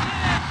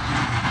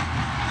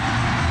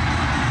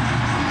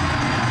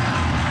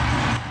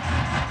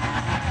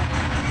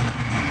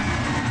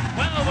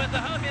 Well, with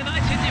the Home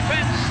United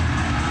defence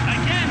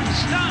again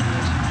stunned.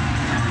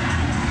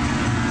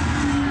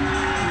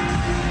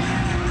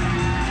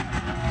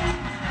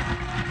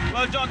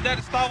 Well, John, that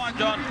is Tawan,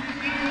 John.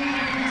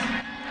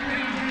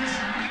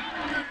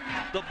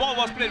 The ball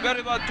was played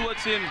very well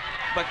towards him,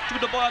 but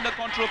took the ball under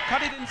control,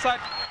 cut it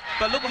inside.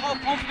 But look how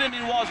confident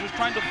he was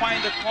trying to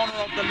find the corner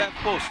of the left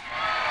post.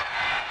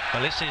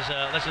 Well, this is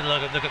let's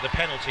look at the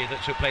penalty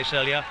that took place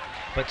earlier.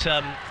 But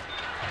on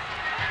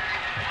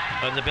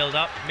the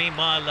build-up,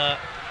 meanwhile,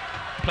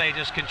 play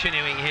just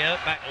continuing here,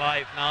 back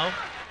live now.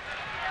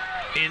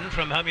 In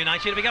from Home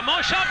United, we got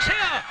more shots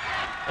here.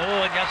 Oh,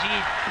 and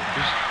Yazid,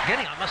 who's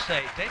getting, I must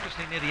say,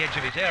 dangerously near the edge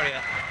of his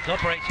area, is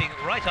operating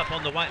right up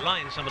on the white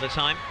line some of the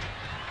time.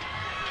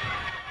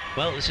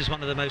 Well, this is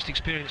one of the most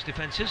experienced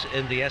defences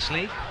in the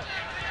S-League,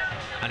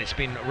 and it's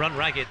been run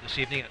ragged this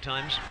evening at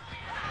times.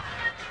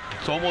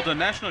 It's almost a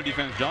national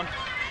defence, John.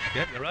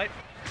 Yep, you're right.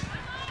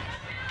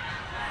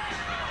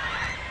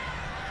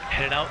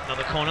 Headed out,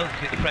 another corner,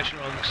 keep the pressure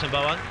on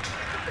Sembawang.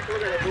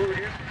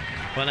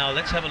 Well, now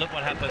let's have a look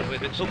what happened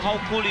with it. Look how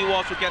cool he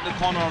was to get the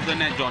corner of the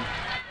net, John.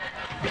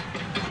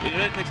 It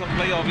really takes a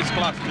player of his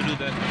class to do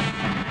that.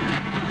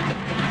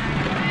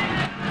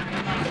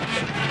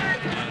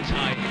 It's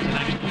high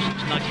international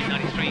since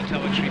 1993,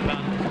 Tawan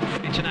Sripan.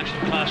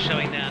 International class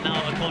showing there.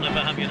 Now a corner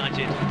for Home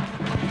United.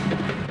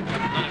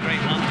 Not a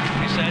great one,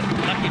 we said.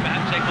 Lucky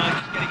perhaps Egmar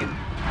is getting it.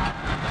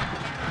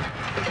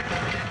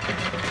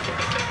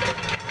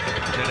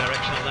 No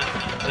direction on that.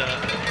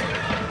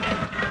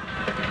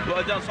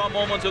 Well, just some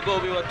moments ago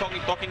we were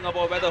talking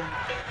about whether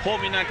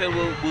Home United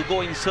will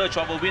go in search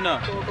of a winner.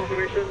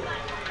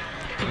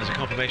 There's a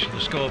confirmation of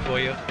the score for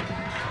you.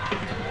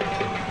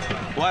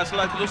 Well, it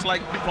looks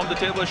like from the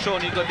table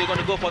shown they're going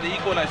to go for the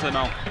equalizer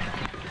now.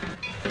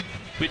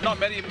 With not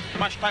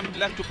much time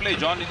left to play,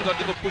 John, they've got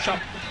to go push up.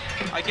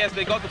 I guess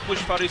they got to push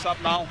Faris up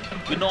now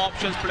with no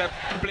options,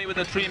 play with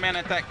a three-man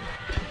attack.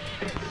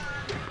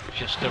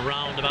 Just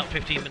around about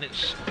 15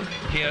 minutes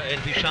here in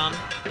Bishan.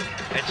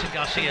 Edson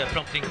Garcia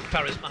prompting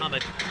Faris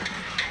Mohammed.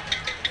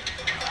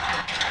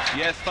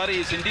 Yes,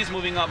 Faris indeed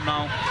moving up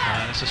now.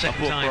 It's the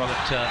second time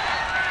that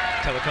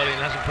Tabakolian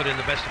hasn't put in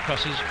the best of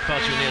crosses, far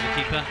too near the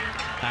keeper.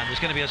 And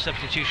there's going to be a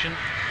substitution.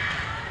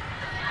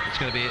 It's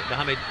going to be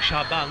Mohamed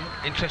Shaban.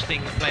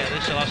 Interesting player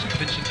this. I'll ask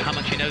Vincent how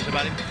much he knows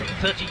about him.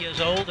 30 years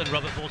old, and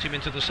Robert brought him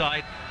into the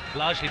side,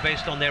 largely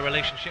based on their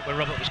relationship when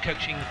Robert was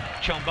coaching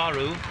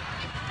Chombaru,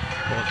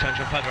 or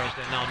Tanjung Pagar as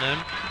they're now known.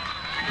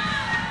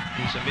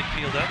 He's a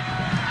midfielder.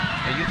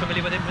 Are you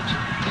familiar with him, Vincent?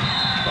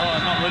 Oh,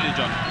 not really,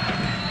 John.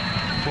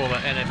 Former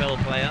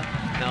NFL player.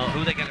 Now,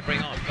 who they're going to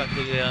bring off? But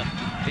the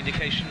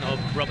indication of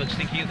Robert's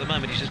thinking at the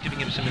moment, he's just giving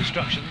him some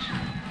instructions.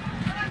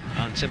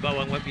 And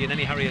Sembawang won't be in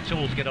any hurry at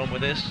all to get on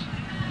with this.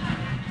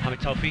 Hamid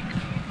Tawfiq.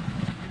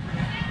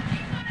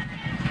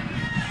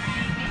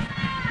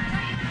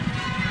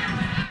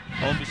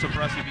 I won't be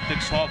surprised if he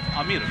takes off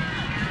Amir.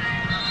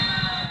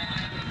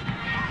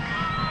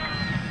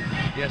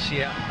 Yes,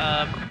 yeah.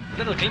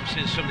 Little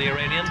glimpses from the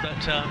Iranian,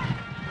 but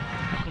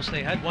of course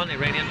they had one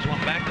Iranian's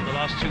one back in the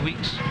last 2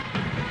 weeks.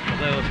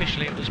 Although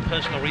officially it was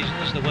personal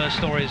reasons, there were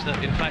stories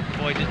that in fact the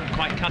boy didn't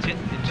quite cut it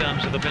in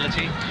terms of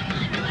ability.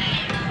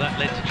 That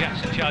led to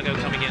Jackson Thiago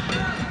coming in.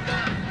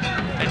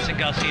 Edson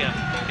Garcia,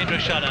 Indra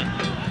Shada.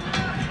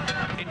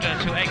 Indra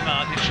to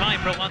Egmar, he's trying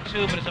for a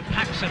 1-2, but it's a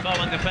packed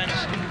Sembawang defence.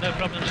 No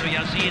problems for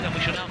Yazid, and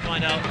we shall now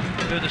find out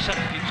who the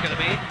substitute's going to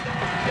be.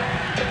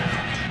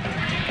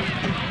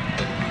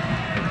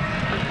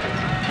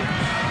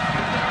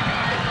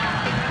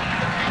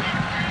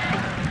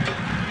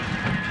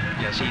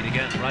 Yazid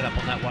again. right up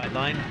on that white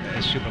line.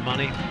 There's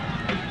Subramani.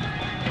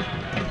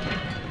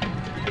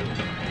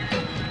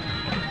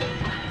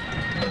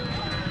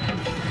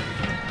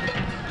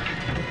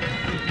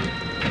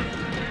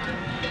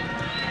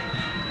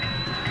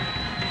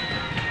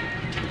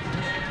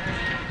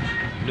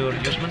 Nur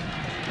Yusman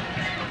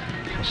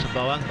for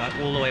Sembawang, back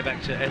all the way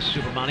back to S.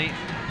 Subramani,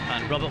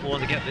 and Robert will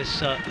want to get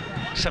this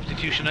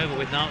substitution over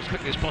with now as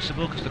quickly as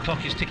possible because the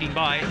clock is ticking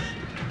by.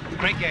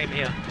 Great game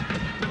here.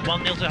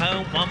 1-0 to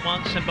home,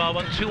 1-1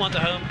 Sembawang, 2-1 to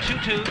home,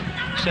 2-2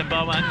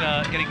 Sembawang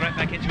getting right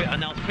back into it,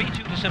 and now 3-2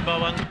 to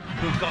Sembawang,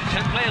 who've got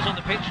 10 players on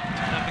the pitch.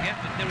 Don't forget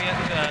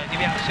that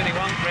Niweat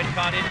Siriwong red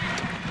carded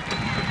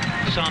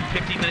some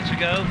 15 minutes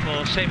ago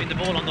for saving the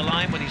ball on the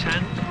line with his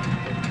hand.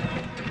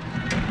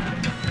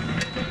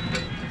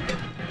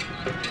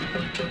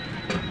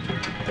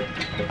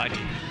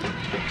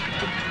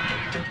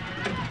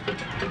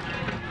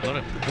 A lot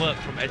of work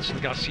from Edson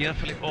Garcia,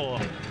 Philip Orr,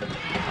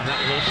 and that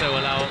will also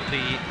allow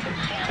the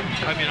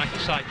Home United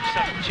side to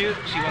substitute.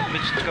 See what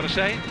Vincent's got to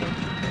say.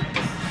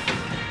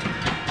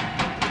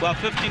 Well,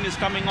 15 is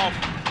coming off.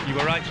 You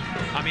were right,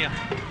 Amir.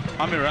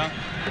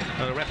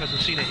 The ref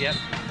hasn't seen it yet,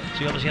 so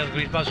he obviously hasn't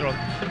got his buzzer on.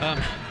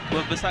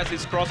 Well, besides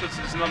his crosses,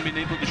 he's not been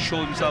able to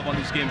show himself on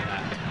this game.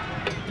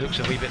 Looks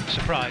a wee bit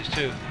surprised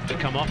too to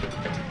come off.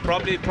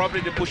 Probably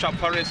to push up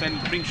Paris and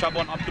bring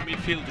Shabon up to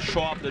midfield to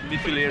show up the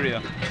midfield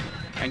area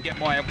and get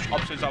more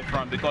options up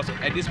front, because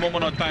at this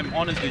moment of time,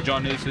 honestly,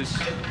 John, it's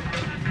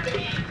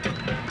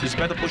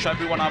better push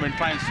everyone up and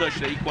try and search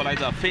the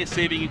equalizer,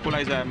 face-saving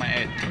equalizer, I might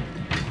add.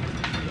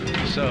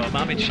 So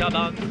Mohamed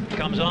Shaban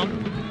comes on,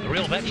 a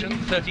real veteran,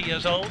 30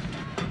 years old.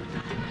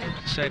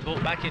 So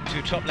brought back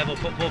into top-level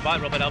football by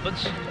Robert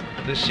Alberts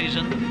this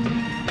season.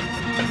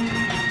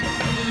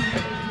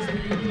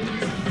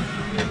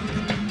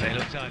 They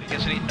look tired. He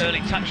gets an early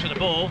touch of the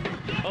ball.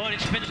 Oh, and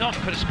it spins off.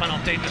 Could have spun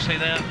off dangerously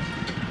there.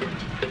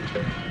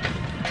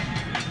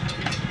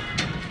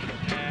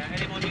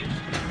 Any more news?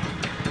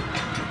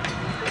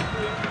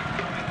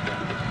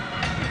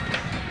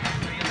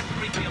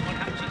 Briefly on what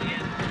happens at the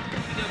end.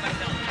 We go back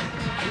down.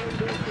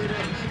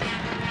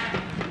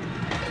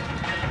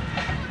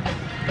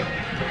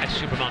 That's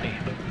Subramani.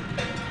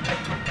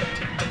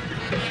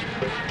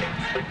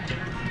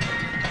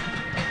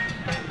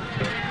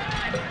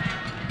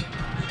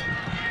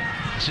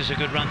 This is a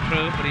good run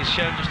through, but he's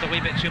shown just a wee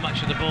bit too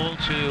much of the ball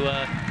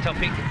to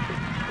Taufik.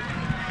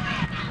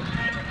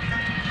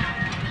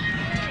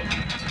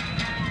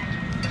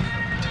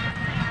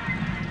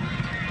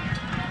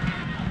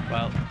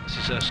 Well, this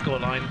is a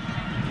scoreline,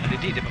 and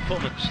indeed a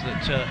performance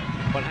that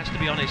one has to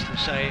be honest and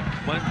say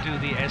won't do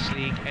the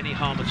S-League any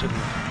harm at all.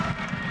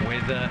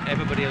 With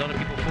everybody, a lot of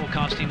people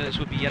forecasting that this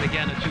would be yet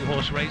again a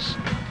two-horse race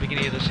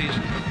beginning of the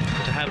season.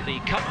 To have the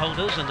cup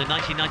holders and the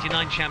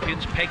 1999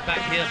 champions pegged back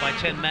here by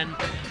 10 men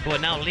who are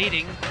now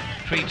leading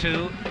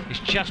 3-2 is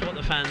just what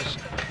the fans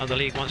of the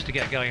league wants to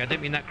get going. I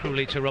don't mean that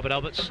cruelly to Robert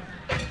Alberts.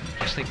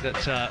 I just think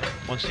that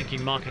one's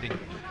thinking marketing.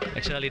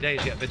 It's early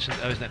days yet, Vincent,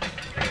 though, isn't it?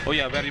 Oh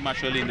yeah, very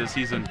much early in the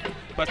season.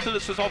 But still,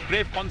 this is of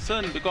grave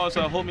concern because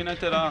Home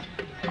United are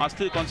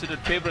still considered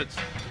favourites,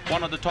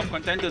 one of the top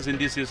contenders in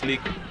this year's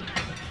league.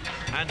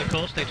 And of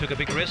course, they took a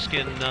big risk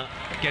in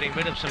getting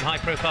rid of some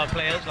high-profile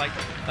players like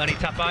Ernie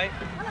Tapai.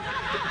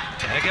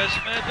 There goes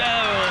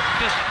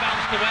just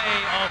bounced away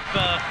off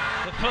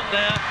the foot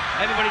there.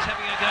 Everybody's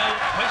having a go,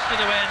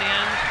 hoisted away in the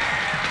end.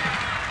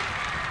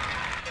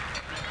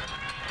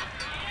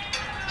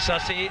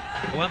 Sassi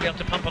won't be able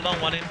to pump a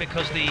long one in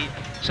because the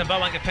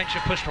Sembawang defence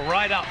pushed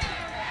right up.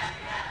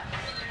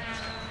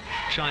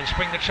 Try and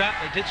spring the trap.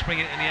 They did spring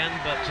it in the end,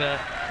 but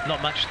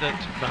not much that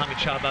Mohamed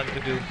Shaban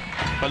could do.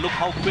 But look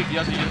how quick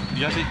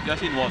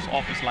Yassin was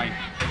off his line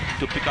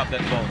to pick up that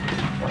ball.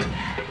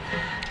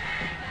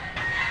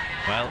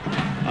 Well,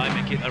 I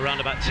make it around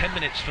about 10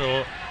 minutes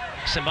for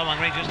Sembawang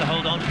Rangers to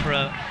hold on for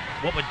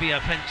what would be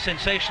a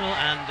sensational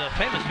and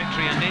famous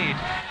victory indeed.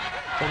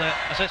 Although,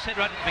 as I said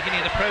right at the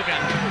beginning of the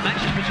programme,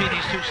 matches between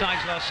these two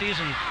sides last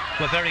season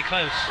were very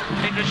close.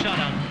 Indra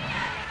Shadan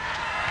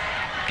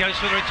goes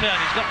for the return.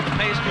 He's got the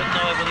pace, but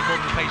no, will he more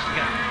than pace to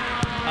get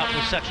up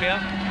with Satria.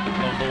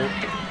 Long ball.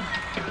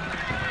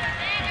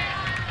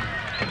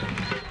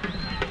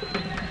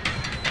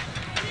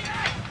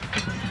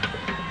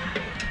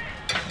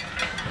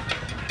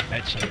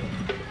 Edson.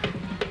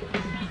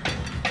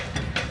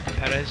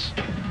 Perez.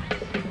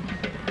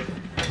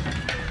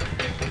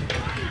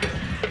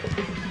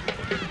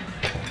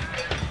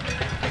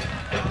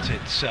 But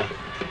it's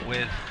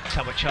with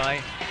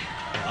Tawachai.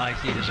 I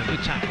think it's a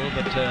good tackle,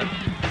 but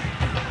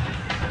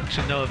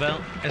to no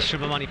avail. S.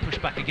 Subramani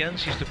pushed back again,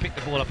 seems to pick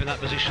the ball up in that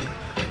position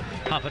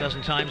half a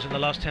dozen times in the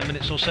last 10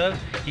 minutes or so.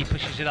 He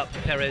pushes it up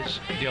for Perez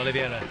de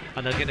Oliveira,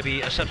 and there's going to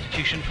be a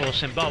substitution for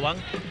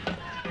Sembawang.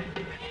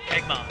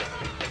 Egmar.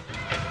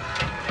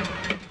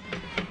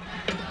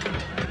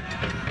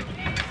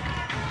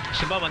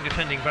 Sembawang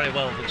defending very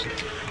well,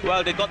 Vincent.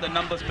 Well, they got the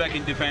numbers back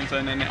in defense,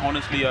 and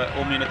honestly,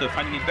 they're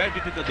finding it very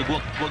difficult to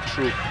work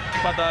through.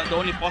 But the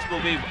only possible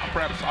way,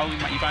 perhaps,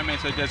 if I may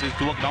suggest, is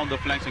to work down the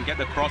flanks and get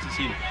the crosses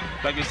in.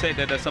 Like you said,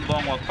 that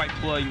Sembawang were quite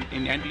poor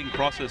in handling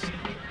crosses.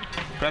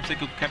 Perhaps they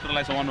could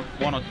capitalize on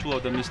one or two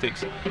of the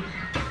mistakes.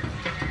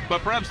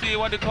 But perhaps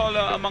what they call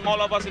among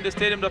all of us in the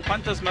stadium, the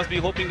punters must be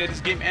hoping that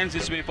this game ends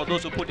this way for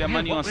those who put their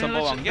money on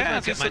Sembawang. Yeah,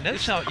 get my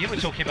notes out. You were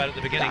talking about it at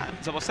the beginning.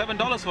 It's about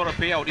 $7 for a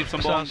payout if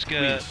Sembawang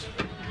wins.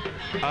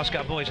 Ask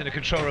our boys in the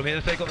control room here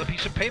if they got the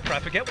piece of paper. I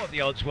forget what the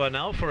odds were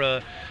now for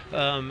a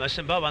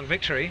Sembawang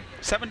victory.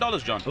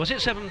 $7, John. Was it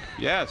 7?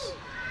 Yes.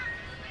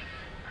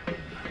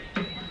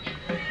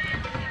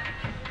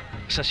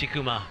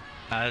 Sasikuma,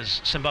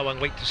 as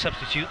Sembawang wait to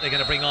substitute, they're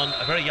going to bring on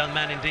a very young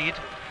man indeed,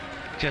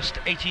 just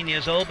 18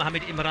 years old,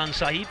 Mohamed Imran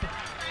Sahib.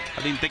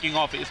 I think taking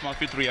off Ismail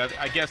Fitrey,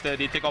 I guess they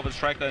take off a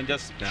striker and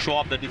just show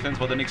up the defense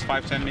for the next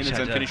 5-10 minutes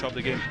and finish off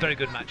the game. Very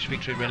good match,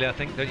 Victory, really, I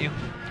think, don't you?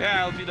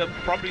 Yeah, it'll be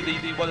probably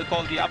what they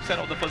call the upset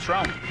of the first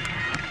round.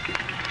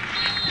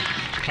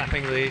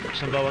 Clapping the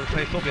Sembawang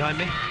faithful behind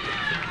me.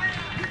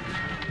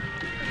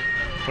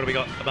 What have we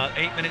got? About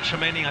 8 minutes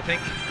remaining, I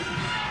think.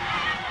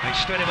 And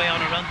straight away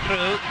on a run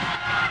through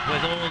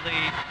with all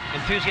the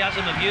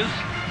enthusiasm of youth.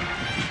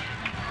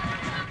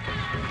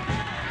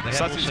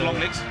 Sasi's long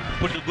legs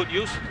put to good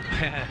use.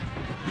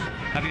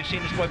 Have you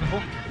seen this boy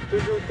before?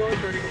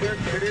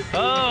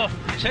 Oh,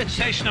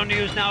 sensational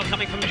news now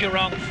coming from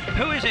Jurong.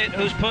 Who is it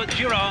who's put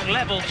Jurong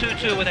level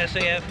 2-2 with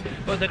SAF?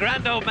 But the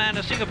grand old man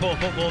of Singapore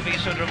football, V.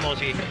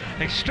 Sundaramurthy.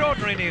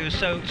 Extraordinary news.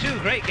 So 2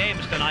 great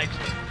games tonight.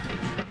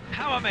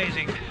 How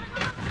amazing.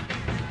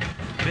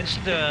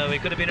 Vincent, we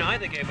could have been in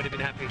either game, would have been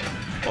happy.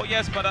 Oh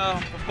yes, but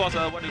of course,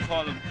 what do you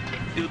call it?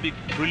 It'll be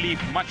relief,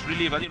 much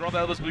relief. I think Rob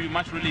Elvis will be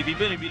much relief.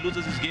 Even if he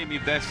loses this game,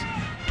 if there's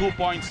 2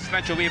 points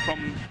snatched away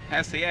from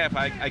SAF,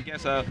 I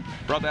guess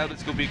Rob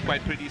Elvis could be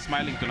quite pretty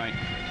smiling tonight.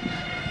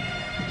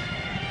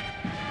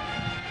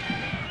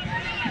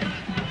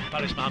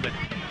 Faris Mohammed.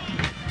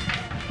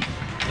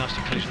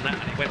 Nasty collision that,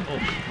 and he went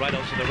off right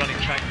onto the running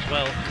track as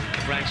well.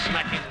 Ran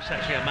smack into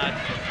Satri Ahmad,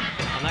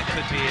 and that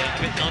could be a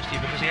bit nasty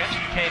because he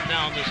actually came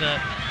down.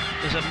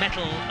 There's a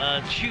metal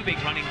tubing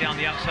running down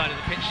the outside of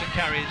the pitch that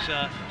carries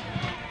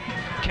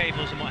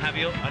cables and what have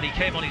you, and he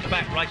came on his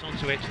back right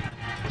onto it.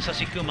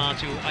 Sasikuma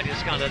to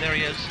Adiaskanda, there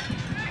he is.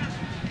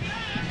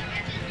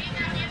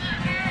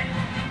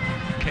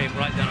 Came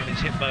right down on his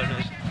hip bone.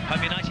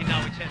 Home United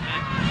now with 10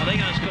 men. Are they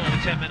going to score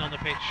with 10 men on the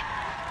pitch?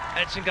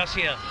 Edson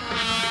Garcia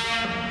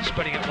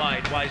spreading it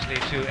wide, wisely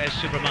to S.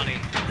 Subramani.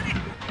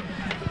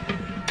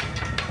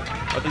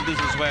 I think this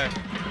is where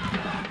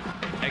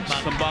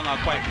Sembawang are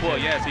quite poor,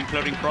 yes, in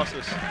clearing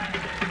crosses.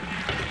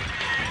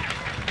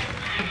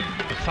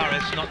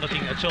 Faris not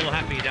looking at all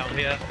happy down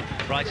here,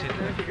 right in.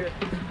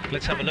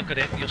 Let's have a look at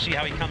it. You'll see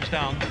how he comes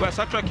down. Well,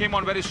 Satra came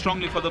on very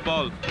strongly for the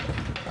ball.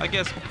 I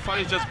guess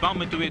Faris just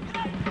bumped into it,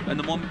 and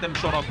the momentum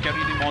sort of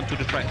carried him onto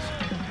the tracks.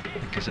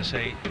 As I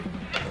say,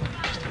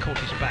 just caught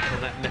his back on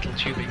that metal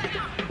tubing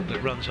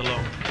that runs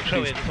along.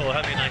 Throw in for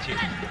Home United.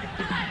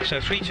 So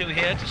 3-2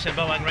 here to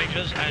Sembawang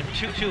Rangers and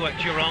 2-2 at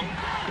Jurong.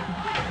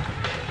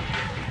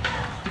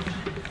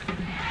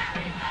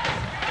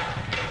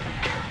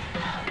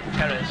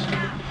 Perez.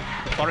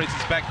 Faris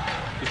is back.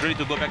 He's ready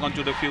to go back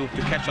onto the field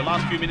to catch the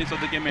last few minutes of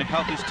the game and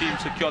help his team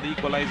secure the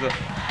equalizer.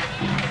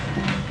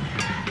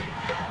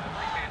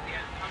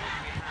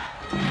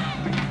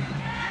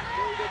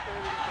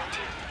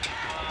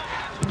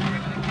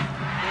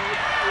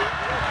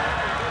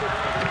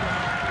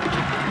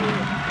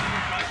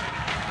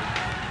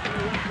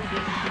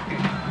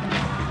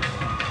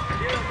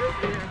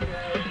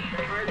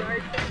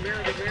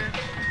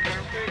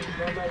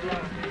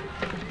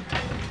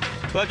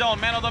 Well, John,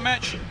 man of the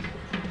match.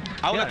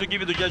 I would have to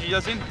give it to Judge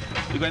Yasin.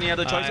 You got any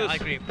other choices? I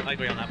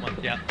agree on that one.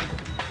 Yeah,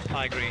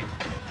 I agree.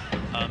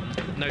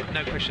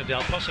 No question of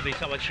doubt. Possibly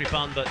Tawan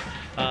Sripan, but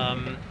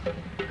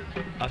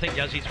I think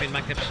Yazid's been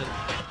magnificent.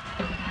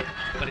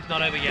 But it's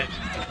not over yet.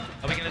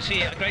 Are we going to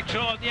see a great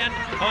draw at the end?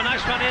 Oh, a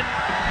nice run in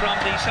from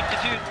the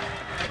substitute,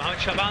 Mohamed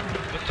Shaban,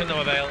 but to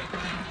no avail.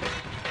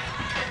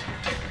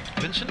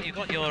 Vincent, you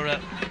got your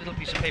little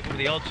piece of paper with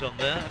the odds on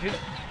there, have you?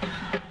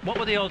 What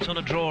were the odds on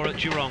a draw at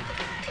Jurong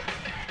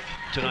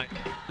tonight?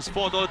 It's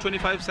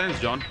 $4.25,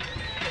 John.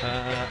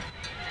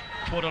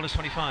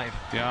 $4.25.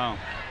 Yeah.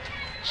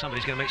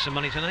 Somebody's going to make some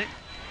money tonight.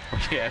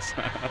 Yes.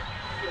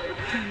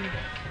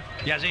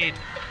 Yazid.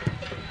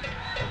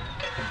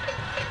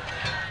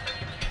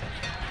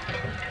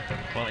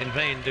 Well, in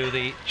vain do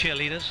the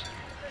cheerleaders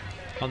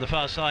on the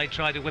far side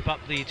try to whip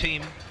up the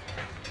team.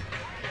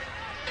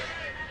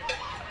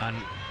 And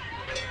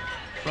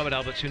Robert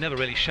Alberts, who never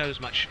really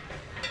shows much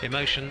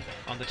emotion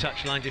on the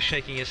touchline, just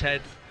shaking his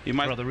head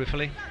rather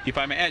ruefully. If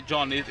I may add,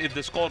 John, if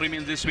the score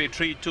remains this way,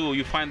 3-2,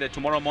 you find that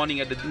tomorrow morning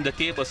in the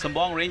table,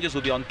 Sembawang Rangers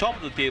will be on top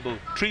of the table,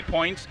 3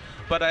 points,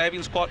 but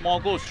having scored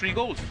more goals, 3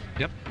 goals.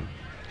 Yep,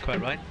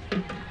 quite right.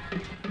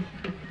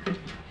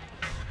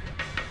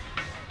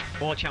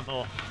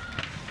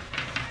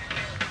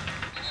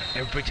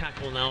 Every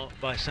tackle now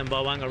by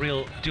Sembawang, a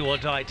real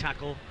do-or-die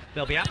tackle.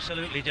 They'll be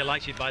absolutely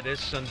delighted by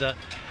this. And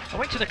I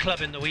went to the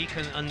club in the week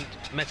and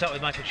met up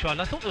with Michael Chua,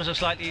 and I thought there was a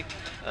slightly,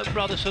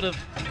 rather sort of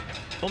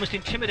almost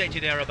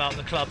intimidated air about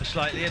the club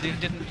slightly. It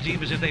didn't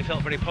seem as if they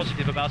felt very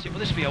positive about it. Well,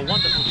 this will be a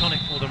wonderful tonic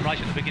for them right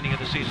at the beginning of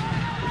the season.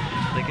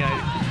 They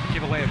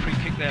give away a free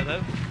kick there,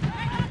 though.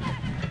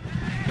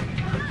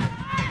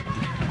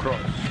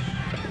 Cross.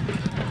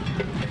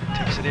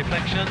 Takes a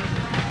deflection.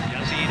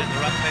 Yazid at the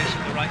right place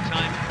at the right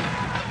time.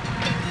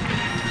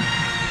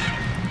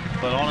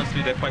 But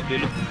honestly, they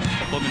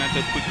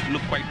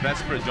look quite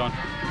desperate, John.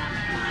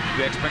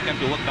 We expect them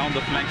to work down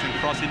the flanks and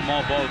cross in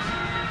more balls.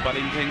 But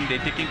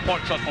they're taking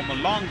pot shots from a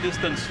long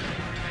distance,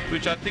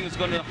 which I think is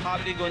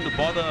hardly going to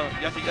bother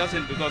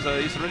Yasin because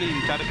he's really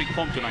in terrific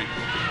form tonight.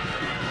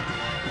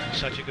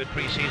 Such a good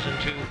pre-season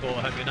too for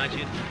Home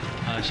United.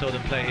 I saw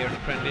them play here in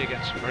friendly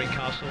against Marine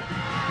Castle,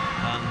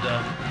 and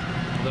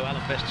although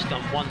Alan Best's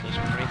done wonders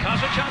for Marine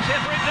Castle, chance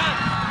here for Inter.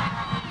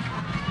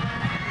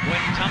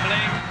 Went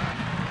tumbling.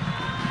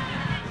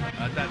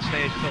 At that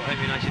stage, thought Home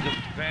United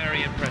looked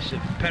very impressive.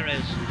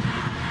 Perez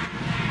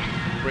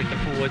breaking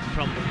forward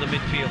from the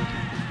midfield.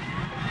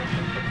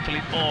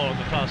 Philippe Moore on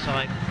the far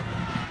side.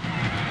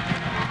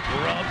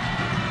 Robbed.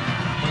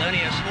 Well, only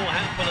a small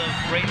handful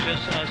of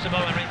Rangers,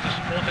 Sembawang Rangers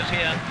supporters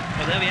here,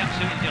 but they'll be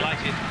absolutely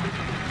delighted.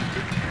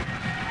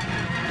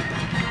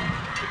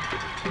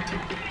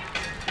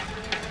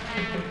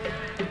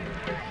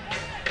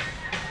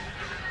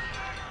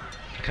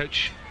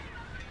 Coach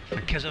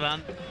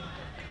Kesavan.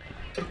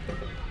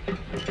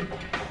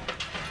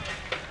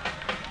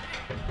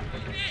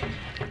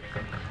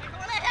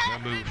 No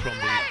move from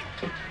the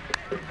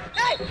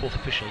fourth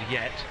official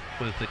yet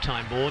with the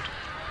time board.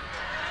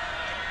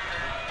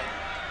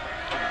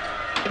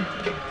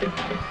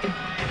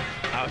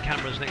 Our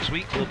cameras next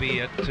week will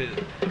be at the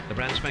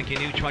brand spanking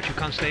new Chua Chu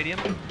Kang Stadium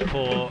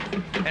for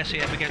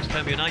SAF against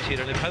Home United,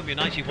 and if Home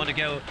United want to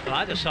go,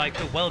 either side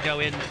could well go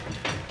in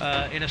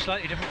a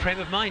slightly different frame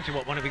of mind to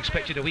what one have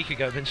expected a week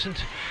ago,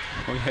 Vincent.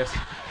 Oh yes.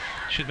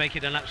 Should make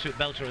it an absolute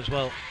belter as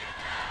well.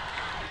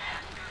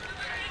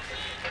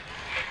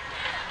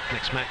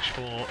 Next match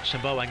for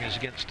Sembawang is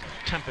against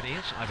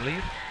Tampines, I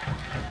believe.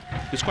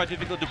 It's quite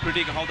difficult to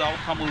predict how the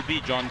outcome will be,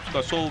 John,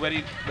 because so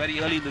very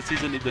early in the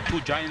season, if the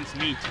two giants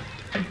meet,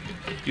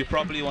 you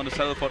probably want to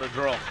settle for a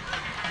draw.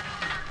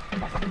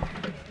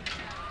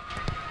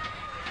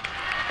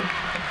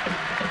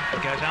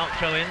 It goes out,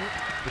 throw in,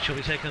 which will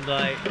be taken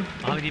by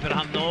Mohamed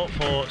Ibrahim Noor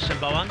for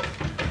Sembawang.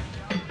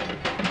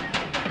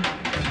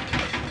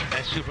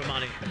 There's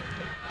Subramani.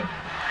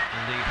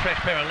 And the fresh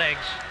pair of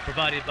legs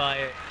provided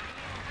by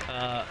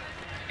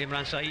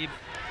Imran Saeed,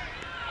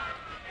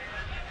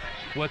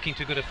 working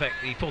to good effect.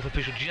 The fourth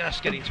official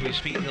just getting to his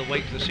feet. He'll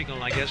wait for the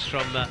signal, I guess,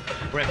 from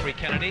referee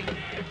Kennedy.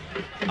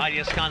 Heidi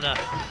Iskander.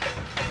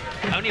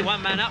 Only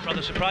one man up,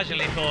 rather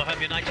surprisingly, for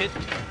Home United.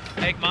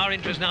 Egmar,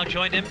 Indra's now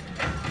joined him.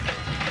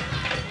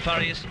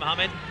 Farias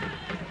Mohammed.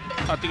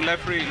 I think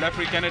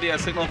referee Kennedy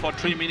has signaled for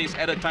 3 minutes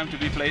added time to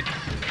be played.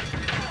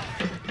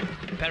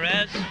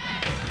 Perez.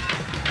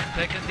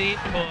 Taken deep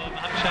for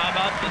Mohamed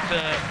Shahbad, but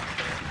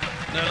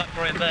no luck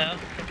for him there.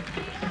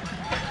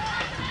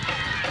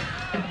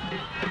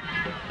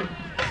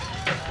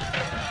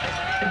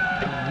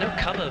 No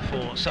cover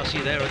for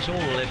Sassi there at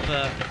all. If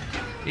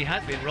he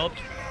had been robbed,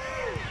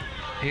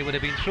 he would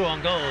have been through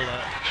on goal,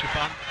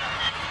 Sripan.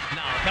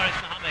 Now, Faris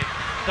Mohammed.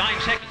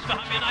 Dying seconds for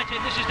Home United.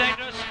 This is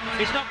dangerous.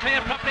 It's not clear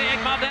properly.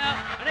 Egmar there.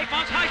 And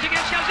Egmar's height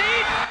against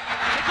Yazid.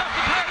 It's off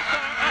the post, or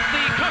off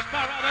the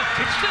crossbar rather.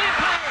 It's still in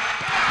play.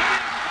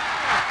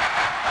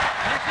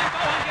 And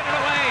Sembawang get it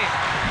away.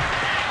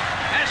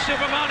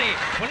 Subramani,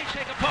 will he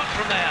take a pot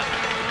from there?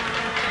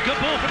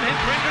 Good ball from him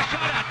for Indra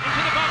Shadat,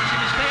 into the box, he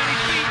will stay on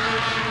his feet.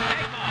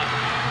 Egmar.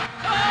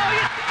 Oh,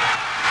 yes!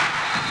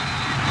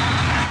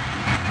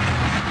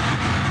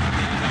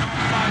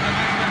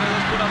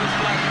 Put up his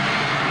flag.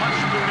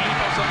 Much to relief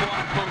of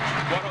Sembawang coach.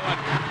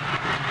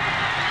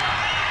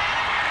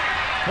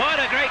 What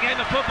a great game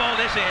of football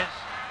this is.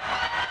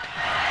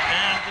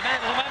 And the man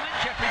of the moment,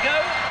 Jeffrey Go,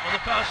 on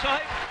the far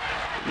side.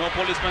 No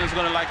policeman is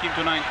going to like him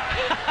tonight.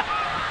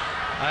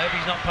 I hope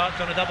he's not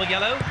parked on a double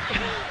yellow.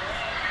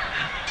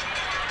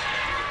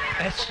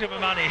 That's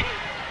Subramani.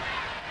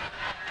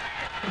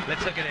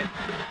 Let's look at it.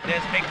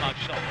 There's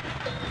Egmar's shot.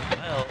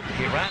 Well,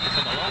 he ran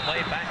from a long way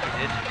back,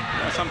 he did.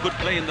 Some good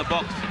play in the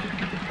box.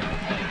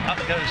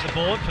 Up goes the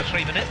board for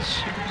 3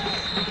 minutes.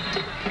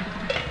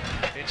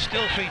 It's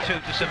still 3-2 to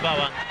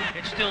Sembawang.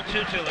 It's still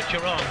 2-2 at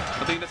Geelong.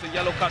 I think there's a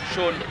yellow card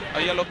shown to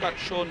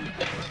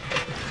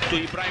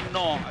Ibrahim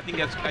Noor. I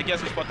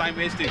guess it's for time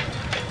wasting.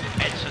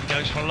 Edson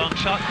goes for a long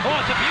shot. Oh,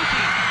 it's a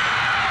beauty!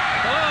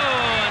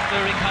 Oh,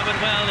 and recovered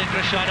well in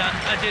Grishada.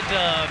 I did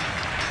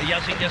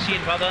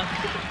Yasin brother.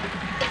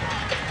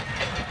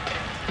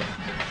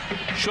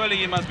 Surely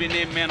he must be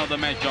named man of the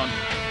match, John.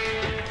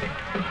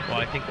 Well,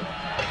 I think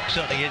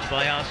certainly is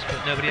by us,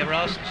 but nobody ever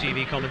asks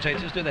TV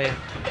commentators, do they?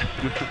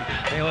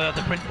 They all have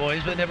the print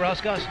boys, but they never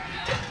ask us.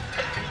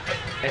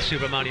 S.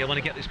 Subramani, I want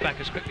to get this back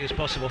as quickly as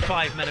possible.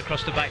 5 men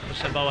across the back for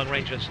Sembawang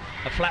Rangers.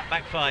 A flat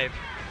back 5.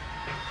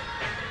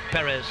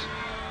 Perez.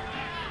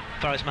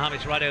 Faris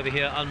Mohammed's right over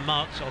here,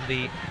 unmarked on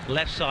the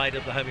left side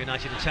of the Home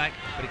United attack,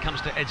 but it comes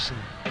to Edson.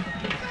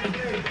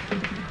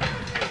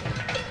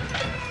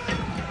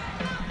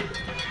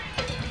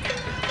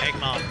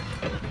 Egmar.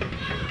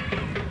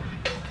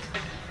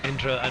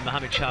 Indra and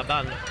Mohamed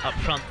Shaban up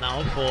front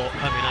now for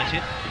Home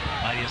United.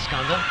 Adi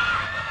Iskander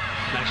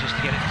manages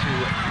to get it to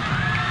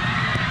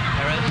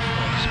Perez,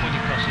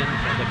 disappointing cross in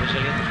from the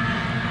Brazilian.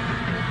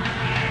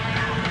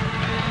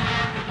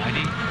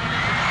 Adi.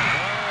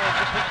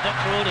 Just what the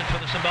doctor ordered for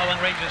the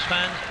Sembawang Rangers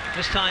fans.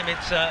 This time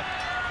it's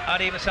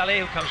Adi Masale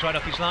who comes right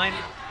off his line.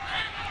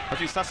 I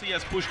think Sassi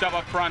has pushed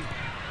up front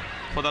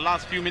for the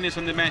last few minutes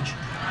on the match.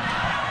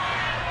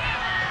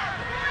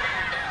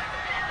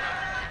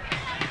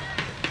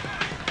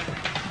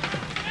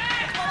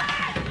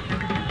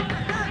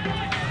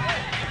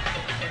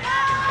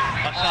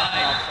 Offside.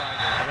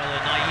 A rather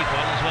naive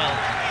one as well.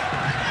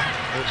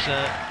 It was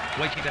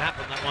waiting to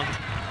happen, that one.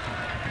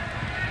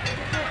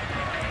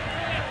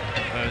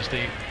 There's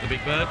the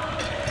big bird.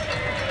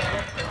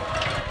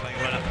 Playing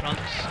right up front.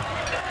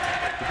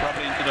 We're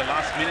probably into the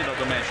last minute of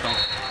the match now.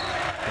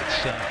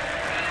 It's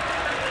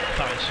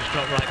Faris who's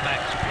dropped right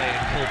back to play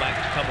full back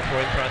to cover for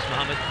him, Faris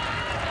Mohammed.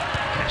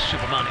 That's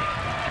Subramani.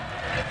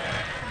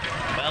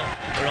 Well,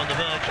 we're on the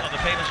verge of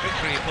a famous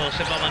victory for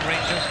Sembawang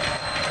Rangers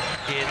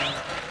in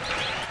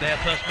their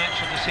first match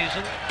of the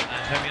season,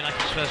 and Home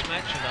United's first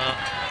match, and our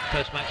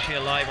first match here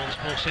live on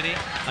Sport City,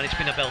 and it's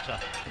been a belter.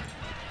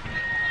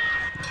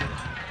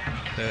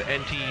 The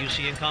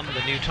NTUC Income,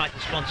 the new title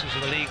sponsors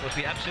of the league, must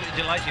be absolutely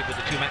delighted with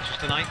the 2 matches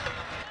tonight.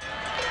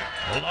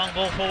 A long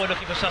ball forward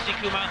looking for Sasi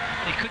Kumar.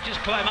 He could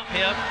just climb up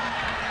here.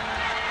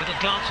 Little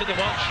glance at the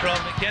watch from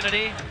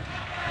Kennedy.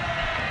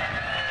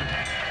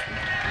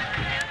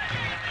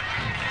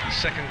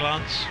 Second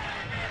glance.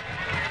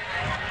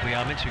 We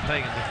are meant to be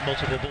playing in the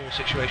multiple ball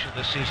situation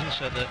this season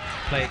so that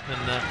play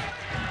can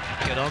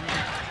get on.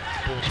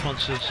 Ball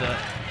sponsors the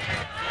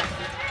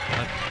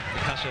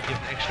CASA have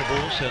given extra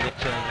balls so that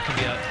there can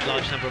be a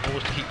large number of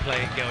balls to keep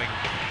playing going.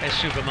 S.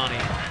 Subramani.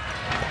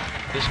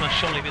 This must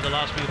surely be the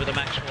last move of the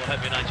match for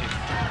Home United.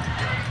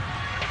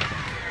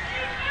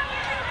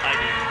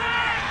 Ivy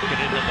get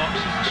in the box,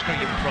 the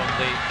scream from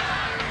the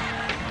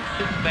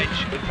bench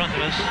in front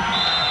of us.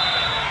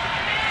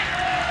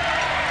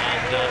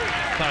 And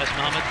Faris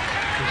Mohammed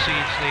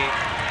concedes the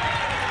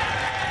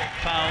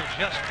foul,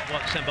 just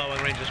what Sembawang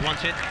Rangers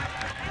wanted.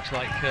 Looks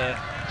like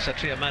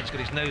Satria Mad's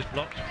got his nose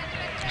blocked.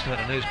 Must have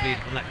had a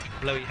nosebleed from that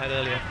blow he had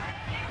earlier.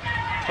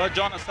 For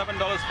John, $7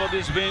 for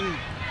this win.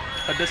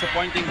 A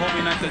disappointing Home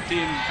United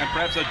team and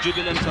perhaps a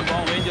jubilant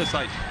Sembawang Rangers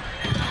side.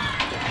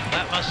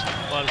 That must,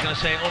 well, I was going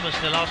to say, almost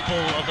the last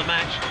ball of the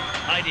match.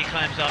 Heidi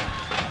climbs up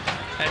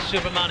as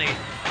Subramani.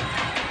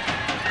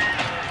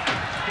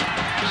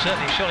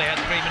 Certainly, surely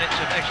had 3 minutes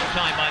of extra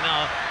time by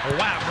now.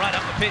 A wham, right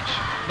up the pitch.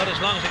 Not as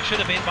long as it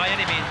should have been by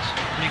any means.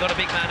 And you've got a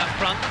big man up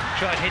front,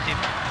 try and hit him.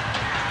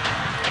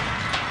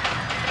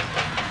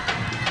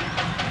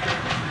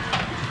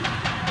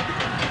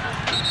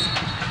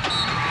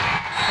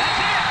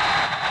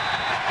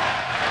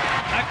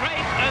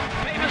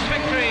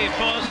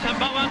 For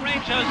Sembawang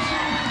Rangers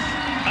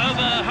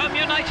over Home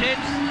United.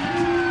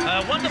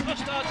 A wonderful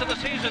start to the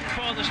season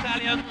for the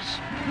Stallions,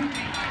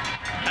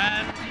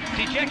 and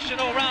dejection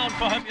all round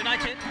for Home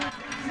United.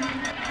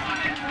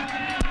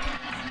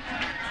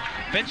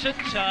 Vincent,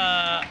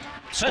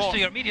 first to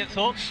your immediate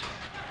thoughts.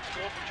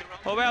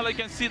 Oh, well, you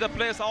can see the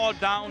players are all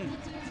down,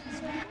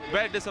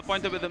 very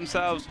disappointed with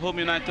themselves. Home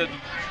United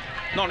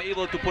not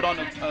able to put on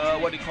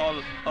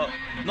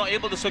not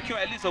able to secure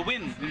at least a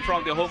win in front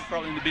of their home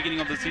crowd in the beginning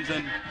of the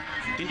season.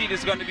 Indeed,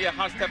 it's going to be a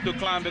hard step to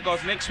climb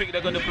because next week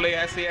they're going to play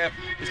SAF.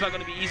 It's not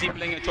going to be easy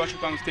playing at Choa Chu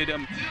Kang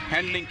Stadium,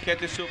 handling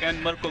Ketisuk and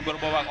Merko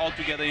Gorbawak all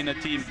together in a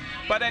team.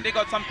 But then they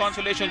got some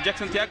consolation.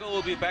 Jackson Thiago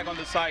will be back on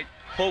the side,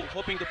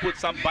 hoping to put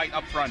some bite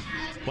up front.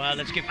 Well,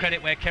 let's give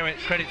credit where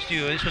credit's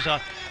due. This was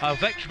a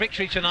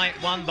victory tonight,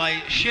 won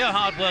by sheer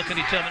hard work and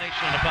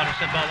determination on the part of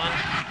Sembawang.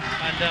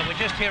 And we're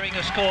just hearing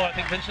a score, I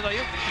think, Vincent, are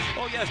you?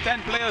 Oh yes,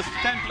 10 players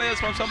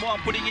from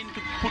Sembawang putting 2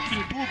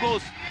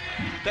 goals.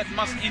 That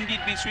must indeed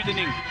be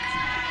sweetening.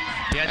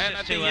 Yes, and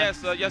I think,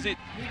 yes, Yazid.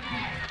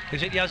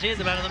 Is it Yazid,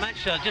 the man of the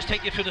match? Just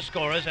take you through the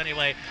scorers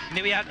anyway.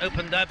 Niweat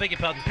opened, beg your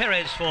pardon,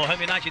 Perez for Home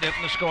United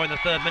opened the score in the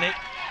 3rd minute.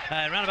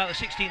 Around about the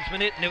 16th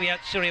minute, Niweat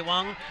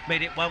Siriwong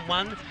made it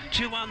 1-1.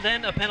 2-1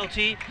 then, a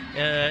penalty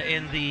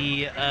in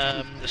the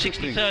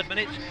 63rd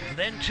minute.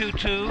 Then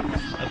 2-2.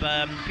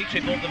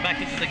 Fitrey brought them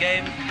back into the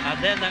game.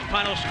 And then that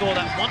final score,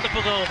 that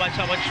wonderful goal by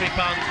Tawan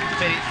Sripan,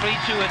 made it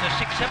 3-2 in the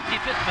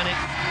 75th minute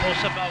for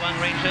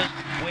Sembawang Rangers,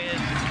 with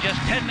just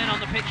 10 men on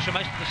the pitch for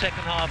most of the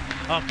second half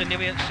after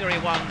Niweat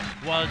Siriwong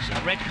was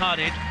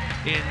red-carded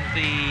in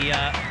the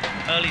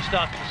early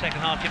start of the second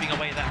half, giving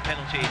away that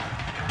penalty.